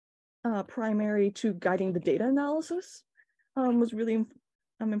being primary to guiding the data analysis was really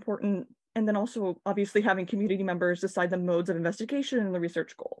important. And then also obviously having community members decide the modes of investigation and the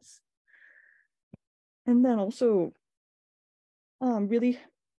research goals. And then also really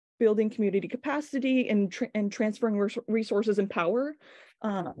building community capacity and transferring resources and power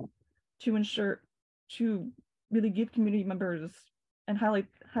to really give community members and highlight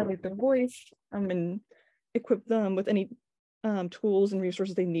their voice and equip them with any tools and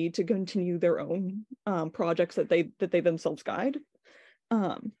resources they need to continue their own projects that they themselves guide.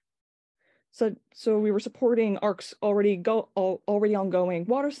 So we were supporting ARC's already ongoing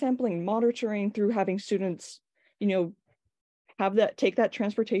water sampling, monitoring through having students, take that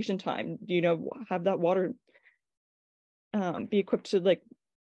transportation time, have that water be equipped to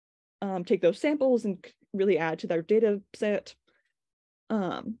take those samples and really add to their data set.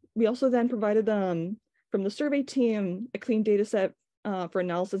 We also then provided them from the survey team a clean data set for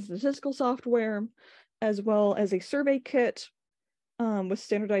analysis and statistical software, as well as a survey kit with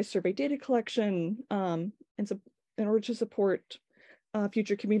standardized survey data collection in order to support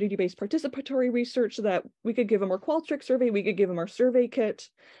future community-based participatory research, so that we could give them our Qualtrics survey, we could give them our survey kit,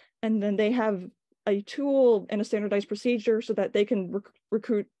 and then they have a tool and a standardized procedure so that they can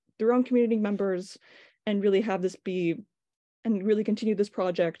recruit their own community members and really have this be, and really continue this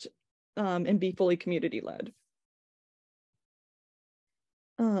project and be fully community-led.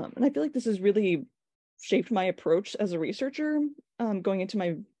 And I feel like this has really shaped my approach as a researcher going into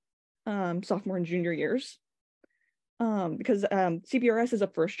my sophomore and junior years. Because CBRS is a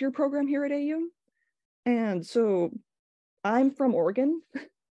first-year program here at AU. And so I'm from Oregon.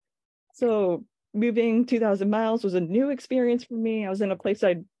 So moving 2,000 miles was a new experience for me. I was in a place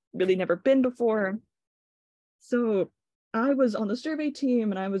I'd really never been before. So I was on the survey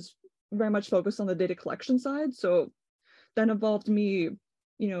team and I was very much focused on the data collection side. So that involved me,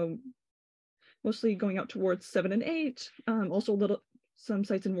 you know, mostly going out to wards 7 and 8, also some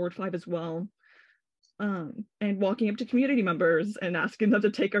sites in Ward 5 as well. And walking up to community members and asking them to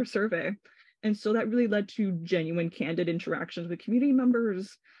take our survey. And so that really led to genuine, candid interactions with community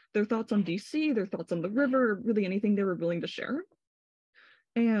members, their thoughts on DC, their thoughts on the river, really anything they were willing to share.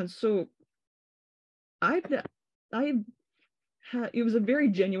 And so it was a very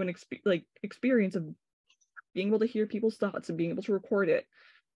genuine experience of being able to hear people's thoughts and being able to record it.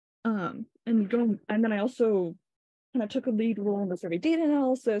 And then I also kind of took a lead role in the survey data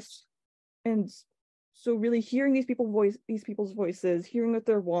analysis. And so really hearing these people's voices, hearing what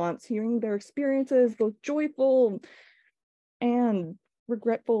their wants, hearing their experiences, both joyful and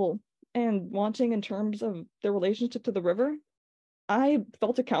regretful and wanting in terms of their relationship to the river, I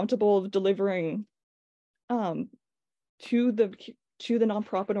felt accountable of delivering to the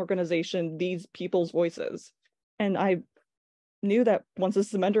nonprofit organization these people's voices. And I knew that once the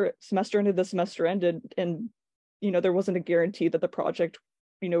semester ended, and there wasn't a guarantee that the project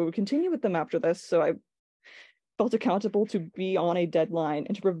would continue with them after this. So I felt accountable to be on a deadline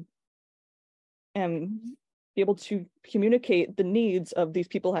and to be able to communicate the needs of these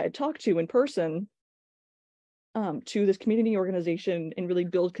people I had talked to in person to this community organization and really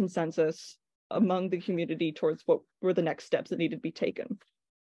build consensus among the community towards what were the next steps that needed to be taken.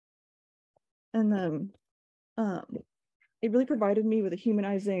 And then it really provided me with a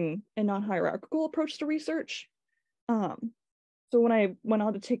humanizing and non-hierarchical approach to research. So when I went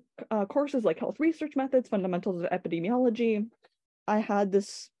on to take courses like health research methods, fundamentals of epidemiology, I had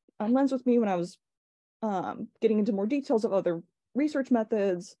this lens with me when I was getting into more details of other research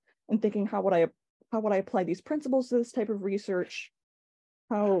methods and thinking how would I apply these principles to this type of research?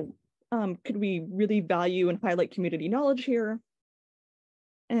 How could we really value and highlight community knowledge here?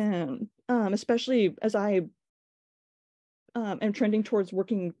 And especially as I am trending towards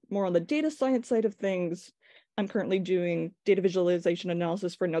working more on the data science side of things, I'm currently doing data visualization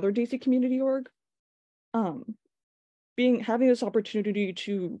analysis for another DC community org. Having this opportunity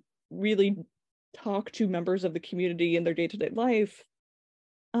to really talk to members of the community in their day-to-day life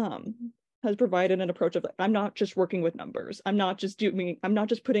has provided an approach of, I'm not just working with numbers. I'm not just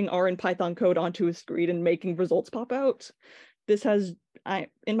putting R and Python code onto a screen and making results pop out.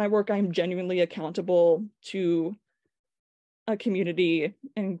 In my work, I'm genuinely accountable to a community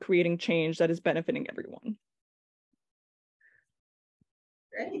and creating change that is benefiting everyone.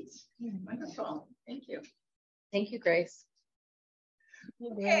 Great, wonderful, thank you. Thank you, Grace.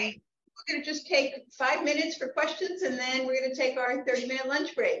 Okay, we're going to just take 5 minutes for questions and then we're going to take our 30-minute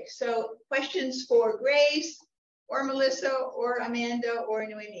lunch break. So questions for Grace or Melissa or Amanda or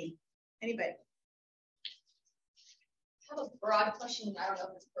Noemi? Anybody? I have a broad question. I don't know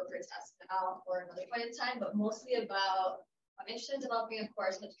if it's appropriate to ask now or another point in time, but mostly about, I'm interested in developing a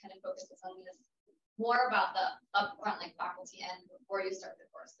course that kind of focuses on this more about the upfront, like faculty end before you start the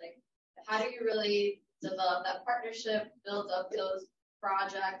course. Like, how do you really develop that partnership, build up those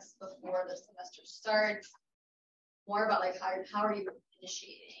projects before the semester starts? More about like how are you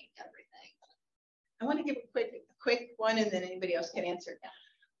initiating everything? I want to give a quick one and then anybody else can answer.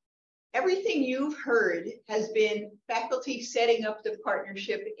 Everything you've heard has been faculty setting up the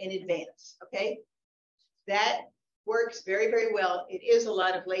partnership in advance, okay? That works very, very well. It is a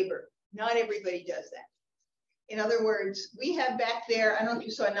lot of labor. Not everybody does that. In other words, we have back there, I don't know if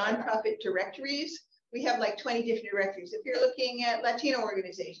you saw nonprofit directories. We have like 20 different directories. If you're looking at Latino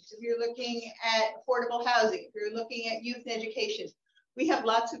organizations, if you're looking at affordable housing, if you're looking at youth and education, we have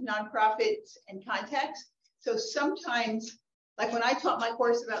lots of nonprofits and contacts. So sometimes, like when I taught my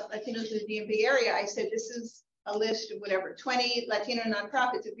course about Latinos in the DMV area, I said, this is a list of whatever, 20 Latino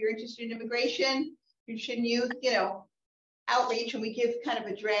nonprofits. If you're interested in immigration, you're interested in youth, outreach, and we give kind of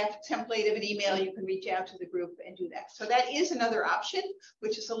a draft template of an email. You can reach out to the group and do that. So that is another option,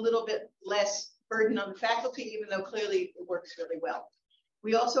 which is a little bit less burden on the faculty, even though clearly it works really well.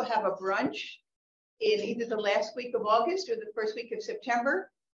 We also have a brunch in either the last week of August or the first week of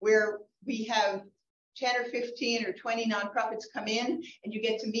September, where we have 10 or 15 or 20 nonprofits come in, and you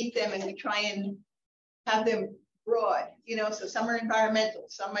get to meet them, and we try and have them broad, you know, so some are environmental,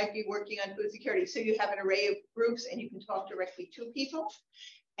 some might be working on food security. So you have an array of groups and you can talk directly to people.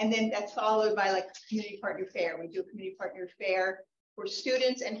 And then that's followed by like community partner fair. We do a community partner fair for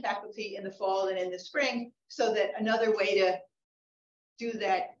students and faculty in the fall and in the spring, so that another way to do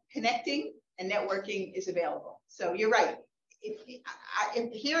that connecting and networking is available. So you're right.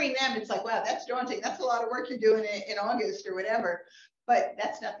 If hearing them, it's like, wow, that's daunting. That's a lot of work you're doing in August or whatever, but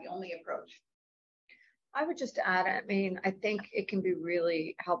that's not the only approach. I would just add, I mean, I think it can be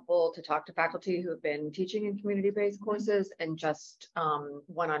really helpful to talk to faculty who have been teaching in community-based courses and just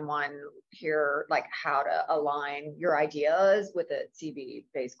one-on-one hear like how to align your ideas with a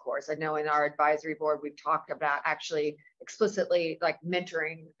CB-based course. I know in our advisory board, we've talked about actually explicitly like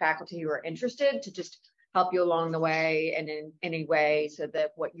mentoring faculty who are interested to just help you along the way and in any way so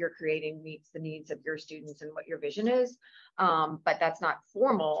that what you're creating meets the needs of your students and what your vision is. But that's not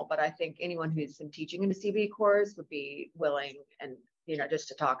formal, but I think anyone who's been teaching in a CB course would be willing and, you know, just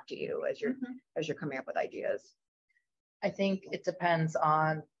to talk to you as you're coming up with ideas. I think it depends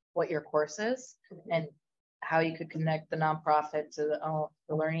on what your course is and how you could connect the nonprofit to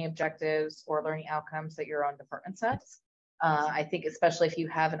the learning objectives or learning outcomes that your own department sets. I think especially if you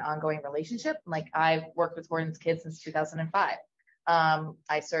have an ongoing relationship, like I've worked with Gordon's kids since 2005.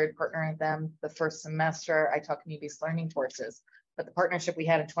 I started partnering with them the first semester I taught community-based learning courses, but the partnership we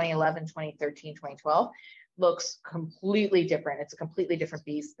had in 2011, 2013, 2012 looks completely different. It's a completely different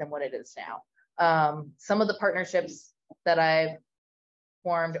beast than what it is now. Some of the partnerships that I've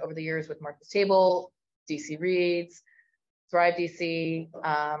formed over the years with Martha's Table, DC Reads, Thrive DC,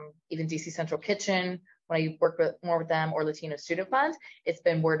 even DC Central Kitchen, when I work more with them, or Latino Student Fund, it's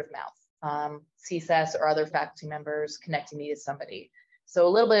been word of mouth. CSS or other faculty members connecting me to somebody. So a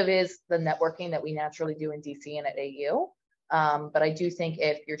little bit of it is the networking that we naturally do in DC and at AU. But I do think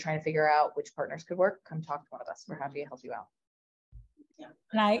if you're trying to figure out which partners could work, come talk to one of us. We're happy to help you out. Yeah.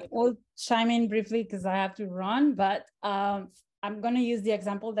 And I will chime in briefly because I have to run, but I'm going to use the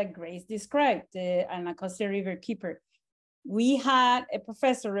example that Grace described, an Anacostia River keeper. We had a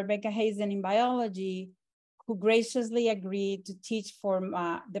professor, Rebecca Hazen, in biology, who graciously agreed to teach for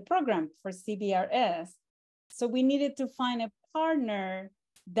the program for CBRS. So we needed to find a partner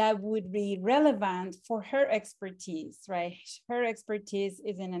that would be relevant for her expertise, right? Her expertise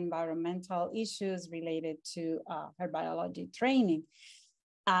is in environmental issues related to her biology training.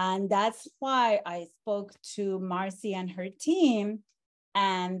 And that's why I spoke to Marcy and her team,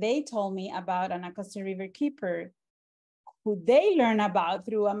 and they told me about Anacostia River Keeper, who they learn about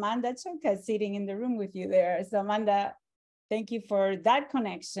through Amanda Choka sitting in the room with you there. So Amanda, thank you for that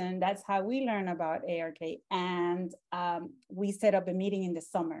connection. That's how we learn about ARK. And we set up a meeting in the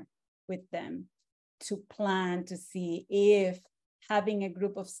summer with them to plan to see if having a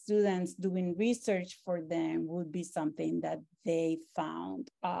group of students doing research for them would be something that they found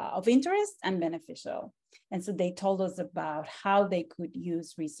of interest and beneficial. And so they told us about how they could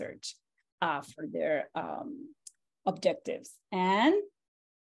use research for their objectives. And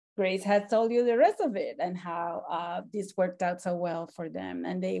Grace has told you the rest of it and how this worked out so well for them.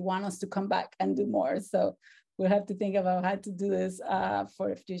 And they want us to come back and do more. So we'll have to think about how to do this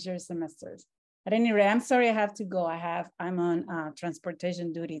for future semesters. At any rate, I'm sorry I have to go. I'm on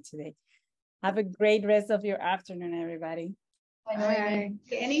transportation duty today. Have a great rest of your afternoon, everybody. Bye.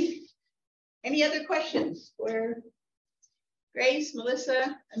 Any other questions for Grace,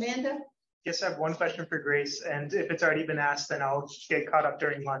 Melissa, Amanda? Yes, I have one question for Grace, and if it's already been asked, then I'll get caught up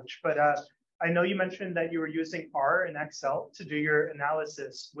during lunch. But I know you mentioned that you were using R and Excel to do your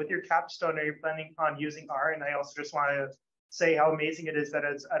analysis. With your capstone, are you planning on using R? And I also just want to say how amazing it is that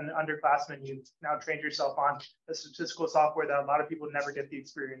as an underclassman, you've now trained yourself on a statistical software that a lot of people never get the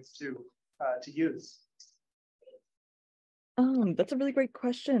experience to use. That's a really great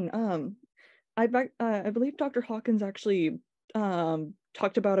question. I believe Dr. Hawkins actually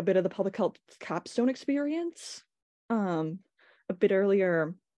talked about a bit of the public health capstone experience a bit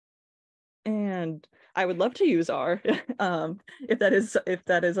earlier, and I would love to use R if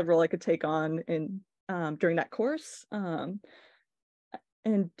that is a role I could take on in during that course. In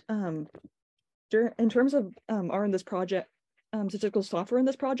terms of R in this project, statistical software in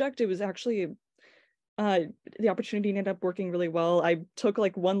this project, it was actually the opportunity ended up working really well. I took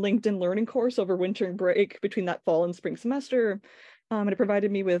like one LinkedIn learning course over winter and break between that fall and spring semester. And it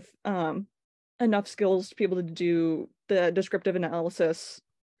provided me with enough skills to be able to do the descriptive analysis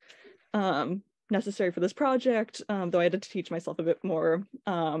necessary for this project, though I had to teach myself a bit more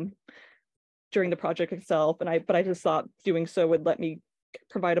during the project itself. But I just thought doing so would let me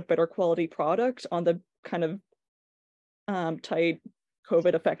provide a better quality product on the kind of tight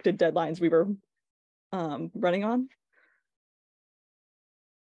COVID affected deadlines we were running on.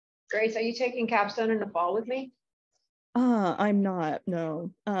 Grace, are you taking capstone in the fall with me? I'm not,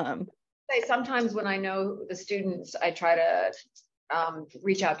 no. Sometimes when I know the students, I try to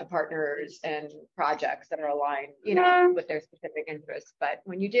reach out to partners and projects that are aligned, you know, with their specific interests. But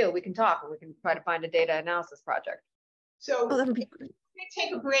when you do, we can talk and we can try to find a data analysis project. So that would be great. We're going to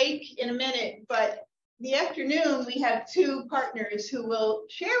take a break in a minute, but in the afternoon, we have two partners who will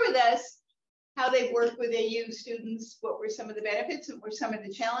share with us how they've worked with AU students, what were some of the benefits and what were some of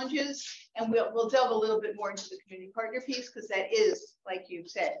the challenges. And we'll delve a little bit more into the community partner piece, because that is, like you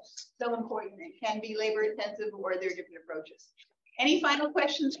said, so important. It can be labor intensive, or there are different approaches. Any final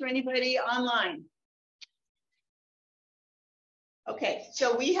questions for anybody online? Okay,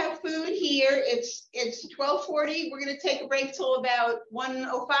 so we have food here. It's 12:40. We're going to take a break till about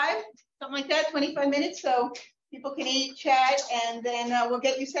 1:05, something like that, 25 minutes. So people can eat, chat, and then we'll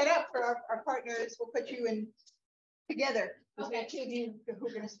get you set up for our partners. We'll put you in together. Okay, two of you who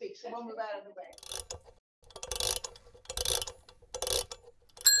are going to speak. So we'll move out of the way.